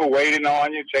people waiting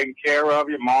on you, taking care of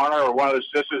you. Marna or one of the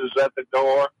sisters is at the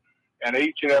door, and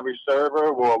each and every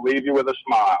server will leave you with a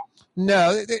smile.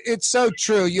 No, it's so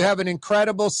true. You have an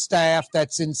incredible staff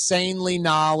that's insanely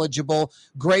knowledgeable,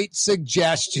 great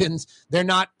suggestions. They're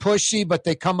not pushy, but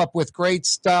they come up with great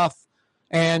stuff.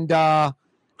 And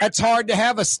that's hard to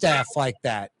have a staff like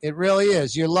that. It really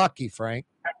is. You're lucky, Frank.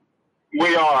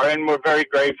 We are, and we're very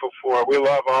grateful for it. We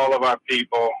love all of our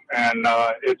people, and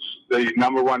it's the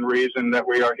number one reason that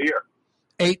we are here.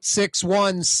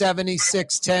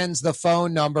 861-7610 is the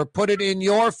phone number. Put it in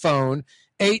your phone,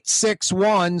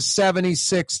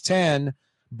 861-7610,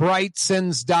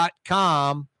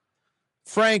 Brightsons.com.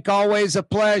 Frank, always a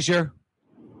pleasure.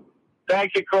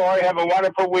 Thank you, Corey. Have a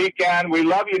wonderful weekend. We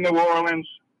love you, New Orleans.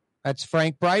 That's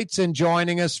Frank Brightson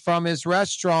joining us from his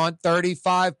restaurant,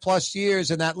 35-plus years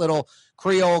in that little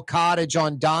Creole cottage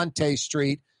on Dante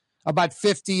Street, about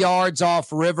 50 yards off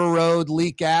River Road,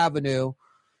 Leake Avenue,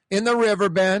 in the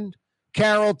Riverbend,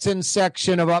 Carrollton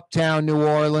section of uptown New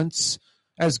Orleans.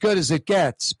 As good as it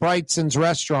gets, Brightson's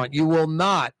Restaurant. You will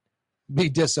not be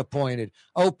disappointed.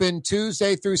 Open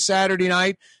Tuesday through Saturday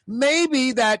night.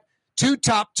 Maybe that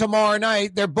two-top tomorrow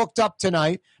night. They're booked up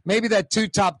tonight. Maybe that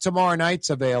two-top tomorrow night's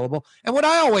available. And what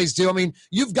I always do, I mean,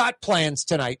 you've got plans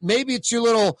tonight. Maybe it's your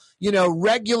little,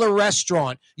 regular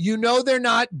restaurant. You know they're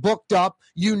not booked up.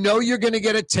 You know you're going to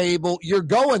get a table. You're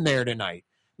going there tonight.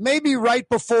 Maybe right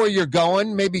before you're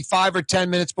going, maybe 5 or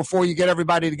 10 minutes before you get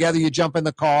everybody together, you jump in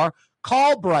the car.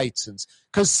 Call Brightson's,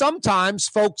 because sometimes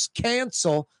folks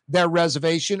cancel their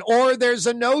reservation or there's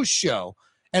a no-show.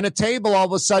 And a table all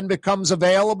of a sudden becomes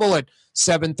available at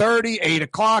 7:30, 8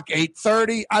 o'clock,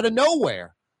 8:30, out of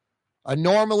nowhere. A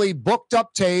normally booked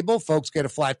up table, folks get a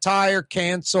flat tire,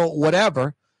 cancel,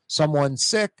 whatever. Someone's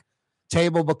sick,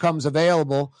 table becomes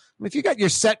available. I mean, if you got your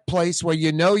set place where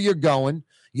you know you're going,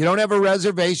 you don't have a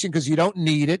reservation because you don't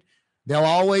need it, they'll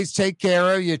always take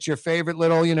care of you. It's your favorite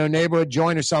little, neighborhood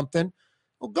joint or something.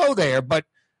 Well, go there. But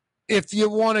if you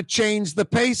want to change the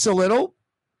pace a little,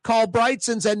 call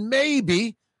Brightson's and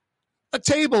maybe a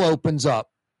table opens up.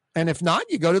 And if not,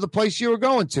 you go to the place you were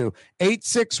going to.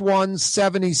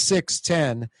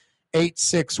 861-7610.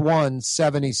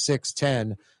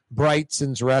 861-7610.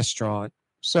 Brightson's Restaurant.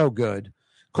 So good.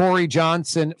 Corey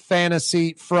Johnson,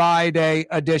 Fantasy Friday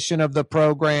edition of the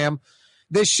program.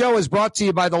 This show is brought to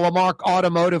you by the Lamarck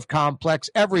Automotive Complex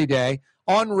every day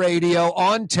on radio,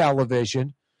 on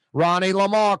television. Ronnie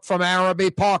Lamarck from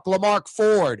Araby Park. Lamarck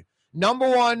Ford,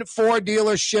 #1 Ford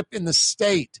dealership in the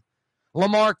state.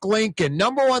 Lamarck Lincoln,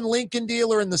 #1 Lincoln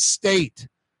dealer in the state.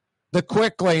 The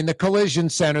Quick Lane, the Collision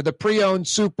Center, the pre-owned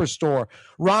superstore.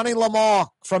 Ronnie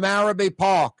Lamarck from Araby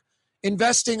Park,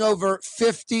 investing over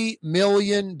 $50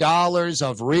 million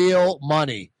of real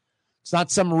money. It's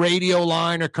not some radio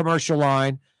line or commercial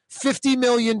line. $50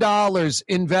 million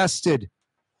invested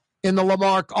in the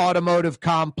Lamarck Automotive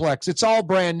Complex. It's all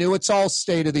brand new. It's all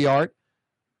state-of-the-art.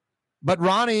 But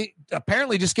Ronnie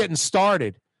apparently just getting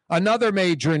started. Another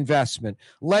major investment.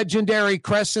 Legendary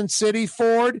Crescent City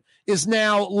Ford is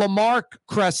now Lamarck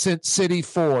Crescent City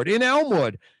Ford in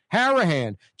Elmwood,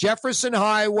 Harahan, Jefferson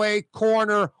Highway,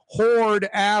 corner Horde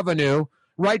Avenue,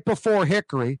 right before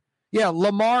Hickory. Yeah,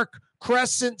 Lamarck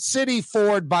Crescent City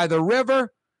Ford by the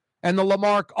river and the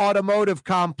Lamarck Automotive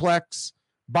Complex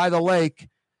by the lake.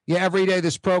 Yeah, every day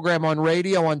this program on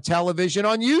radio, on television,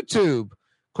 on YouTube.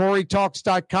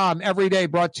 CoreyTalks.com, every day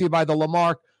brought to you by the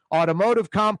Lamarck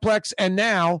Automotive Complex and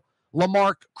now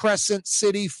Lamarck Crescent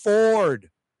City Ford.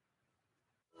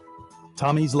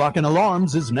 Tommy's Lock and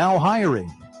Alarms is now hiring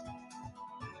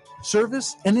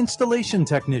service and installation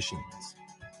technicians.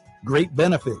 Great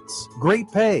benefits, great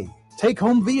pay,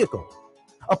 take-home vehicle.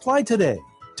 Apply today.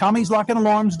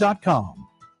 Tommy'sLockandAlarms.com.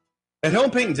 At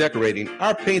Helm Paint and Decorating,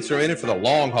 our paints are in it for the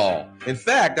long haul. In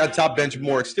fact, our top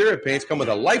Benchmore exterior paints come with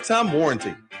a lifetime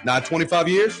warranty. Not 25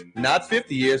 years, not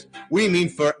 50 years, we mean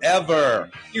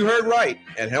forever. You heard right.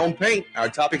 At Helm Paint, our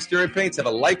top exterior paints have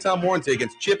a lifetime warranty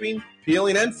against chipping,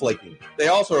 peeling, and flaking. They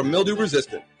also are mildew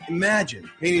resistant. Imagine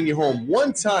painting your home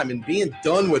one time and being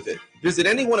done with it. Visit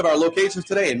any one of our locations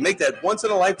today and make that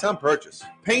once-in-a-lifetime purchase.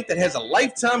 Paint that has a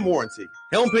lifetime warranty.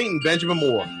 Helm Paint and Benjamin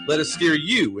Moore. Let us steer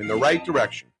you in the right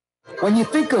direction. When you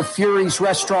think of Fury's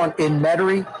Restaurant in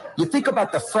Metairie, you think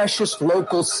about the freshest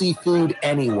local seafood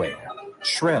anywhere.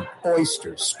 Shrimp,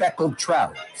 oysters, speckled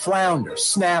trout, flounder,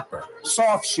 snapper,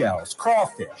 soft shells,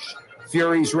 crawfish.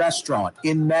 Fury's Restaurant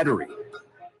in Metairie.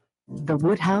 The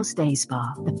Woodhouse Day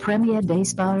Spa, the premier day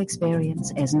spa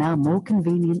experience, is now more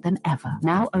convenient than ever.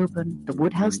 Now open, the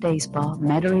Woodhouse Day Spa,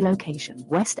 Metairie location,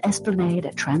 West Esplanade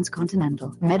at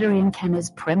Transcontinental. Metairie and Kenner's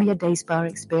premier day spa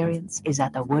experience is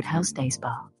at the Woodhouse Day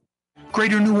Spa.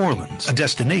 Greater New Orleans, a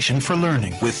destination for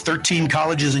learning. With 13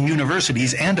 colleges and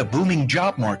universities and a booming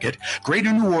job market,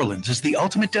 Greater New Orleans is the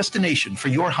ultimate destination for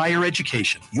your higher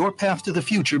education. Your path to the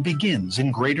future begins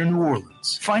in Greater New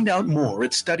Orleans. Find out more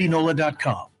at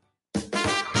studynola.com.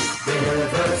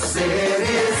 River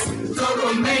City's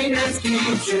total maintenance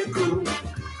keeps you cool.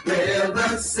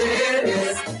 River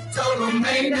City's total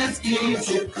maintenance keeps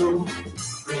you cool.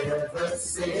 River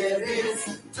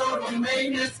City's total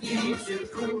maintenance keeps you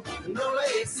cool.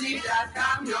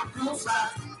 NolaAC.com, your cool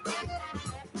spot.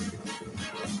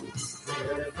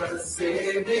 River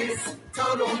City's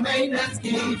total maintenance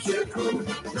keeps you cool.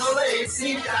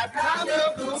 NolaAC.com,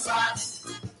 your cool spot.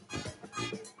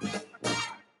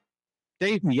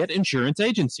 Dave Miette Insurance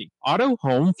Agency. Auto,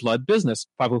 home, flood, business.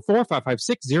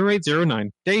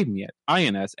 504-556-0809. Dave Miette,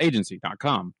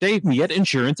 INSagency.com. Dave Miette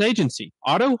Insurance Agency.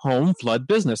 Auto, home, flood,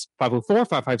 business.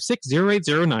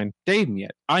 504-556-0809. Dave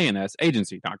Miette,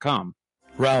 INSagency.com.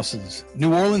 Rouse's,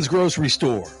 New Orleans grocery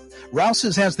store.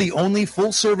 Rouse's has the only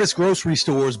full-service grocery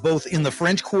stores both in the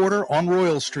French Quarter on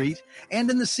Royal Street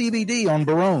and in the CBD on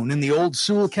Baronne in the old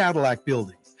Sewell Cadillac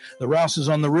building. The Rouse's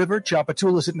on the river,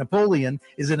 Tchoupitoulas at Napoleon,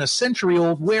 is in a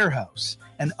century-old warehouse.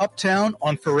 And uptown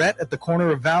on Ferret at the corner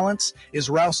of Valence is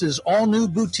Rouse's all-new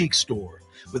boutique store.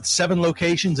 With 7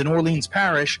 locations in Orleans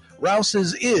Parish,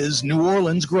 Rouse's is New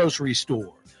Orleans' grocery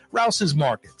store. Rouse's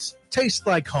Markets. Taste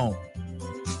like home.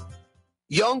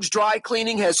 Young's Dry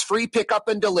Cleaning has free pickup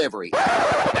and delivery.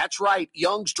 That's right.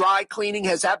 Young's Dry Cleaning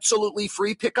has absolutely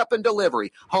free pickup and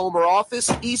delivery. Home or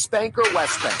office, East Bank or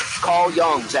West Bank. Call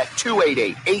Young's at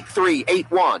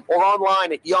 288-8381 or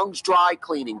online at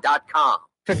youngsdrycleaning.com.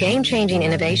 For game-changing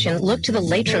innovation, look to the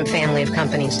Latrim family of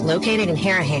companies located in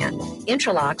Harahan.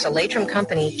 Intralox, a Latrim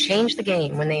company, changed the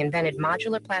game when they invented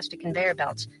modular plastic conveyor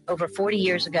belts over 40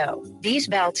 years ago. These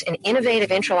belts and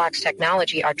innovative Intralox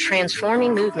technology are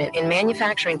transforming movement in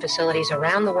manufacturing facilities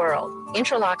around the world.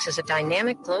 Intralox is a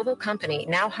dynamic global company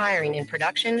now hiring in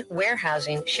production,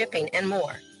 warehousing, shipping, and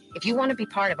more. If you want to be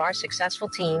part of our successful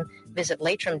team, visit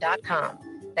Latrim.com.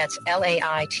 That's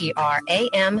LAITRAM.com.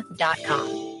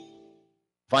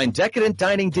 Find decadent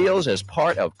dining deals as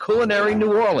part of Culinary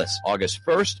New Orleans, August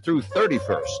 1st through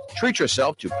 31st. Treat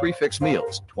yourself to prix fixe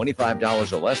meals,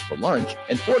 $25 or less for lunch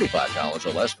and $45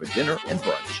 or less for dinner and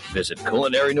brunch. Visit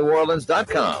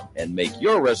culinaryneworleans.com and make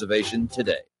your reservation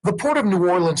today. The Port of New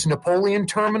Orleans Napoleon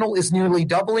Terminal is nearly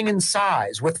doubling in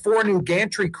size, with 4 new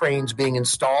gantry cranes being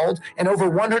installed and over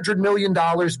 $100 million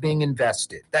being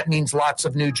invested. That means lots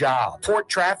of new jobs, port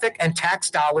traffic, and tax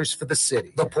dollars for the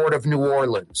city. The Port of New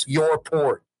Orleans, your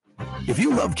port. If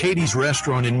you love Katie's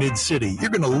Restaurant in Mid-City, you're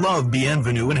going to love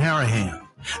Bienvenue in Harahan.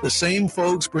 The same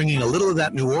folks bringing a little of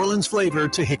that New Orleans flavor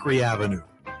to Hickory Avenue.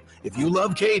 If you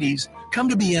love Katie's, come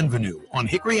to Bienvenue on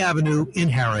Hickory Avenue in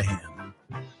Harahan.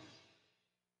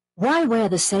 Why wear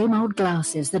the same old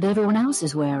glasses that everyone else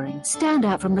is wearing? Stand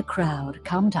out from the crowd.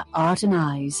 Come to Art and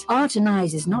Eyes. Art and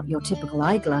Eyes is not your typical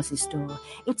eyeglasses store.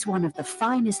 It's one of the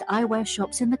finest eyewear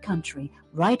shops in the country,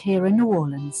 right here in New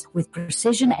Orleans, with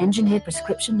precision-engineered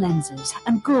prescription lenses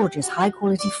and gorgeous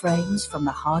high-quality frames from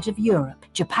the heart of Europe,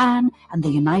 Japan, and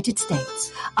the United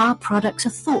States. Our products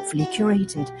are thoughtfully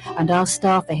curated, and our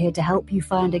staff are here to help you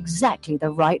find exactly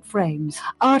the right frames.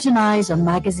 Art and Eyes, a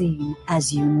magazine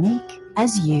as unique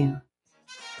as you.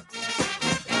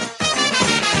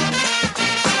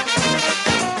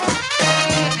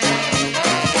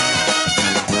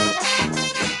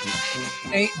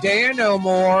 Ain't there no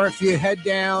more. If you head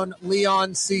down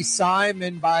Leon C.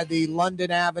 Simon by the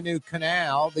London Avenue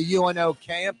Canal, the UNO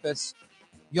campus,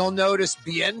 you'll notice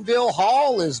Bienville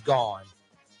Hall is gone.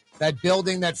 That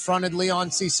building that fronted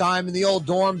Leon C. Simon, the old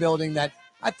dorm building that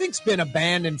I think's been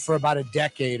abandoned for about a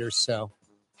decade or so.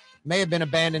 May have been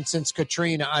abandoned since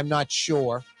Katrina. I'm not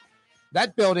sure.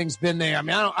 That building's been there. I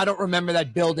mean, I don't remember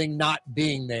that building not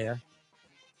being there.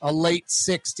 A late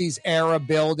 60s era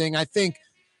building. I think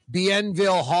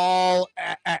Bienville Hall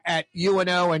at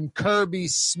UNO and Kirby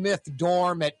Smith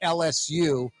Dorm at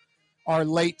LSU are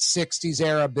late 60s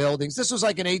era buildings. This was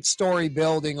like an 8-story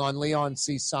building on Leon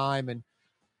C. Simon.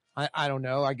 I don't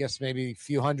know. I guess maybe a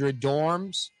few hundred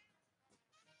dorms.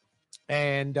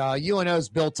 And UNO's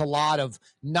built a lot of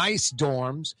nice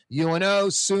dorms. UNO,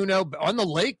 SUNO, on the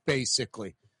lake,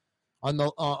 basically. On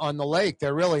the lake,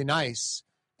 they're really nice.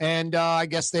 And I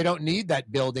guess they don't need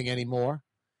that building anymore.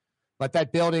 But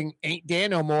that building ain't there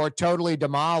no more, totally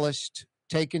demolished,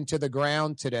 taken to the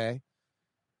ground today.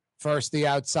 First the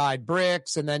outside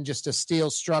bricks and then just a steel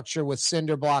structure with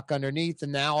cinder block underneath,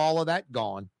 and now all of that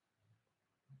gone.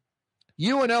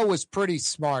 UNO was pretty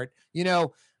smart. You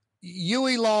know,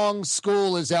 Huey Long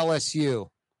School is LSU.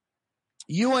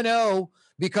 UNO,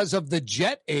 because of the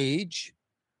jet age,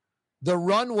 the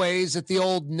runways at the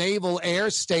old Naval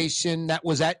Air Station that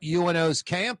was at UNO's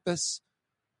campus,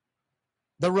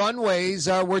 the runways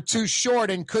were too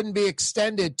short and couldn't be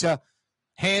extended to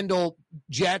handle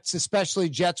jets, especially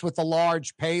jets with a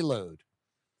large payload.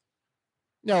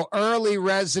 You know, early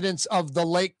residents of the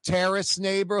Lake Terrace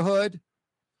neighborhood,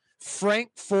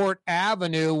 Frankfort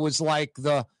Avenue was like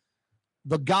the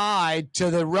guide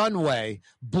to the runway.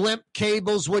 Blimp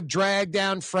cables would drag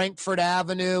down Frankfort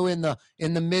Avenue in the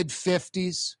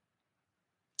mid-50s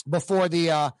before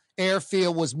the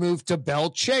airfield was moved to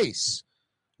Bell Chase,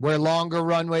 where longer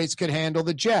runways could handle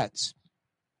the jets.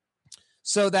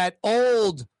 So that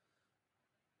old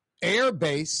air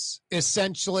base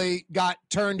essentially got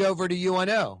turned over to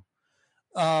UNO.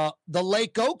 The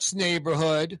Lake Oaks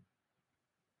neighborhood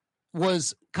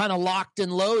was kind of locked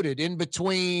and loaded in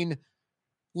between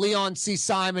Leon C.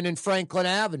 Simon and Franklin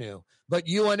Avenue. But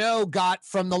UNO got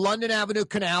from the London Avenue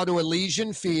Canal to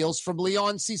Elysian Fields, from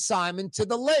Leon C. Simon to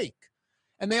the lake.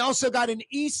 And they also got an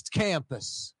East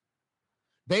Campus,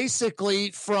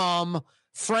 basically from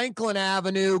Franklin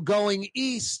Avenue going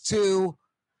east to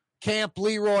Camp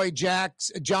Leroy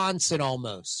Johnson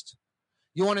almost.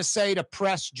 You want to say to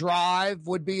Press Drive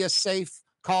would be a safe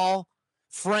call?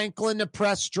 Franklin to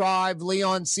Press Drive,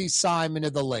 Leon C. Simon to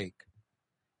the lake.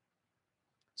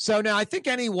 So now I think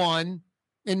anyone,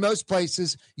 in most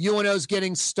places, UNO's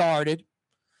getting started,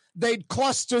 they'd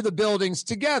cluster the buildings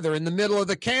together in the middle of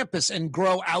the campus and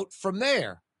grow out from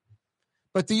there.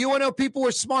 But the UNO people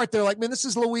were smart. They're like, man, this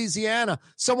is Louisiana.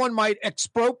 Someone might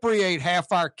expropriate half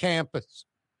our campus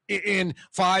in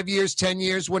 5 years, 10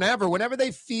 years, whenever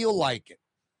they feel like it.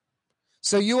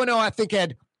 So UNO, I think,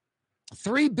 had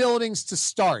 3 buildings to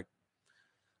start.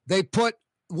 They put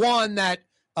one, that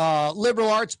liberal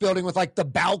arts building with like the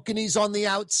balconies on the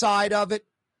outside of it.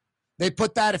 They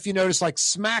put that, if you notice, like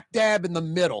smack dab in the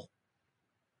middle.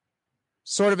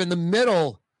 Sort of in the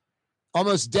middle,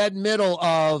 almost dead middle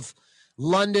of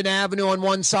London Avenue on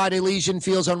one side, Elysian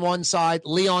Fields on one side,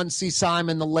 Leon C.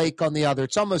 Simon, the lake on the other.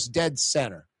 It's almost dead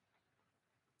center.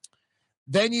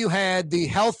 Then you had the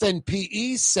Health and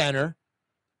PE Center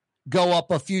go up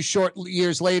a few short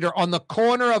years later on the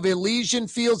corner of Elysian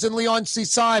Fields and Leon C.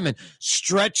 Simon,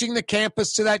 stretching the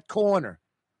campus to that corner.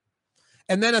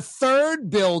 And then a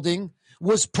third building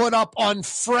was put up on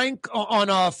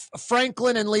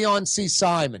Franklin and Leon C.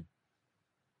 Simon,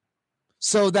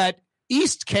 so that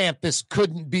East Campus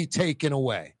couldn't be taken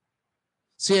away.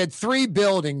 So you had 3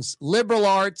 buildings: liberal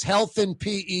arts, health and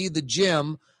PE, the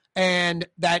gym, and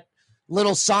that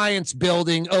little science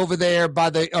building over there by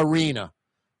the arena.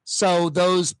 So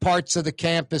those parts of the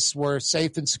campus were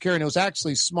safe and secure, and it was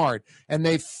actually smart. And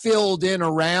they filled in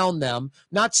around them,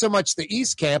 not so much the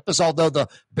East Campus, although the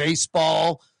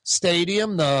baseball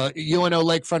stadium, the UNO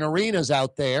Lakefront Arena is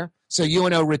out there. So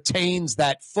UNO retains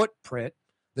that footprint,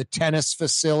 the tennis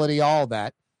facility, all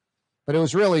that. But it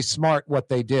was really smart what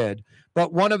they did.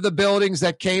 But one of the buildings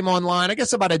that came online, I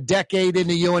guess about a decade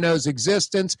into UNO's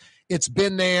existence, it's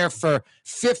been there for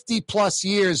 50-plus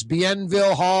years.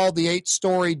 Bienville Hall, the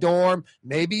 8-story dorm.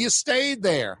 Maybe you stayed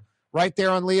there. Right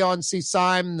there on Leon C.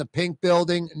 Simon, the pink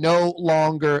building, no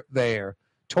longer there.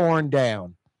 Torn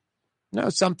down. No,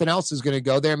 something else is going to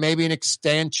go there. Maybe an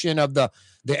extension of the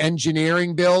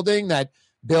engineering building, that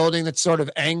building that's sort of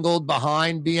angled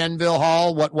behind Bienville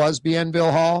Hall. What was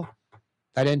Bienville Hall?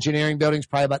 That engineering building's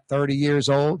probably about 30 years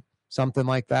old, something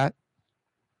like that.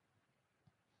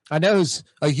 I know who's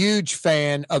a huge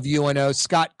fan of UNO,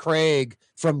 Scott Craig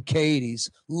from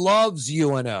Katie's, loves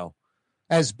UNO.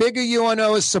 As big a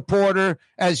UNO supporter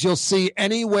as you'll see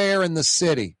anywhere in the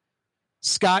city.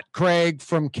 Scott Craig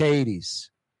from Katie's.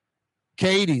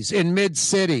 Katie's in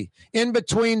Mid-City, in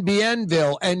between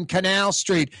Bienville and Canal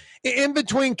Street, in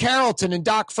between Carrollton and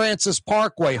Doc Francis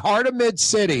Parkway, heart of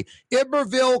Mid-City,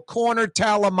 Iberville Corner,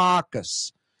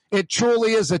 Telemachus. It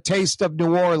truly is a taste of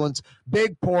New Orleans.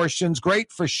 Big portions,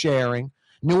 great for sharing.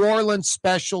 New Orleans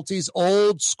specialties,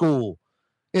 old school.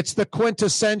 It's the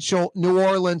quintessential New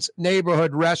Orleans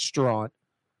neighborhood restaurant.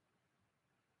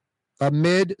 A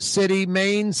Mid-City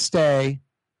mainstay,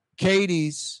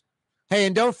 Katie's. Hey,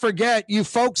 and don't forget, you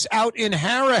folks out in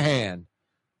Harahan,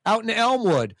 out in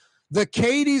Elmwood, the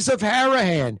Katie's of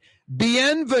Harahan,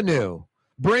 Bienvenue,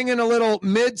 bringing a little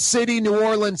Mid-City New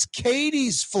Orleans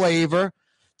Katie's flavor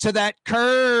to that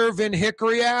curve in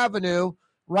Hickory Avenue.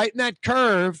 Right in that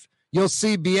curve, you'll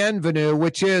see Bienvenue,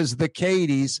 which is the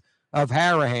Katie's. of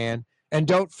Harahan. And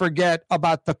don't forget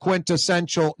about the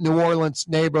quintessential New Orleans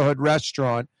neighborhood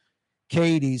restaurant,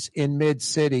 Katie's in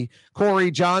Mid-City.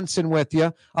 Corey Johnson with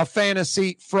you, a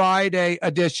Fantasy Friday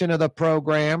edition of the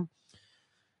program.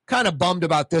 Kind of bummed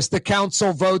about this. The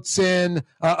council votes in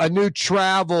a new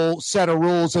travel set of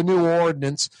rules, a new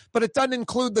ordinance, but it doesn't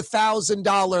include the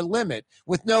 $1,000 limit.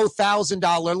 With no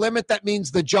 $1,000 limit, that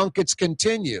means the junkets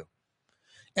continue.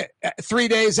 3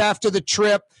 days after the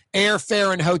trip,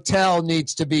 airfare and hotel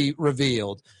needs to be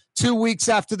revealed. 2 weeks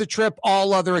after the trip,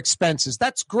 all other expenses.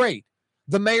 That's great.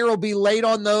 The mayor will be late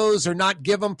on those or not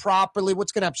give them properly.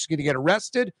 What's going to happen? She's going to get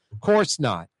arrested? Of course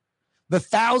not. The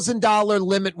 $1,000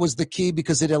 limit was the key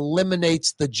because it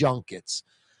eliminates the junkets.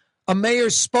 A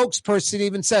mayor's spokesperson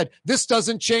even said, this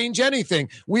doesn't change anything.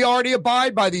 We already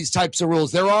abide by these types of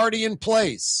rules. They're already in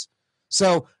place.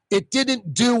 So it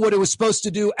didn't do what it was supposed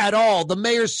to do at all. The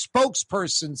mayor's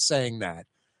spokesperson saying that.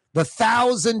 The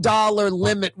 $1,000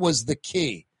 limit was the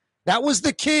key. That was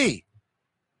the key.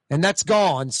 And that's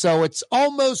gone. So it's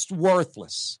almost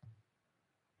worthless.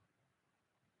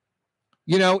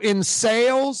 You know, in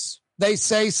sales, they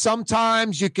say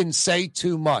sometimes you can say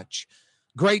too much.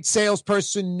 Great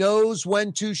salesperson knows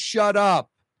when to shut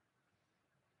up.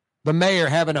 The mayor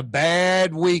having a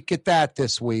bad week at that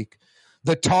this week.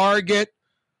 The Target,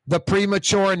 the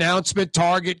premature announcement,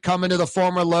 Target coming to the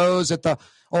former Lowe's at the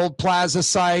old Plaza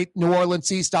site, New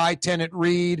Orleans East I-10 at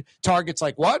Reed. Target's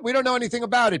like, what? We don't know anything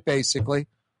about it, basically.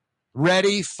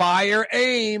 Ready, fire,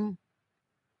 aim.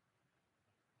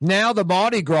 Now the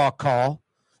Mardi Gras call.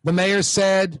 The mayor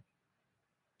said,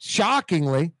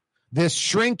 shockingly, this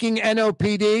shrinking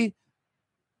NOPD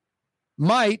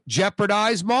might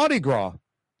jeopardize Mardi Gras.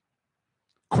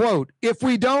 Quote, if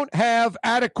we don't have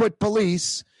adequate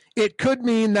police, it could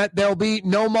mean that there'll be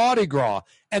no Mardi Gras.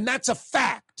 And that's a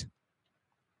fact.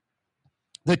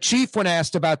 The chief, when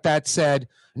asked about that, said,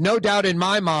 no doubt in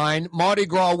my mind, Mardi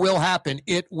Gras will happen.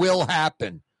 It will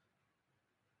happen.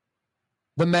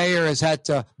 The mayor has had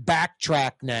to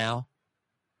backtrack now.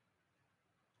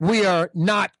 We are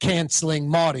not canceling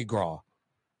Mardi Gras.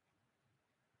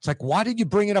 It's like, why did you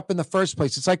bring it up in the first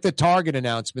place? It's like the Target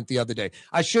announcement the other day.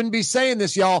 I shouldn't be saying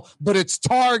this, y'all, but it's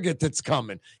Target that's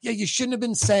coming. Yeah, you shouldn't have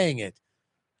been saying it.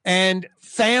 And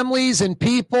families and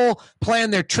people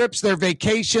plan their trips, their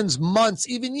vacations months,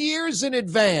 even years in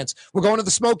advance. We're going to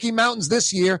the Smoky Mountains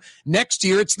this year. Next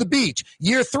year, it's the beach.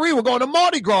 Year 3, we're going to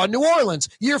Mardi Gras in New Orleans.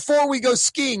 Year 4, we go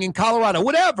skiing in Colorado,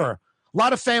 whatever. A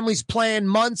lot of families plan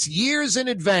months, years in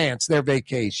advance their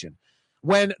vacation.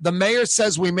 When the mayor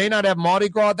says we may not have Mardi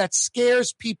Gras, that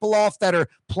scares people off that are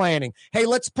planning. Hey,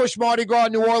 let's push Mardi Gras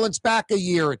in New Orleans back a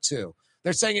year or two.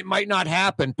 They're saying it might not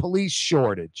happen. Police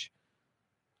shortage.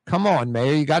 Come on,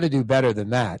 Mayor, you got to do better than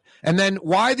that. And then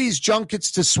why these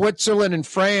junkets to Switzerland and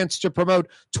France to promote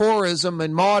tourism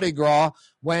and Mardi Gras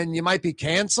when you might be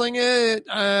canceling it?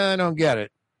 I don't get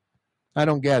it. I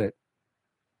don't get it.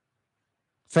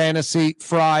 Fantasy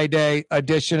Friday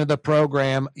edition of the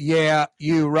program. Yeah,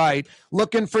 you right.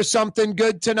 Looking for something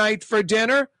good tonight for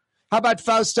dinner? How about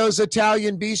Fausto's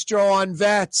Italian Bistro on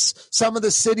Vets? Some of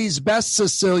the city's best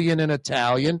Sicilian and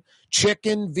Italian.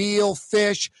 Chicken, veal,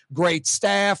 fish, great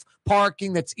staff,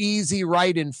 parking that's easy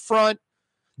right in front.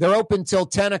 They're open till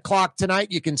 10 o'clock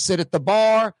tonight. You can sit at the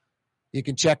bar. You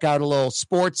can check out a little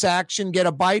sports action, get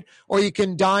a bite, or you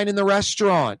can dine in the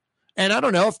restaurant. And I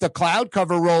don't know, if the cloud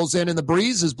cover rolls in and the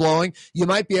breeze is blowing, you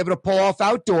might be able to pull off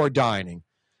outdoor dining.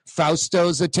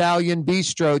 Fausto's Italian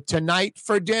Bistro tonight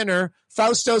for dinner.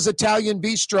 Fausto's Italian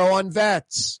Bistro on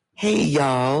Vets. Hey,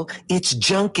 y'all, it's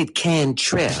Junket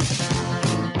Cantrell.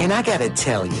 And I got to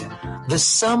tell you, the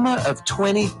summer of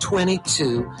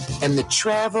 2022 and the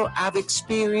travel I've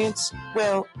experienced,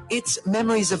 well, it's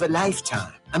memories of a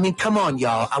lifetime. I mean, come on,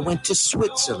 y'all. I went to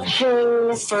Switzerland.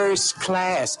 First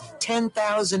class,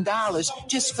 $10,000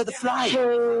 just for the flight.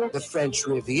 The French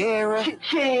Riviera.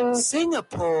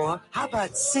 Singapore. How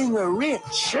about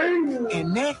Singer-Rich?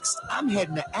 And next, I'm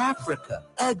heading to Africa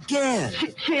again.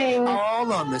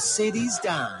 All on the city's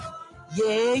dime.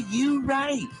 Yeah, you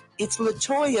right. It's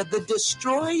LaToya the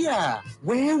Destroyer.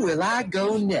 Where will I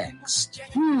go next?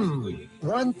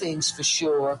 One thing's for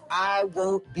sure, I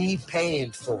won't be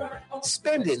paying for it.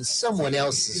 Spending someone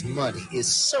else's money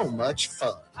is so much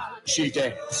fun. She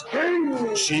danced.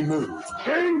 She moved.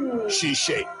 She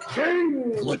shake.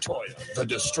 LaToya the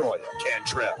Destroyer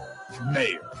Cantrell,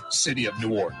 Mayor, City of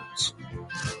New Orleans.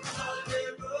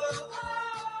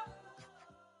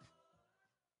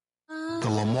 The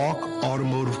Lamarque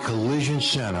Automotive Collision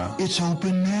Center, it's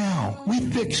open now. We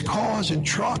fix cars and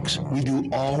trucks. We do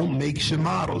all makes and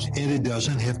models, and it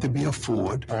doesn't have to be a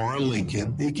Ford or a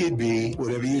Lincoln. It could be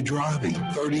whatever you're driving.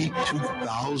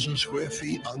 32,000 square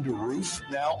feet under roof,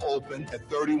 now open at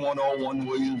 3101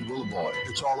 Williams Boulevard.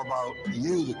 It's all about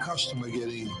you, the customer,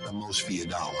 getting the most for your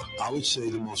dollar. I would say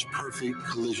the most perfect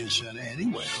collision center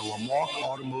anyway. The Lamarque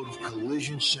Automotive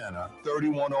Collision Center,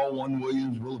 3101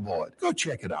 Williams Boulevard. Go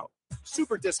check it out.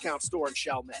 Super Discount Store in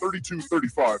Chalmette.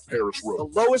 3235 Paris Road. The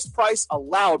lowest price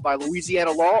allowed by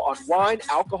Louisiana law on wine,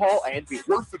 alcohol, and beer.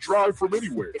 Worth the drive from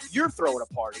anywhere. If you're throwing a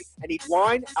party and need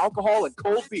wine, alcohol, and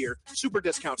cold beer, Super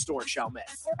Discount Store in Chalmette.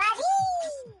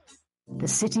 The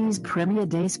city's premier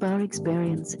day spa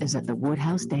experience is at the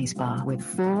Woodhouse Day Spa with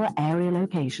 4 area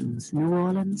locations: New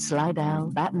Orleans,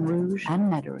 Slidell, Baton Rouge, and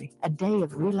Metairie. A day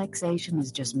of relaxation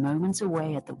is just moments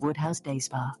away at the Woodhouse Day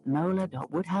Spa.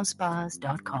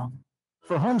 NOLA.woodhousespas.com.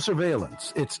 For home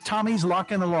surveillance, it's Tommy's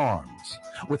Lock and Alarms.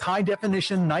 With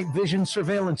high-definition night vision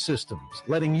surveillance systems,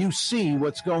 letting you see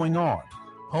what's going on.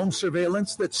 Home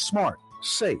surveillance that's smart,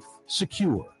 safe,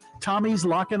 secure. Tommy's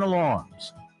Lock and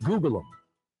Alarms. Google them.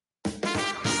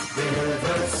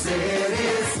 River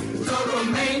City's total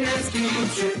maintenance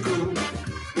keeps you cool.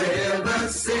 River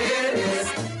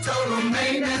City's total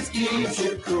maintenance keeps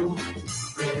you cool.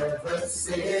 River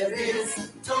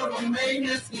City's total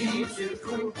maintenance keeps you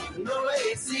cool.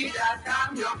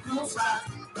 NOLAAC.com, your cool spot.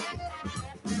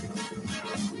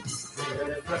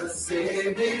 River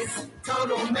City's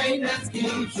total maintenance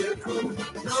keeps you cool.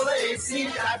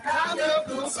 NOLAAC.com, your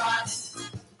cool spot.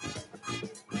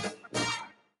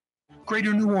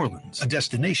 Greater New Orleans, a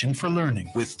destination for learning.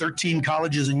 With 13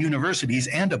 colleges and universities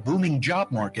and a booming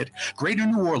job market, Greater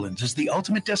New Orleans is the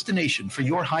ultimate destination for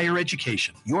your higher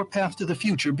education. Your path to the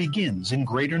future begins in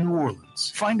Greater New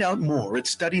Orleans. Find out more at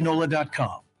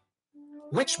studynola.com.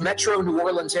 Which Metro New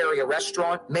Orleans area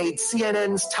restaurant made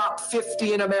CNN's top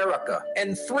 50 in America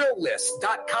and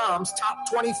ThrillList.com's top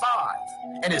 25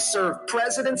 and has served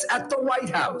presidents at the White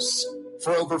House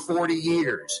for over 40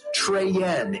 years? Trey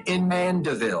Yen in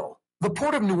Mandeville. The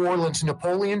Port of New Orleans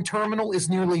Napoleon Terminal is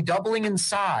nearly doubling in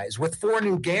size, with 4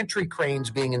 new gantry cranes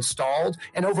being installed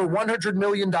and over $100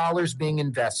 million being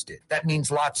invested. That means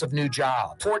lots of new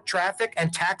jobs, port traffic,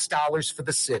 and tax dollars for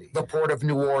the city. The Port of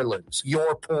New Orleans,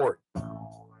 your port.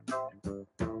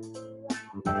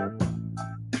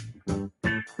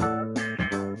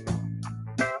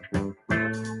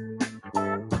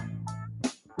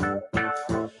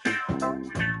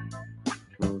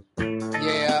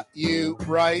 Yeah, you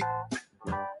right.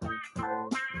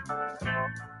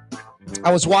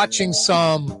 I was watching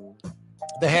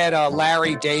they had a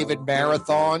Larry David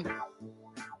marathon.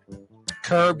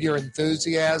 Curb Your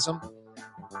Enthusiasm.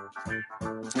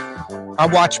 I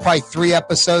watched probably 3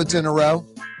 episodes in a row.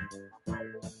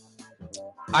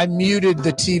 I muted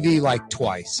the TV like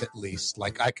twice at least.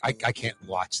 Like, I can't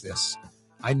watch this.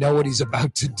 I know what he's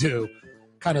about to do.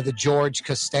 Kind of the George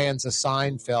Costanza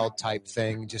Seinfeld type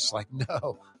thing. Just like,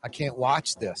 no, I can't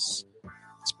watch this.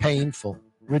 It's painful.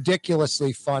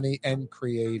 Ridiculously funny and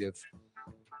creative.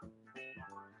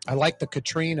 I like the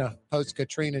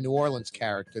post-Katrina New Orleans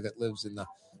character that lives in the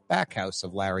back house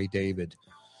of Larry David.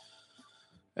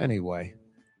 Anyway,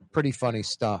 pretty funny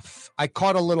stuff. I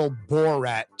caught a little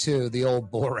Borat, too, the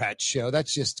old Borat show.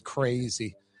 That's just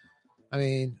crazy. I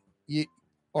mean,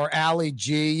 or Ali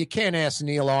G. You can't ask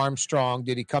Neil Armstrong,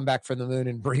 did he come back from the moon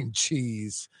and bring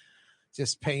cheese?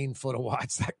 Just painful to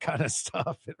watch that kind of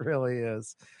stuff. It really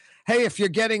is. Hey, if you're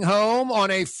getting home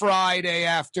on a Friday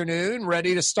afternoon,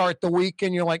 ready to start the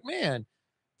weekend, you're like, man,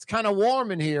 it's kind of warm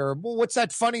in here. Well, what's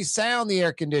that funny sound the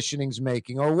air conditioning's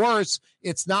making? Or worse,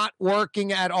 it's not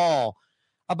working at all.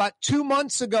 About 2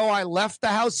 months ago, I left the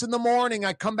house in the morning.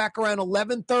 I come back around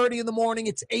 11:30 in the morning.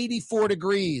 It's 84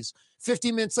 degrees.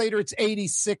 50 minutes later, it's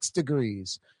 86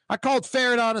 degrees. I called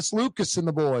Fair and Honest Lucas and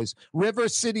the boys. River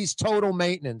City's Total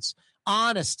Maintenance.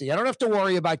 Honesty. I don't have to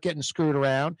worry about getting screwed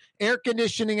around. Air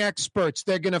conditioning experts.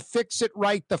 They're going to fix it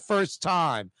right the first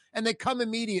time. And they come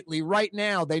immediately right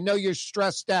now. They know you're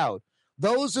stressed out.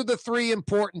 Those are the 3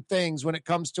 important things when it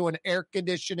comes to an air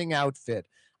conditioning outfit.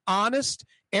 Honest,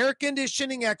 air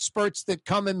conditioning experts that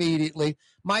come immediately.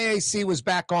 My AC was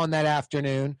back on that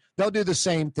afternoon. They'll do the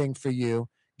same thing for you.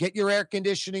 Get your air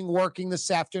conditioning working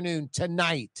this afternoon,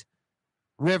 tonight.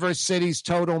 River City's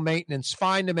Total Maintenance.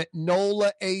 Find them at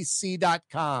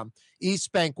NOLAAC.com.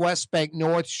 East Bank, West Bank,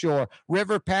 North Shore,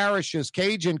 River Parishes,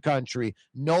 Cajun Country,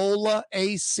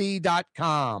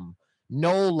 NOLAAC.com.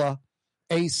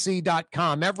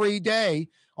 NOLAAC.com. Every day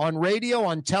on radio,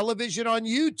 on television, on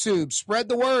YouTube. Spread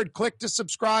the word. Click to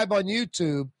subscribe on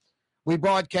YouTube. We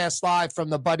broadcast live from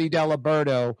the Buddy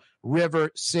Diliberto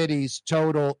River Cities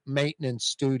Total Maintenance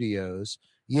Studios.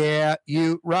 Yeah,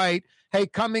 you right. Hey,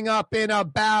 coming up in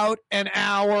about an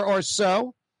hour or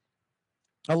so,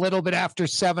 a little bit after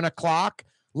 7 o'clock,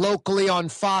 locally on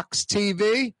Fox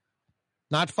TV,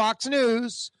 not Fox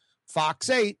News, Fox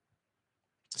 8,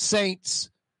 Saints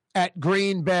at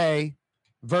Green Bay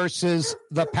versus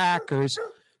the Packers.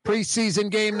 Preseason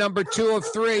game number 2 of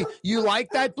 3. You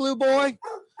like that, Blue Boy?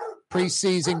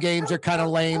 Preseason games are kind of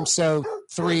lame, so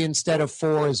 3 instead of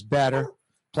 4 is better.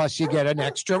 Plus, you get an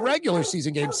extra regular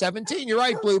season game, 17. You're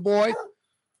right, Blue Boy.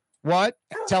 What?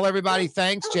 Tell everybody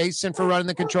thanks, Jason, for running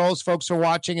the controls. Folks for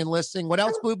watching and listening. What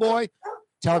else, Blue Boy?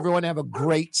 Tell everyone to have a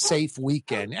great, safe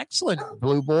weekend. Excellent,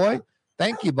 Blue Boy.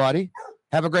 Thank you, buddy.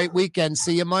 Have a great weekend.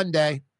 See you Monday.